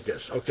just look at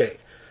this. Okay.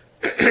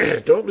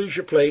 Don't lose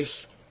your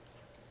place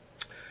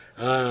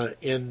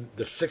in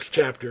the 6th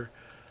chapter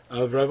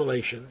of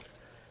Revelation.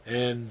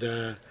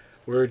 And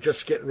we're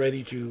just getting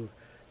ready to,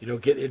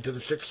 get into the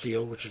 6th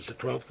seal, which is the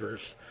 12th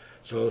verse.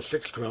 So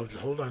 6:12,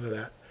 just hold on to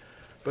that.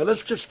 But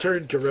let's just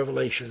turn to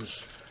Revelations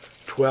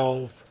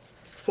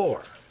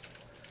 12:4.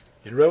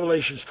 In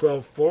Revelations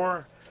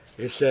 12:4,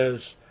 it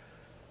says,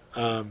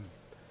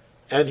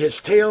 and his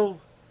tail,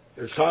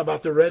 it was talking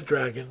about the red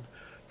dragon,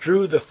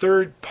 drew the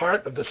third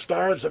part of the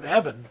stars of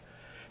heaven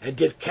and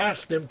did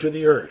cast them to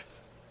the earth.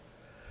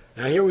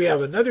 Now here we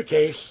have another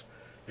case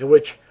in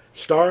which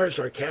stars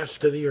are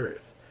cast to the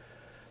earth.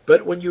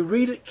 But when you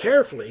read it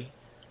carefully,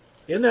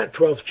 in that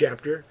 12th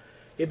chapter,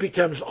 it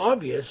becomes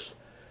obvious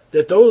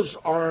that those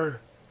are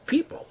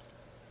people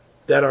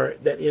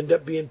that end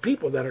up being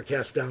people that are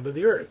cast down to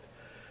the earth.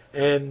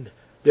 And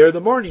they're the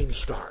morning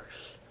stars,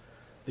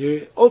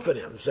 the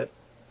Ophanims that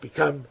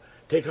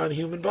take on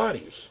human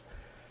bodies.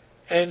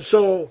 And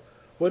so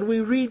when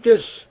we read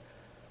this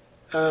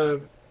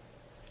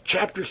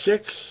chapter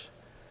 6,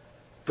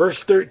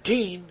 verse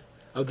 13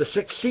 of the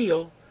 6th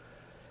seal,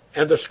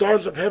 and the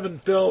stars of heaven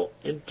fell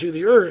into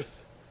the earth,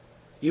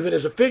 even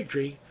as a fig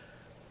tree,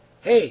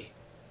 hey,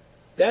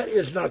 that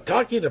is not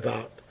talking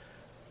about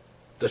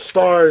the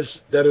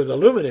stars that are the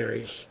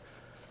luminaries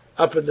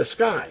up in the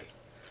sky.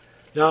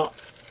 Now,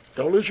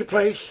 don't lose your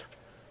place,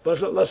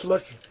 but let's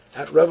look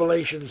at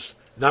Revelations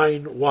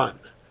 9:1.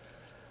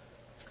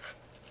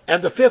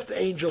 And the 5th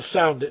angel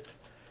sounded,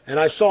 and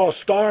I saw a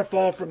star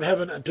fall from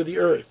heaven unto the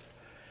earth,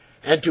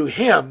 and to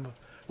him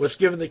was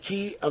given the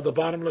key of the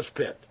bottomless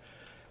pit.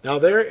 Now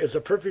there is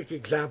a perfect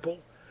example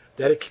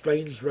that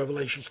explains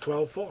Revelations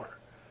 12:4.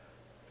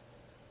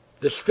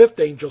 This 5th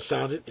angel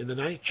sounded in the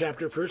 9th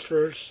chapter, 1st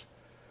verse.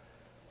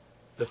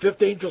 The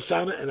 5th angel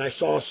sounded, and I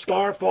saw a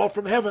star fall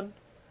from heaven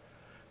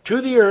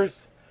to the earth,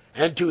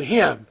 and to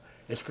him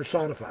is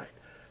personified.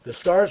 The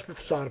star is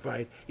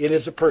personified. It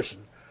is a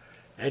person.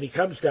 And he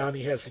comes down,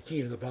 he has the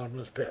key to the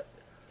bottomless pit.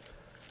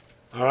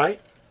 All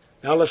right?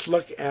 Now let's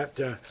look at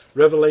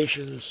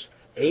Revelations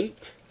 8,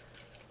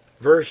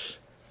 verse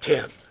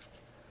 10.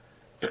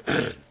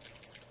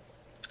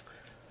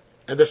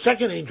 And the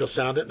 2nd angel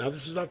sounded. Now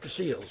this is not the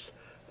seals.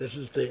 This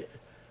is the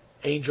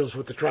angels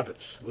with the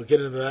trumpets. We'll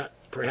get into that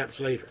perhaps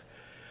later.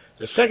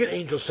 The 2nd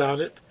angel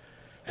sounded,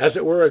 as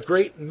it were a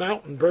great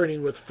mountain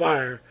burning with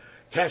fire,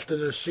 cast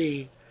into the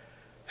sea.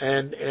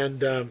 And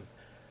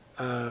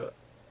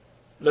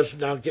let's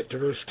now get to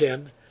verse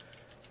 10.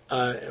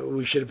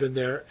 We should have been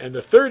there. And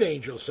the 3rd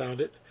angel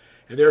sounded,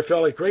 and there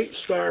fell a great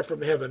star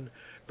from heaven,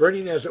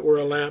 burning as it were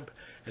a lamp,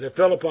 and it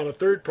fell upon a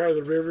third part of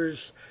the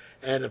rivers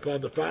and upon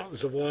the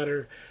fountains of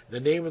water. The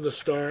name of the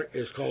star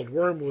is called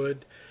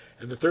Wormwood,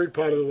 and the third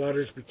part of the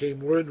waters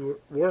became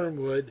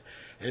wormwood,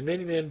 and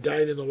many men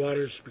died in the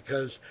waters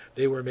because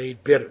they were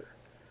made bitter.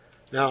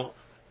 Now,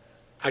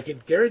 I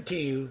can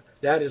guarantee you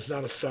that is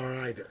not a star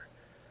either,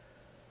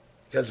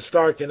 because a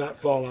star cannot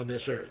fall on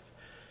this earth.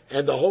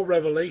 And the whole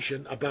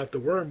revelation about the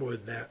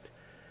wormwood that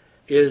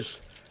is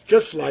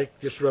just like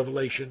this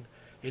revelation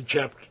in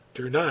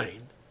chapter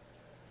 9,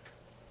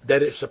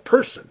 that it's a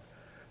person,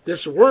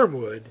 this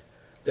wormwood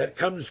that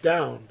comes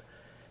down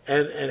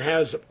and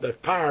has the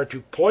power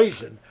to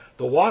poison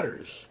the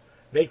waters,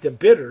 make them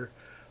bitter.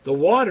 The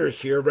waters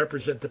here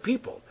represent the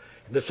people.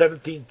 In the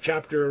 17th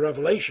chapter of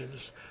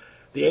Revelations,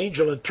 the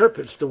angel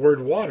interprets the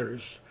word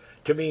waters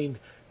to mean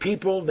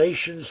people,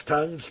 nations,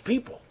 tongues,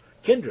 people,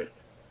 kindred.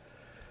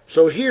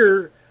 So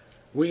here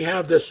we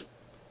have this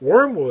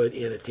wormwood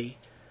entity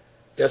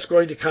that's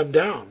going to come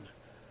down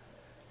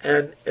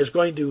and is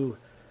going to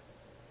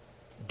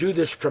do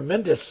this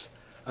tremendous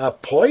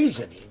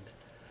poisoning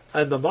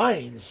in the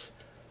minds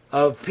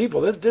of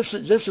people. This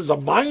is a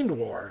mind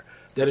war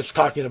that is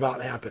talking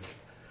about happening.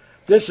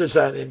 This is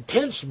an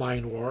intense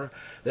mind war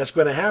that's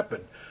going to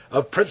happen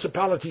of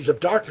principalities of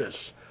darkness,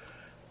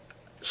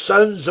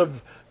 sons of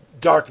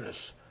darkness,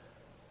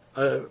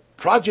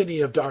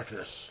 progeny of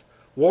darkness,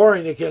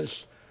 warring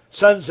against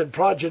sons and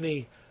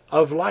progeny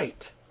of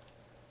light.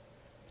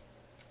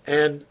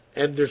 And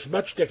there's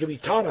much that can be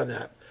taught on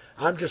that.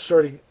 I'm just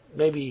sort of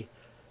maybe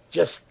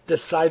just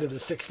this side of the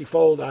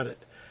 60-fold on it.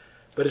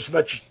 But it's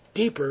much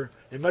deeper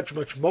and much,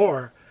 much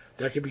more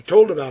that can be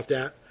told about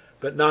that,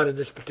 but not in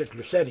this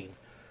particular setting,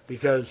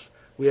 because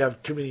we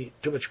have too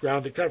much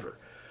ground to cover.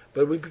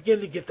 But we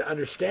begin to get the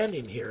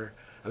understanding here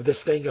of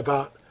this thing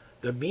about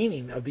the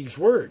meaning of these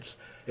words.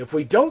 If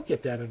we don't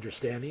get that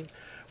understanding,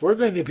 we're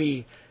going to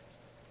be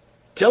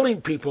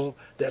telling people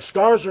that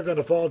stars are going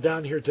to fall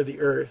down here to the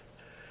earth,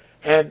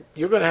 and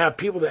you're going to have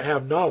people that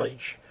have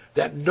knowledge,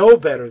 that know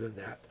better than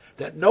that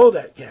know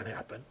that can't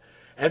happen,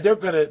 and they're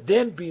going to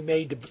then be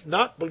made to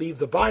not believe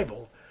the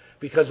Bible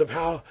because of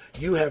how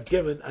you have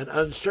given an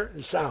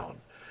uncertain sound.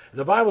 And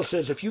the Bible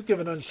says if you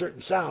give an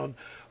uncertain sound,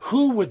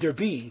 who would there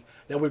be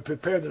that would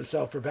prepare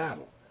themselves for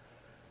battle?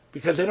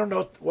 Because they don't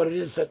know what it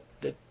is that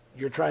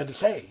you're trying to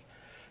say.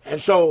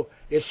 And so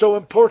it's so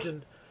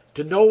important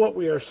to know what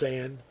we are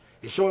saying.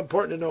 It's so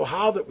important to know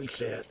how that we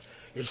say it.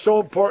 It's so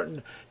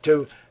important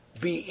to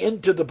be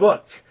into the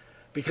book,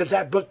 because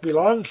that book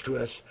belongs to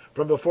us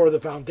from before the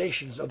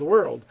foundations of the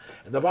world.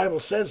 And the Bible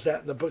says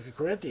that in the book of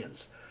Corinthians.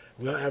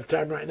 We don't have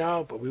time right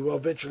now, but we will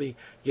eventually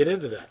get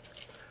into that.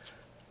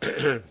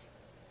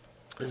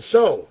 And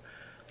so,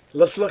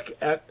 let's look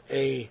at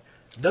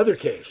another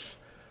case.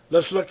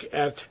 Let's look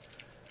at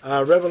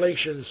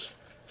Revelations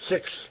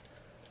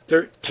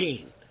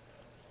 6:13.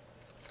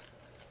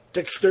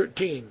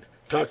 6:13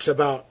 talks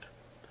about,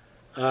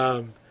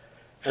 and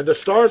the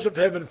stars of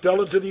heaven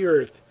fell into the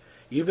earth,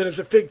 even as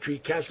a fig tree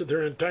casteth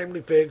her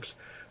untimely figs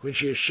when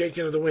she is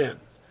shaken of the wind.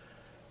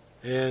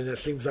 And it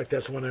seems like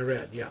that's one I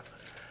read, yeah.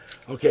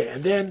 Okay,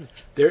 and then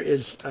there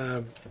is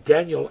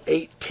Daniel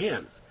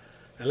 8:10.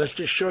 And let's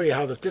just show you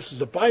how that this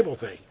is a Bible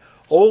thing.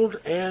 Old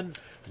and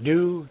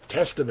New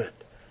Testament.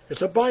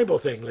 It's a Bible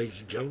thing, ladies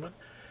and gentlemen.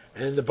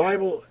 And the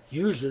Bible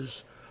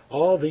uses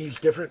all these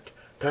different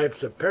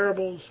types of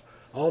parables,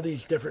 all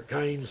these different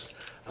kinds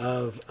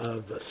of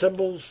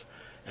symbols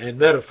and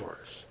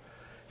metaphors.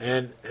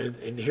 And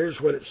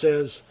here's what it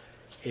says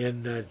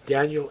in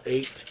Daniel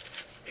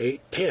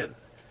 8:10.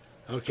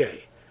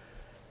 Okay.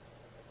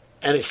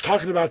 And it's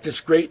talking about this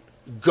great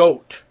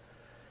goat.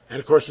 And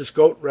of course this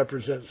goat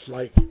represents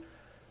like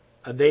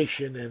a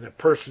nation and a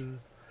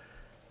person.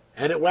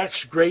 And it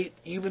waxed great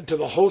even to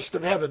the host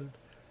of heaven.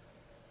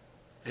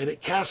 And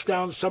it cast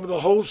down some of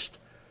the host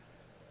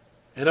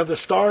and of the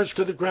stars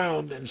to the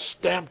ground and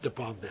stamped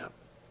upon them.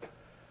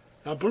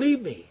 Now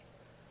believe me,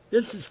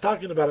 this is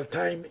talking about a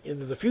time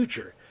into the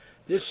future.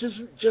 This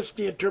isn't just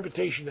the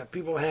interpretation that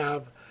people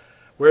have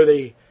where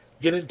they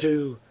get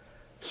into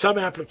some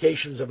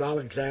applications of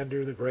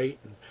Alexander the Great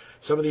and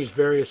some of these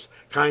various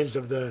kinds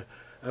of the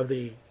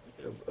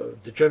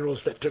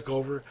generals that took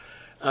over.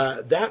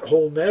 That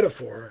whole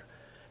metaphor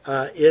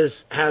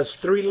has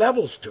three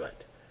levels to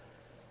it.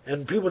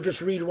 And people just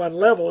read one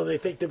level and they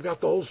think they've got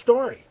the whole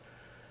story.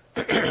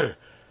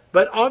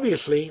 But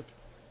obviously,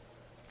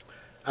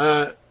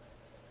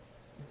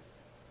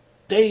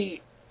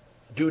 they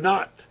do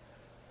not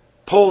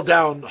pull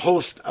down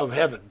hosts of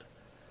heaven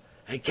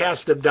and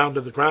cast them down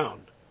to the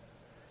ground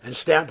and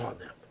stamp on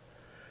them.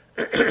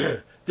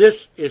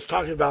 This is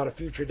talking about a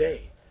future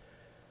day.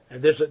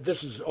 And this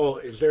is, oh,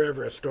 is there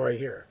ever a story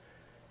here?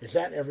 Is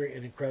that ever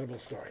an incredible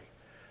story?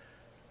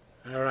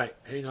 All right,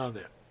 hang on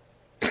there.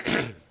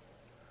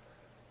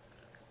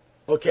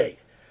 Okay,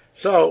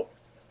 so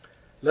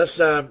let's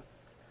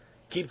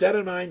keep that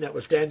in mind. That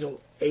was Daniel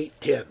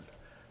 8:10.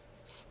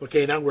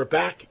 Okay, now we're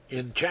back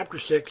in chapter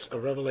 6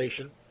 of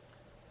Revelation.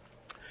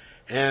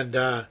 And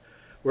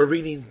we're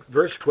reading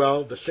verse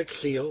 12, the sixth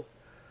seal.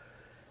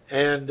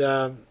 And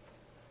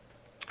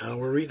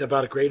we're reading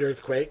about a great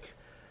earthquake.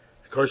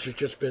 Of course, there's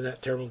just been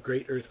that terrible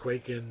great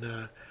earthquake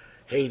in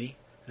Haiti.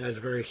 That's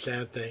a very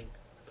sad thing.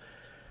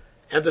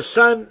 And the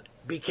sun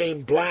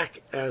became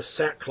black as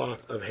sackcloth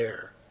of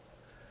hair,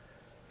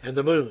 and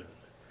the moon.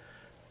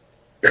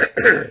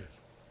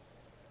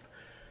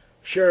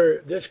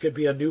 Sure, this could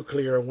be a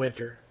nuclear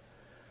winter,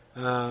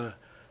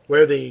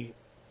 where the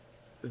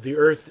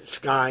earth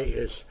sky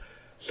is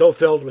so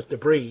filled with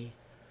debris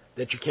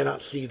that you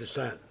cannot see the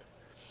sun.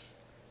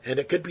 And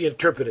it could be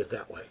interpreted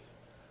that way.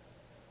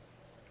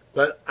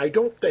 But I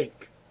don't think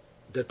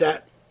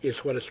that is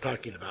what it's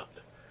talking about.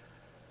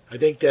 I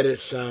think that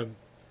it's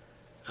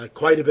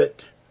quite a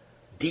bit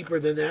deeper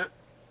than that.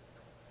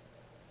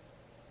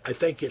 I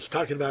think it's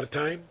talking about a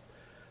time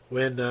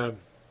when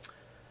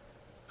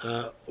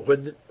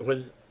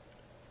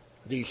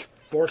these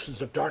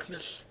forces of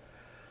darkness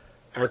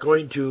are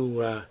going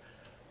to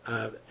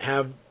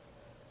have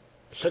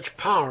such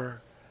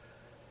power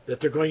that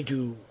they're going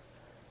to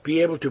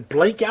be able to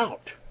blank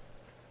out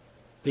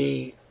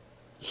the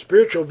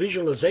spiritual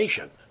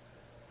visualization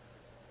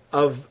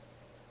of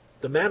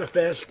the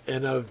manifest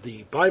and of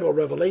the Bible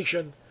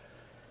revelation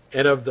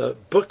and of the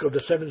book of the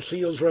seven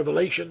seals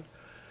revelation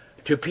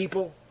to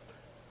people,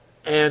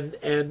 and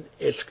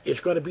it's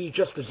going to be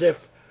just as if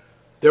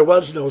there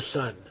was no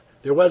sun,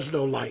 there was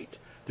no light,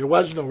 there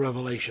was no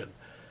revelation.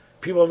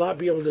 People will not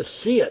be able to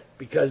see it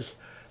because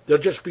they'll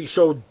just be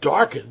so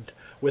darkened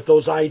with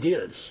those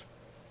ideas.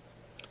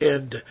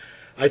 And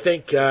I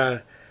think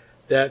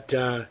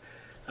that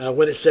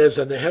when it says,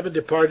 and the heaven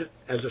departed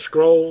as a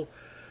scroll,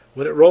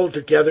 when it rolled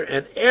together,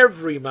 and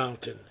every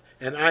mountain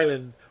and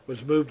island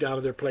was moved out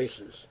of their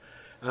places.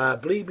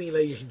 Believe me,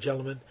 ladies and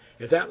gentlemen,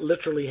 if that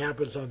literally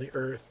happens on the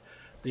earth,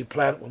 the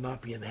planet will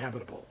not be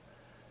inhabitable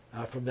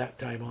from that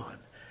time on.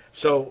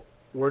 So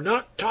we're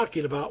not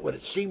talking about what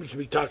it seems to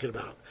be talking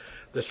about.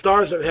 The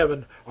stars of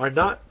heaven are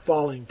not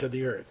falling to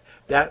the earth.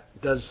 That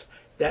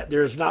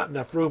there is not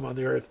enough room on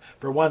the earth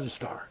for one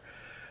star.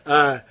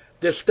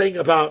 This thing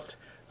about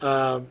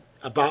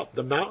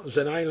the mountains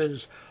and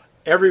islands,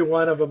 every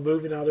one of them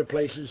moving out of their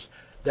places,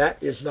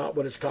 that is not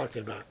what it's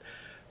talking about.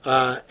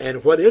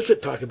 And what is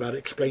it talking about? It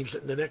explains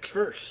it in the next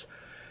verse.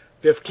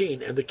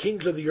 15, and the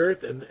kings of the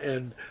earth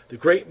and the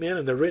great men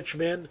and the rich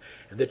men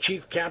and the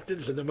chief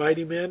captains and the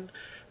mighty men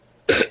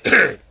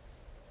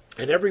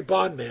And every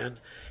bondman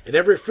and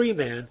every free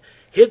man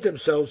hid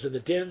themselves in the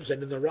dens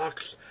and in the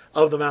rocks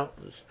of the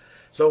mountains.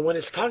 So when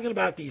it's talking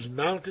about these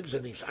mountains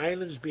and these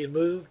islands being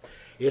moved,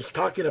 it's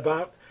talking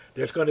about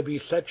there's going to be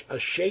such a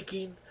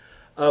shaking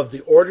of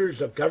the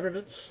orders of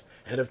governments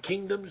and of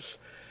kingdoms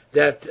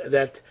that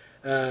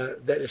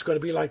it's going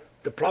to be like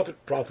the prophet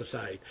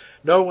prophesied.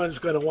 No one's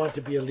going to want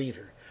to be a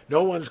leader.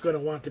 No one's going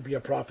to want to be a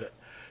prophet.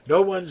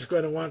 No one's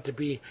going to want to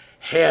be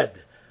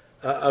head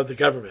of the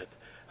government.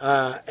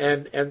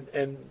 And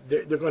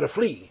they're going to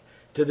flee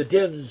to the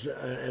dens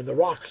and the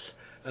rocks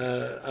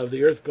of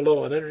the earth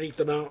below and underneath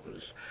the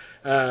mountains.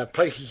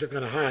 Places they're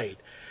going to hide.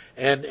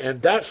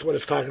 And that's what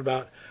it's talking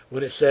about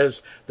when it says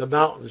the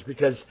mountains,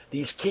 because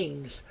these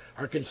kings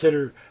are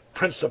considered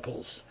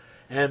principles,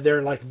 and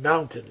they're like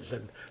mountains,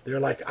 and they're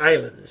like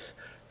islands,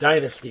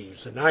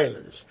 dynasties and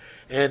islands.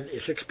 And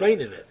it's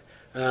explaining it.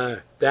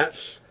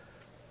 That's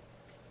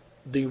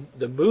the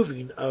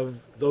moving of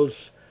those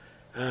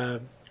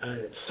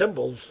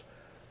symbols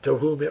to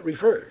whom it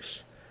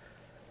refers.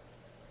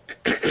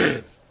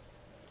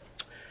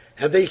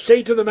 And they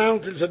say to the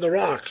mountains and the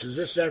rocks, is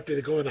this after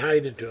they go and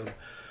hide into them,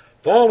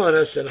 fall on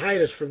us and hide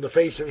us from the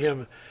face of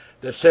him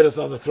that sitteth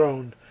on the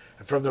throne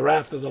and from the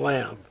wrath of the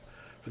Lamb.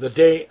 For the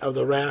day of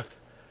the wrath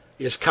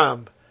is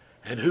come,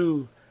 and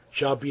who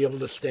shall be able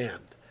to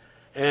stand?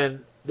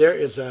 And there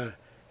is an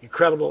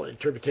incredible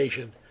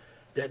interpretation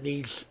that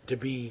needs to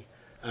be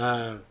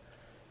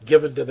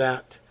given to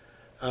that.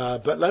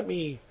 But let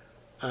me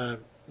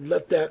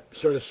let that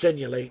sort of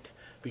simulate,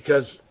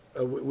 because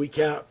we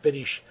can't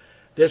finish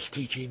this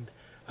teaching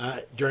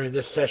during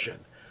this session.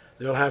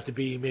 There'll have to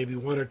be maybe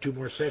one or two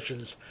more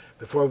sessions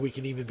before we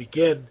can even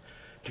begin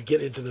to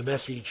get into the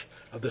message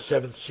of the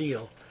seventh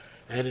seal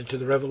and into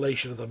the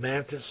revelation of the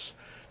mantis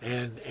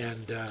and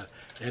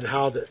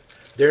how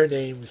their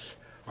names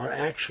are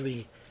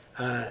actually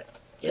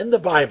in the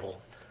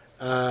Bible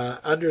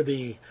under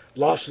the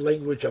lost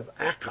language of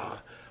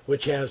Akka,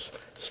 which has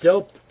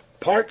still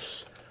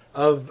parts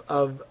of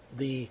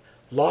the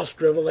lost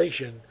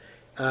revelation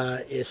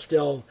is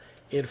still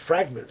in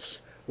fragments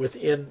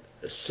within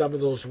some of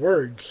those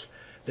words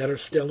that are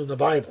still in the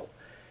Bible.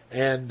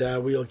 And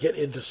we'll get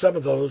into some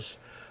of those,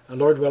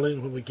 Lord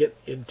willing, when we get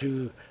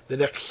into the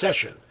next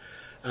session,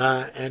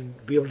 and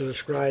be able to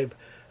describe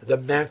the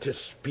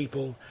mantis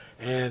people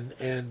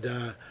and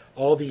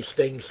all these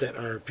things that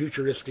are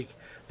futuristic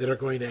that are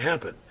going to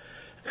happen.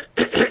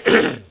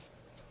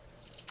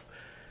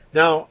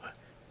 Now,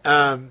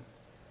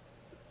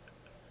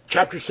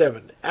 chapter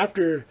 7.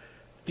 After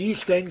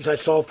these things I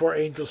saw four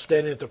angels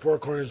standing at the four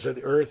corners of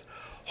the earth,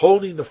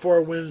 holding the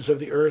four winds of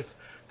the earth,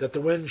 that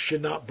the winds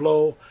should not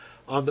blow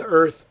on the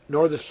earth,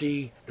 nor the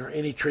sea, nor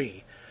any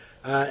tree.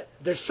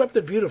 There's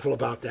something beautiful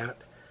about that.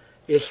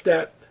 It's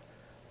that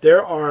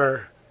there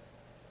are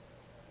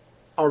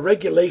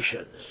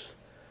regulations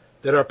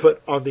that are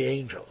put on the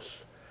angels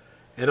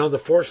and on the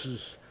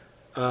forces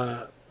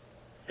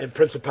and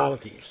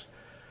principalities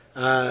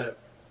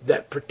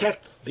that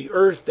protect the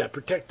earth, that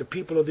protect the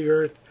people of the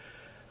earth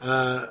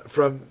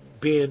from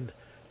being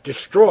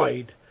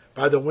destroyed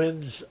by the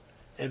winds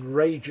and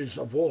rages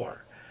of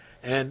war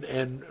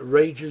and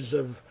rages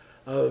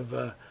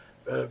of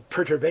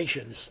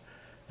perturbations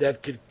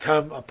that could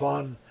come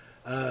upon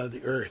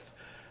the earth.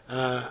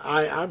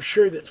 I'm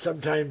sure that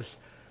sometimes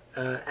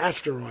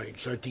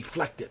asteroids are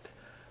deflected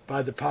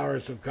by the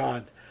powers of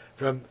God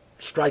from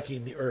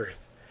striking the earth.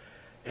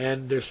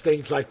 And there's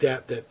things like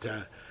that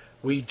that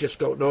we just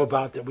don't know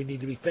about, that we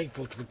need to be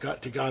thankful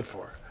to God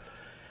for.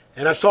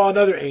 And I saw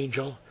another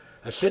angel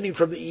ascending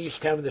from the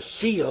east, having the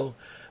seal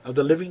of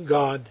the living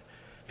God,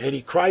 and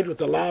he cried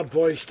with a loud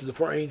voice to the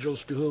four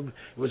angels to whom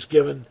it was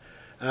given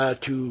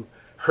to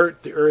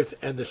hurt the earth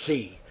and the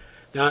sea.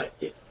 Now,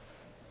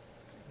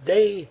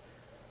 they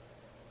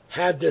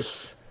had this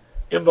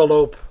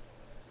envelope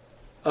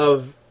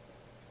of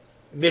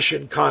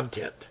mission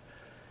content,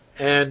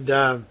 and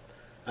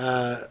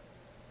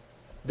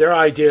their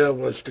idea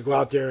was to go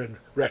out there and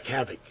wreak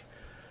havoc.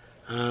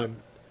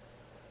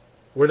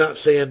 We're not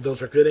saying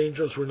those are good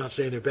angels. We're not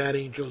saying they're bad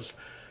angels,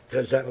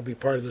 because that will be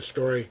part of the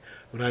story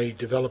when I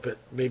develop it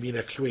maybe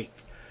next week.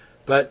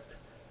 But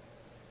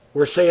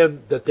we're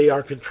saying that they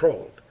are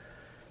controlled.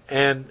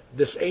 And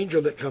this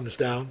angel that comes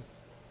down,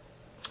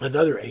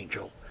 another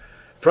angel,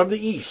 from the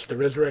east, the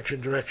resurrection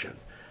direction,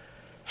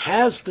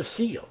 has the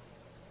seal.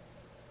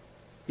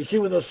 You see,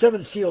 when those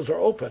seven seals are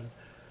open,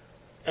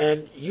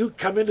 and you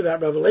come into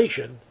that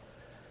revelation,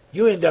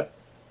 you end up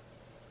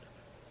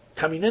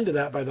coming into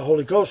that by the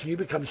Holy Ghost, and you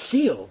become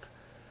sealed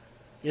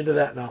into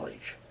that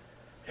knowledge.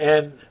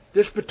 And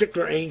this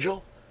particular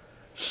angel,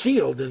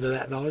 sealed into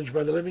that knowledge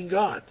by the living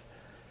God.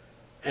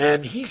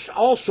 And he's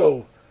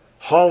also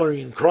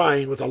hollering and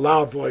crying with a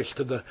loud voice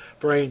to the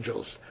four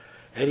angels.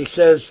 And he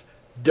says,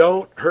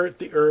 don't hurt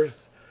the earth,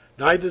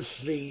 neither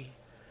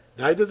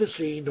the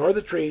sea, nor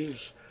the trees,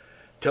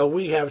 till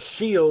we have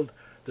sealed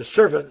the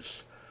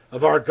servants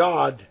of our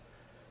God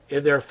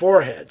in their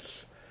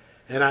foreheads.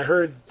 And I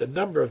heard the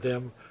number of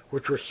them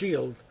which were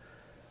sealed,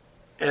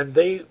 and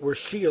they were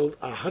sealed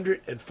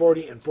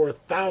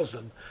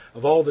 144,000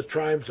 of all the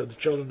tribes of the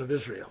children of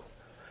Israel.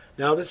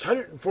 Now, this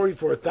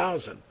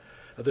 144,000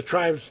 of the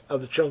tribes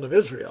of the children of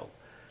Israel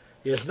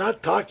is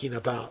not talking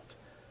about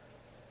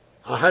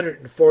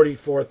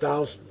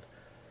 144,000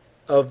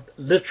 of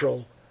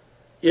literal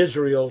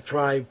Israel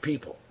tribe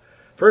people.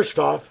 First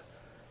off,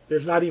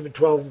 there's not even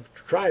 12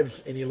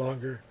 tribes any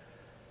longer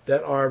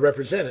that are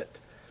represented.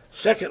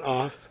 Second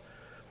off,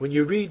 when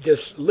you read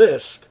this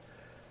list,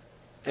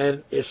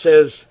 and it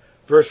says,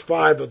 verse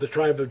 5, of the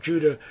tribe of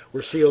Judah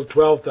were sealed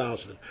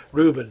 12,000,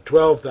 Reuben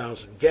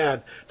 12,000,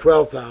 Gad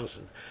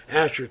 12,000,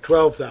 Asher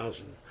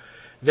 12,000,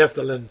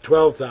 Nephthalim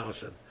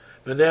 12,000,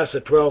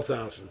 Manasseh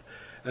 12,000,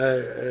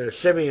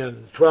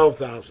 Simeon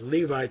 12,000,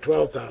 Levi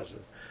 12,000,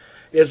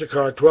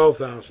 Issachar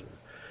 12,000,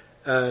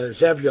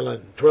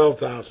 Zebulun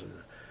 12,000,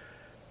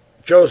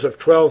 Joseph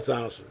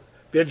 12,000,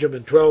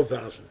 Benjamin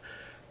 12,000.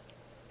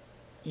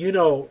 You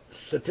know,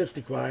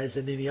 statistic-wise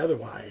and any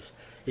otherwise,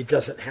 it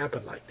doesn't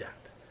happen like that.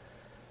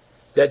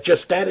 That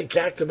just that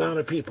exact amount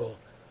of people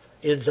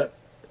ends up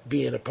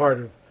being a part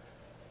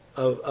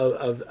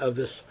of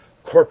this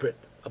corporate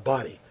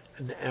body.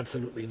 And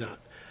absolutely not.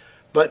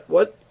 But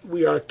what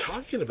we are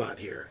talking about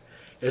here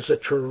is a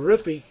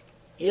terrific,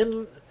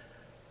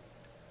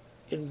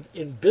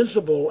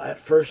 invisible at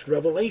first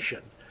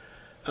revelation,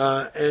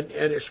 and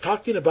it's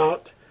talking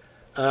about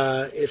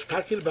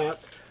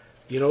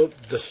you know,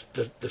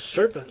 the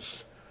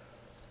servants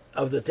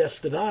of the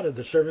destinata,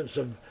 the servants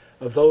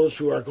of those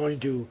who are going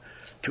to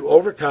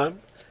overcome,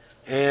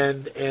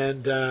 and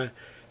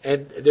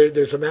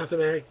there's a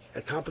mathematical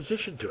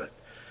composition to it,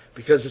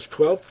 because it's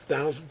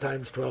 12,000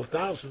 times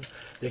 12,000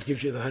 that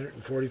gives you the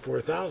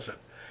 144,000.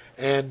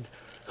 And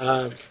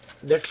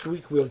next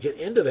week we'll get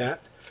into that,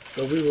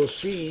 but we will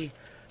see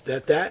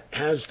that that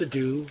has to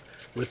do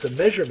with the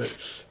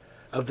measurements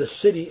of the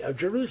city of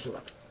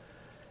Jerusalem.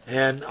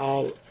 And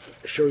I'll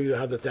show you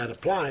how that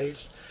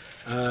applies,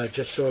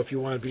 just so if you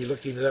want to be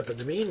looking it up in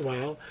the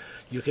meanwhile,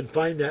 you can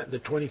find that in the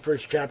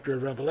 21st chapter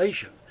of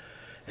Revelation.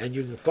 And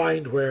you can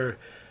find where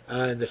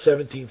in the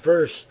 17th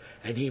verse,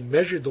 and he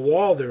measured the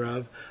wall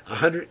thereof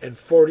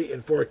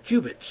 144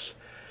 cubits.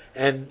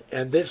 And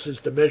this is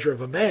the measure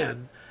of a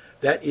man,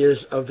 that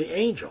is of the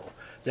angel.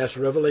 That's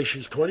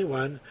Revelation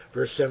 21,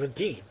 verse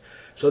 17.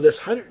 So this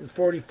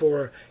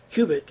 144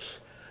 cubits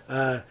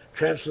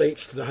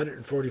translates to the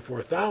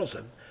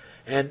 144,000,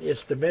 and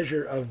it's the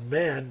measure of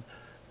man,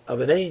 of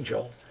an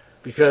angel,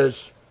 because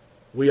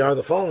we are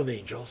the fallen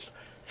angels,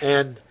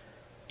 and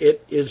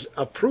it is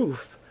a proof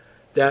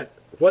that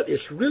what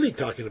it's really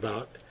talking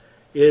about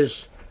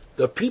is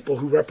the people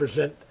who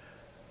represent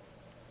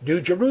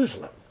New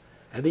Jerusalem.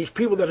 And these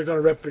people that are going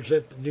to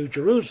represent New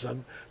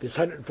Jerusalem, this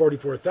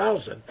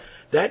 144,000,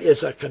 that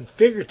is a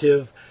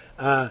configurative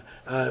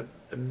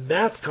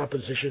math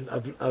composition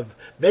of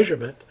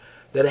measurement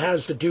that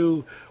has to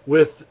do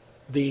with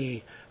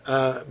the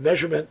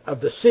measurement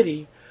of the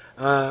city,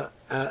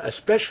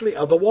 especially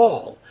of the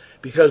wall,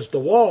 because the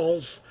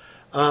walls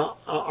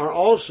are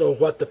also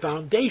what the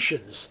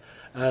foundations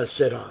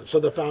sit on. So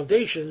the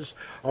foundations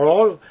are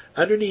all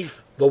underneath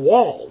the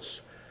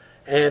walls.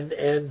 And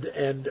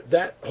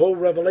that whole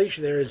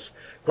revelation there is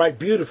quite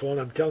beautiful, and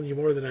I'm telling you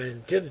more than I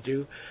intended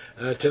to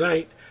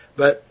tonight,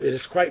 but it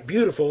is quite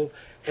beautiful.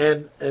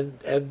 And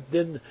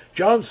then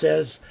John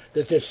says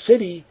that this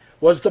city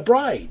was the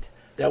bride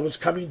that was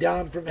coming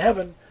down from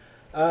heaven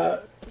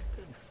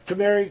to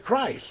marry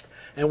Christ.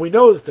 And we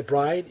know that the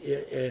bride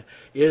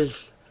is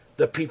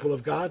the people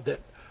of God that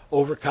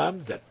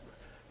overcome,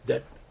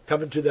 that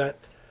come into that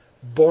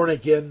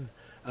born-again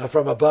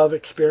from above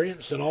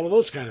experience and all of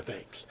those kind of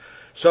things.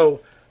 So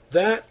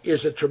that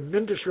is a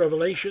tremendous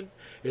revelation.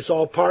 It's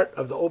all part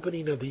of the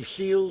opening of these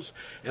seals,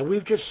 and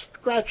we've just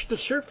scratched the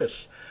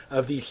surface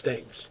of these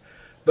things.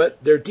 But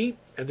they're deep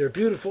and they're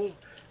beautiful,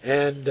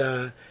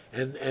 and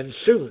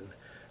soon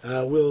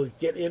we'll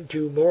get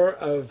into more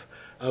of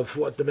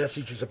what the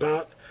message is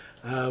about.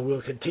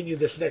 We'll continue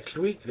this next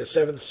week, the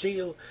seventh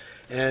seal,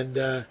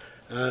 and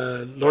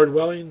Lord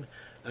willing,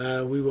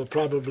 we will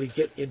probably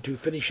get into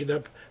finishing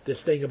up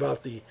this thing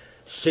about the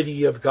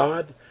city of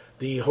God,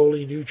 the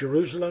holy New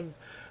Jerusalem,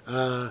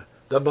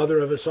 the mother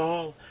of us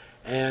all,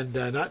 and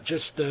not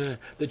just the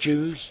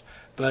Jews,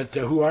 but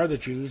who are the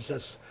Jews?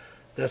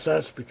 That's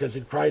us, because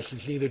in Christ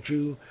is neither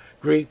Jew,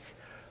 Greek,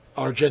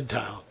 or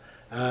Gentile.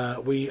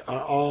 We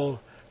are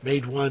all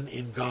made one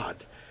in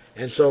God.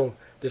 And so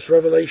this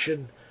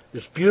revelation,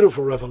 this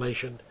beautiful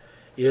revelation,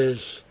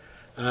 is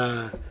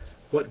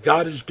what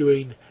God is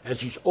doing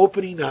as He's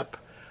opening up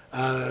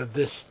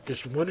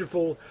this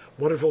wonderful,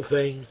 wonderful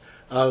thing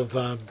of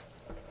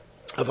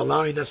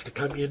allowing us to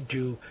come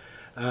into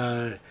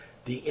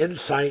the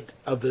insight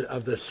of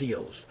the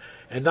seals,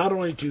 and not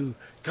only to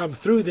come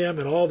through them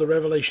and all the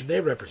revelation they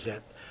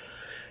represent,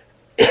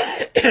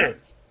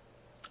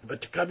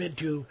 but to come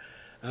into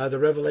the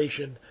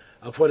revelation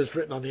of what is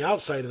written on the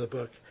outside of the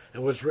book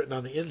and what's written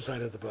on the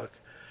inside of the book,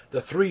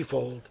 the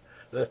threefold,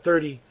 the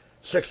 30,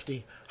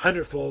 60,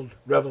 100-fold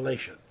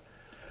revelation.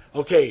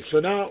 Okay, so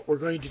now we're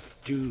going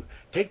to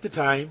take the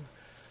time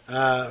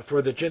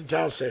for the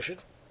Gentile session.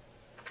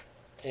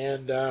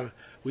 And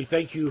we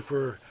thank you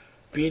for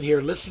being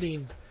here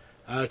listening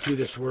to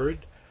this word.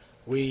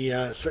 We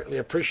certainly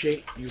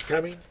appreciate you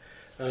coming.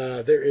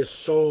 There is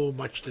so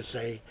much to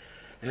say,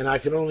 and I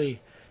can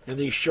only, in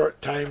these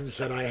short times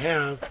that I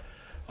have,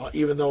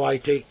 even though I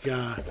take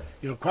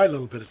quite a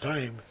little bit of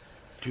time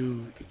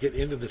to get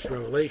into this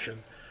revelation,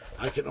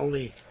 I can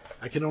only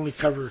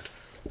cover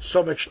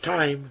so much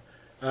time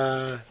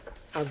on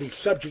the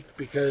subject,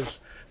 because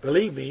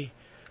believe me,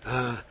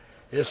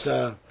 it's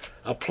a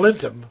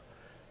plenum,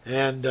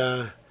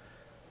 and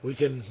we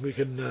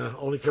can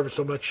only cover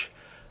so much.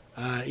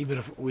 Even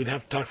if we'd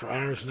have to talk for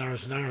hours and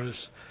hours and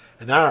hours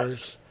and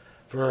hours,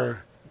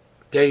 for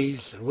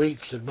days and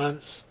weeks and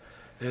months,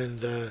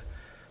 and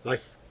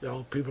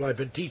people I've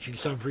been teaching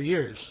some for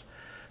years.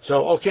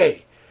 So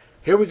okay,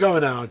 here we go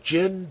now.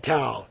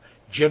 Gentile,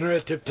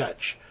 generative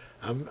touch.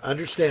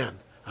 Understand,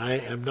 I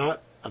am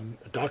not a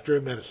doctor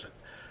of medicine.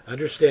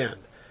 Understand,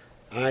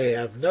 I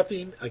have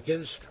nothing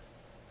against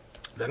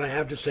that I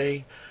have to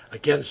say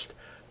against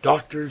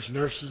doctors,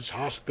 nurses,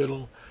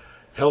 hospital,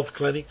 health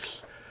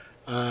clinics.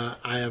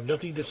 I have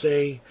nothing to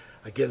say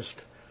against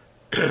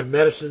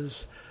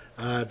medicines,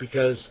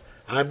 because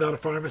I'm not a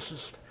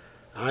pharmacist.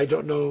 I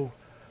don't know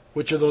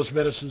which of those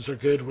medicines are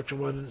good, which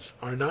ones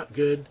are not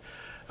good.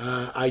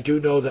 I do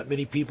know that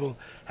many people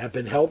have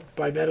been helped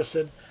by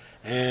medicine,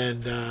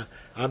 and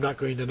I'm not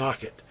going to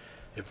knock it.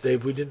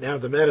 If we didn't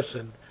have the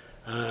medicine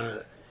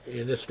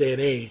in this day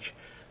and age,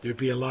 there'd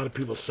be a lot of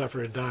people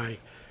suffer and die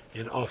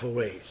in awful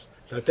ways.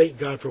 So I thank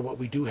God for what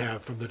we do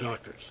have from the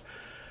doctors.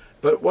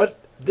 But what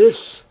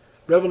this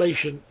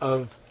revelation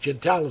of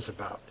Gentile is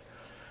about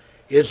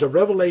is a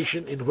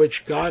revelation in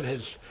which God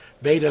has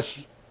made us,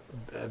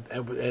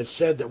 has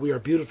said that we are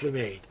beautifully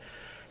made,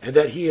 and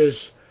that He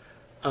has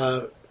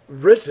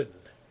written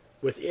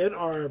within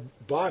our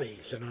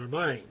bodies and our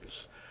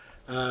minds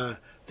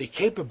the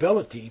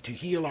capability to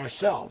heal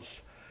ourselves.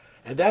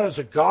 And that is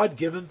a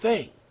God-given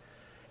thing.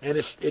 And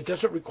it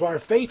doesn't require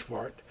faith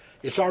for it.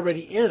 It's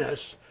already in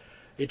us.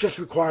 It just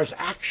requires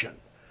action.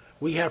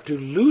 We have to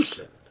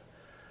loosen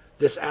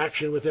this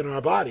action within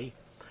our body.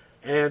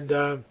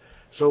 And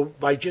so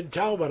by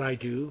Gentile, what I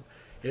do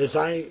is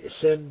I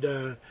send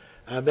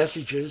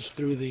messages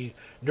through the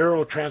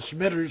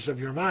neurotransmitters of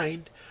your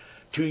mind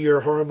to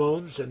your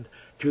hormones and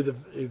to the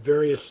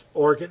various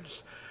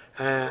organs,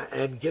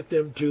 and get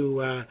them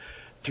to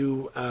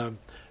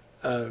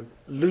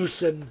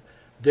loosen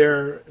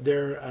their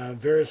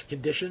various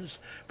conditions.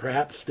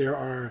 Perhaps there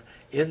are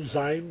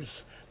enzymes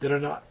that are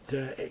not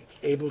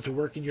able to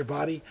work in your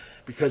body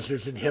because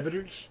there's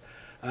inhibitors.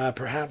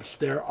 Perhaps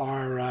there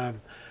are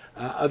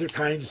other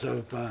kinds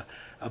of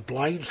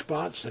blind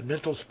spots and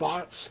mental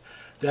spots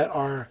that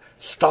are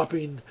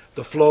stopping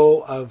the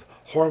flow of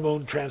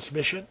hormone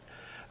transmission,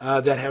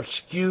 that have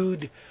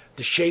skewed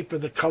the shape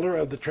and the color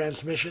of the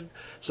transmission,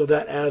 so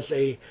that as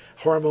a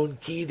hormone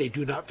key they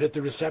do not fit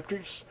the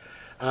receptors.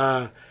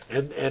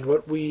 And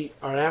what we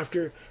are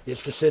after is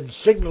to send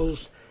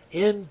signals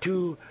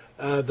into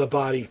the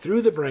body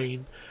through the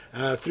brain,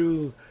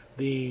 through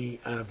the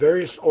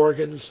various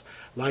organs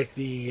like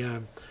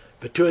the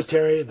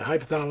pituitary and the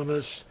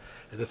hypothalamus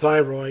and the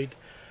thyroid,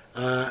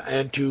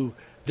 and to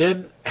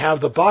then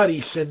have the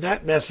body send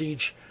that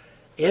message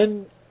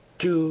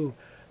into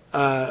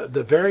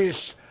the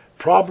various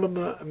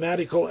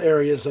problematical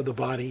areas of the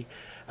body,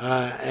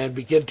 and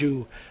begin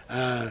to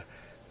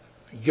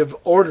give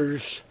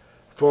orders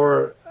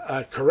for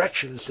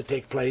corrections to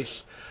take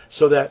place,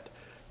 so that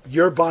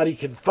your body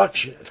can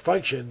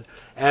function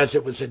as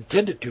it was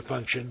intended to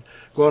function,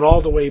 going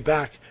all the way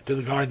back to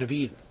the Garden of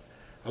Eden.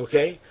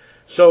 Okay?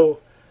 So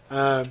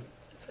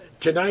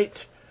tonight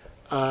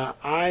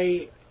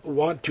I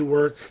want to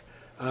work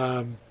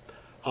on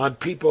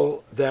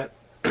people that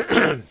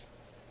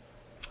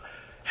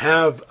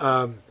have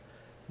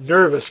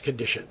nervous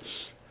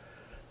conditions.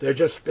 They're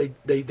just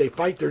they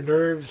fight their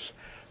nerves.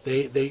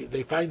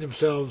 They find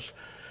themselves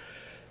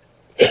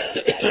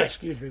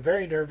excuse me,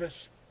 very nervous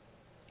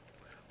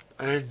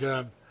and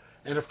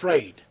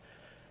afraid.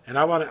 And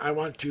I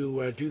want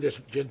to do this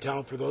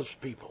Gentile for those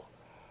people.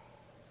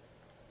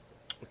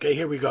 Okay,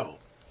 here we go.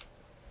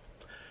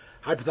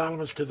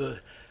 Hypothalamus to the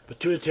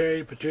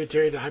pituitary,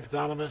 pituitary to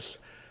hypothalamus,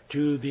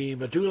 to the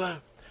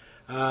medulla,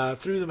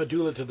 through the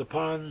medulla to the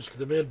pons, to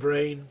the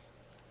midbrain,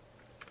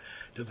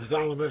 to the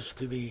thalamus,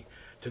 to the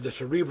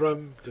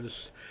cerebrum, to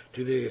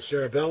the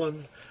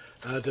cerebellum,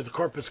 to the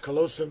corpus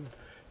callosum,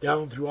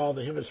 down through all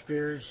the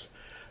hemispheres.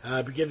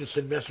 Begin to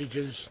send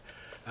messages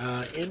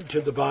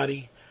into the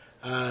body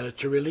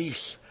to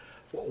release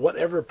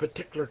whatever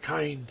particular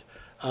kind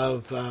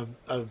of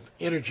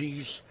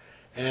energies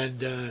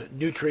and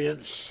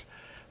nutrients,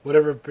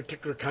 whatever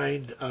particular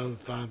kind of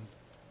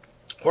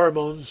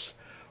hormones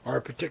or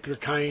a particular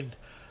kind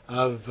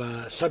of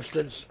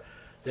substance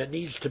that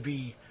needs to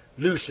be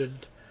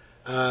loosened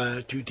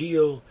to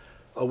deal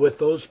with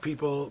those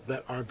people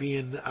that are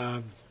being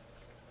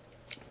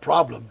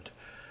problemed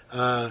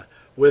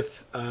with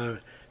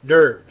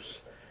nerves.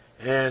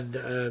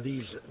 And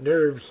these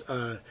nerves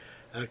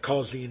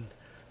causing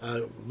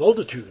a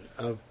multitude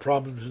of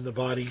problems in the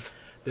body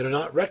that are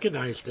not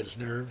recognized as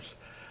nerves,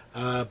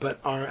 but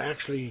are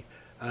actually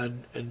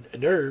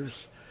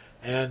nerves,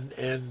 and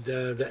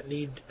that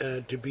need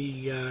to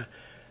be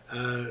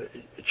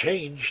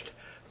changed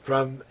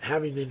from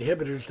having the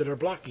inhibitors that are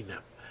blocking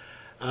them.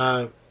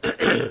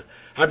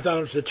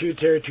 Hypothalamus, the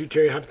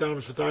pituitary,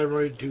 hypothalamus, the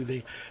thyroid, to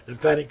the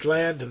lymphatic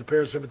gland, to the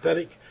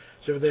parasympathetic,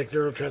 sympathetic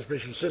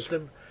neurotransmission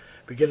system,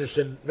 begin to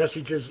send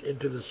messages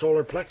into the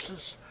solar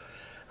plexus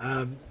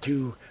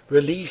to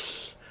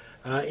release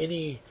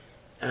any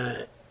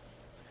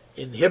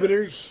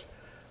inhibitors,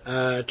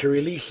 to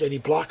release any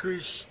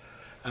blockers,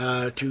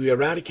 to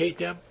eradicate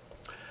them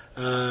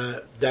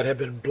that have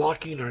been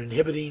blocking or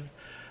inhibiting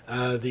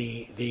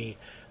the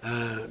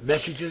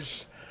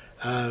messages.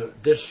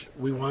 This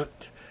we want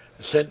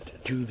sent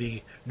to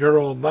the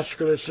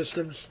neuromuscular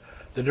systems,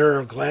 the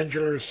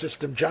neuroglandular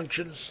system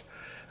junctions,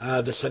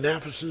 the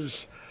synapses.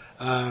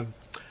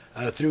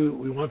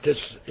 We want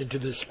this into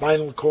the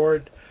spinal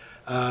cord,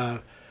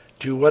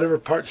 to whatever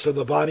parts of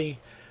the body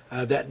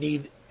that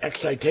need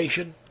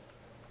excitation,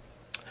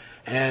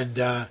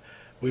 and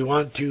we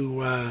want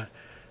to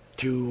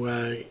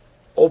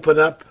open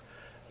up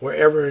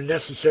wherever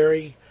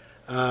necessary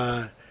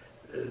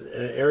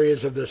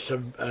areas of the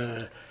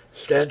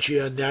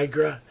substantia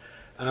nigra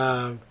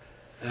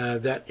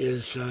that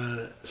is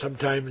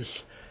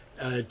sometimes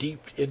deep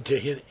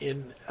into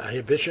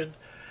inhibition,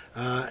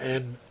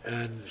 and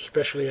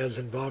especially as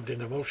involved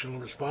in emotional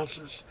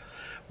responses.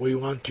 We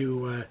want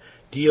to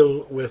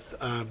deal with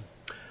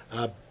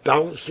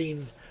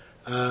balancing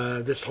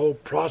this whole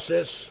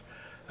process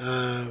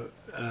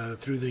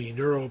through the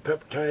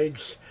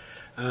neuropeptides,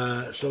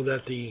 so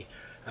that the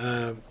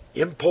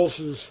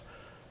impulses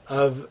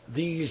of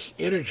these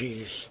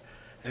energies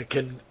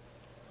can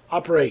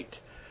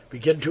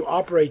begin to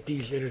operate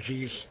these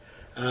energies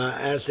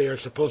as they are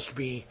supposed to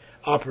be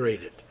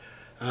operated.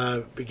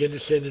 Begin to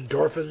send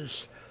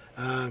endorphins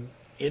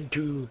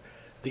into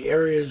the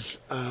areas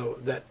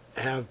that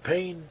have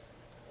pain.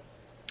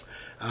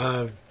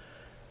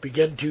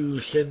 Begin to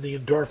send the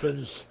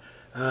endorphins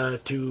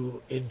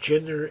to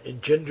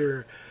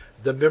engender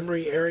the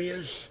memory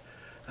areas,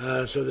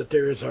 so that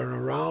there is an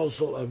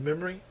arousal of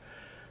memory.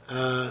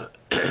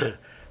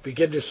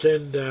 Begin to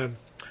send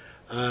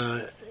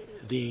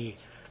the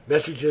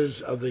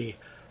messages of the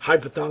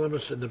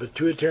hypothalamus and the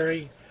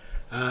pituitary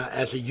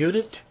as a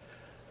unit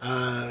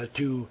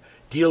to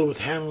deal with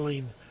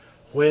handling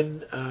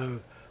when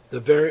the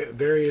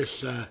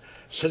various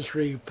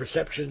sensory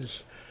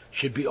perceptions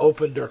should be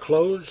opened or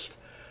closed.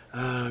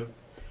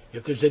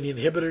 If there's any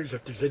inhibitors,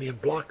 if there's any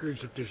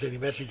blockers, if there's any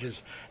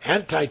messages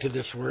anti to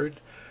this word,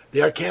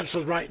 they are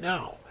canceled right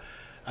now.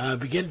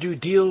 Begin to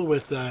deal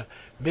with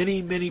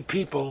many, many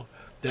people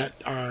that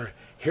are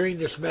hearing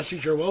this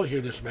message or will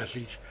hear this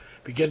message.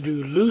 Begin to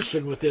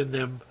loosen within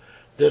them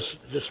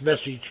this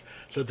message,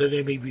 so that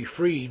they may be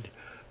freed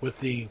with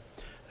the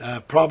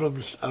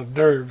problems of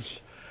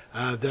nerves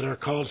that are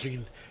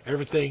causing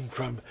everything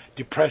from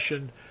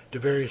depression to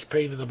various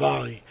pain in the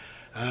body.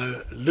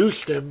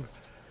 Loose them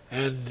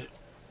and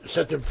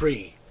set them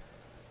free.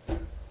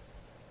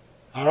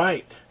 All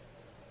right.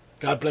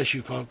 God bless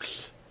you, folks.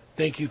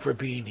 Thank you for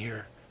being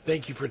here.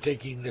 Thank you for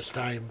taking this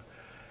time.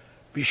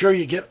 Be sure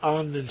you get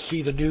on and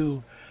see the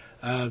new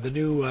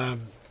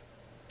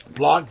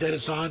blog that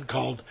is on,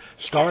 called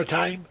Star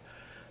Time.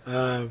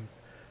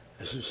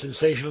 It's a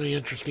sensationally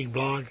interesting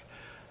blog.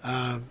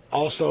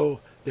 Also,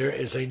 there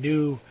is a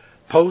new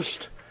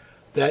post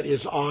that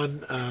is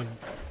on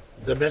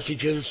the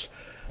messages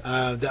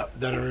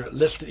that are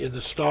listed in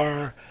the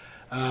Star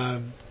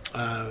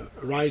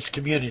Rise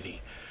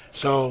community.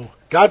 So,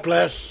 God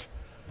bless.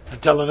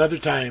 Until another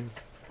time,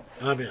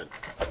 amen.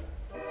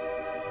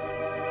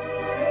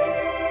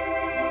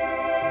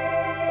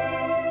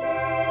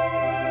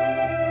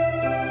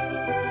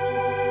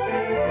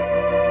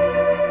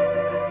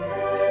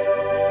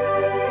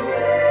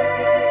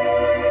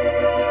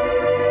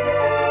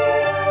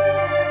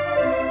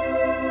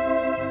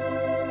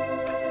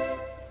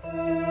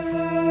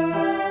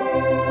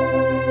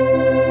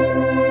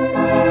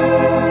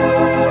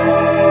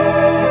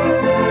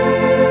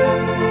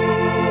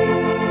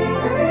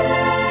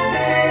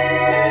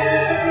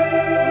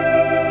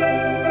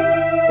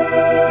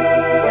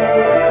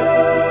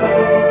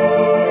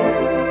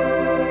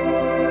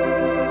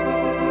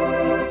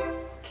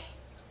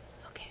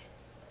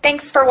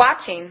 Thanks for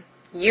watching.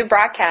 You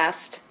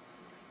Broadcast.